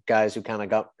like the guys who kind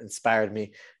of inspired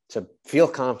me to feel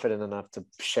confident enough to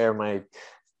share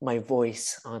my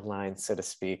voice online, so to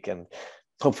speak. And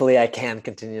hopefully I can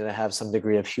continue to have some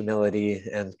degree of humility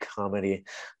and comedy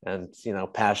and,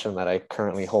 passion that I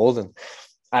currently hold. And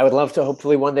I would love to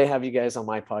hopefully one day have you guys on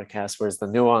my podcast, where's the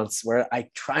nuance, where I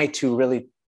try to really,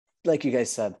 like you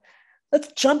guys said,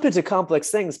 let's jump into complex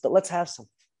things, but let's have some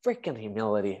freaking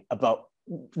humility about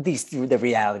the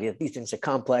reality that these things are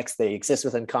complex. They exist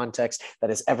within context that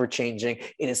is ever changing.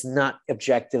 It is not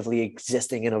objectively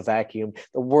existing in a vacuum.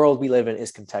 The world we live in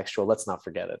is contextual. Let's not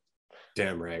forget it.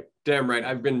 Damn right. Damn right.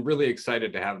 I've been really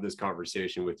excited to have this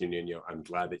conversation with you, Nino. I'm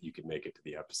glad that you could make it to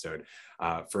the episode.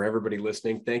 For everybody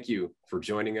listening, thank you for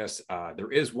joining us.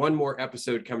 There is one more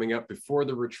episode coming up before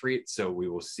the retreat, so we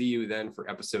will see you then for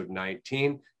episode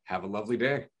 19. Have a lovely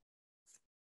day.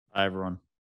 Bye, everyone.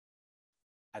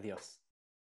 Adios.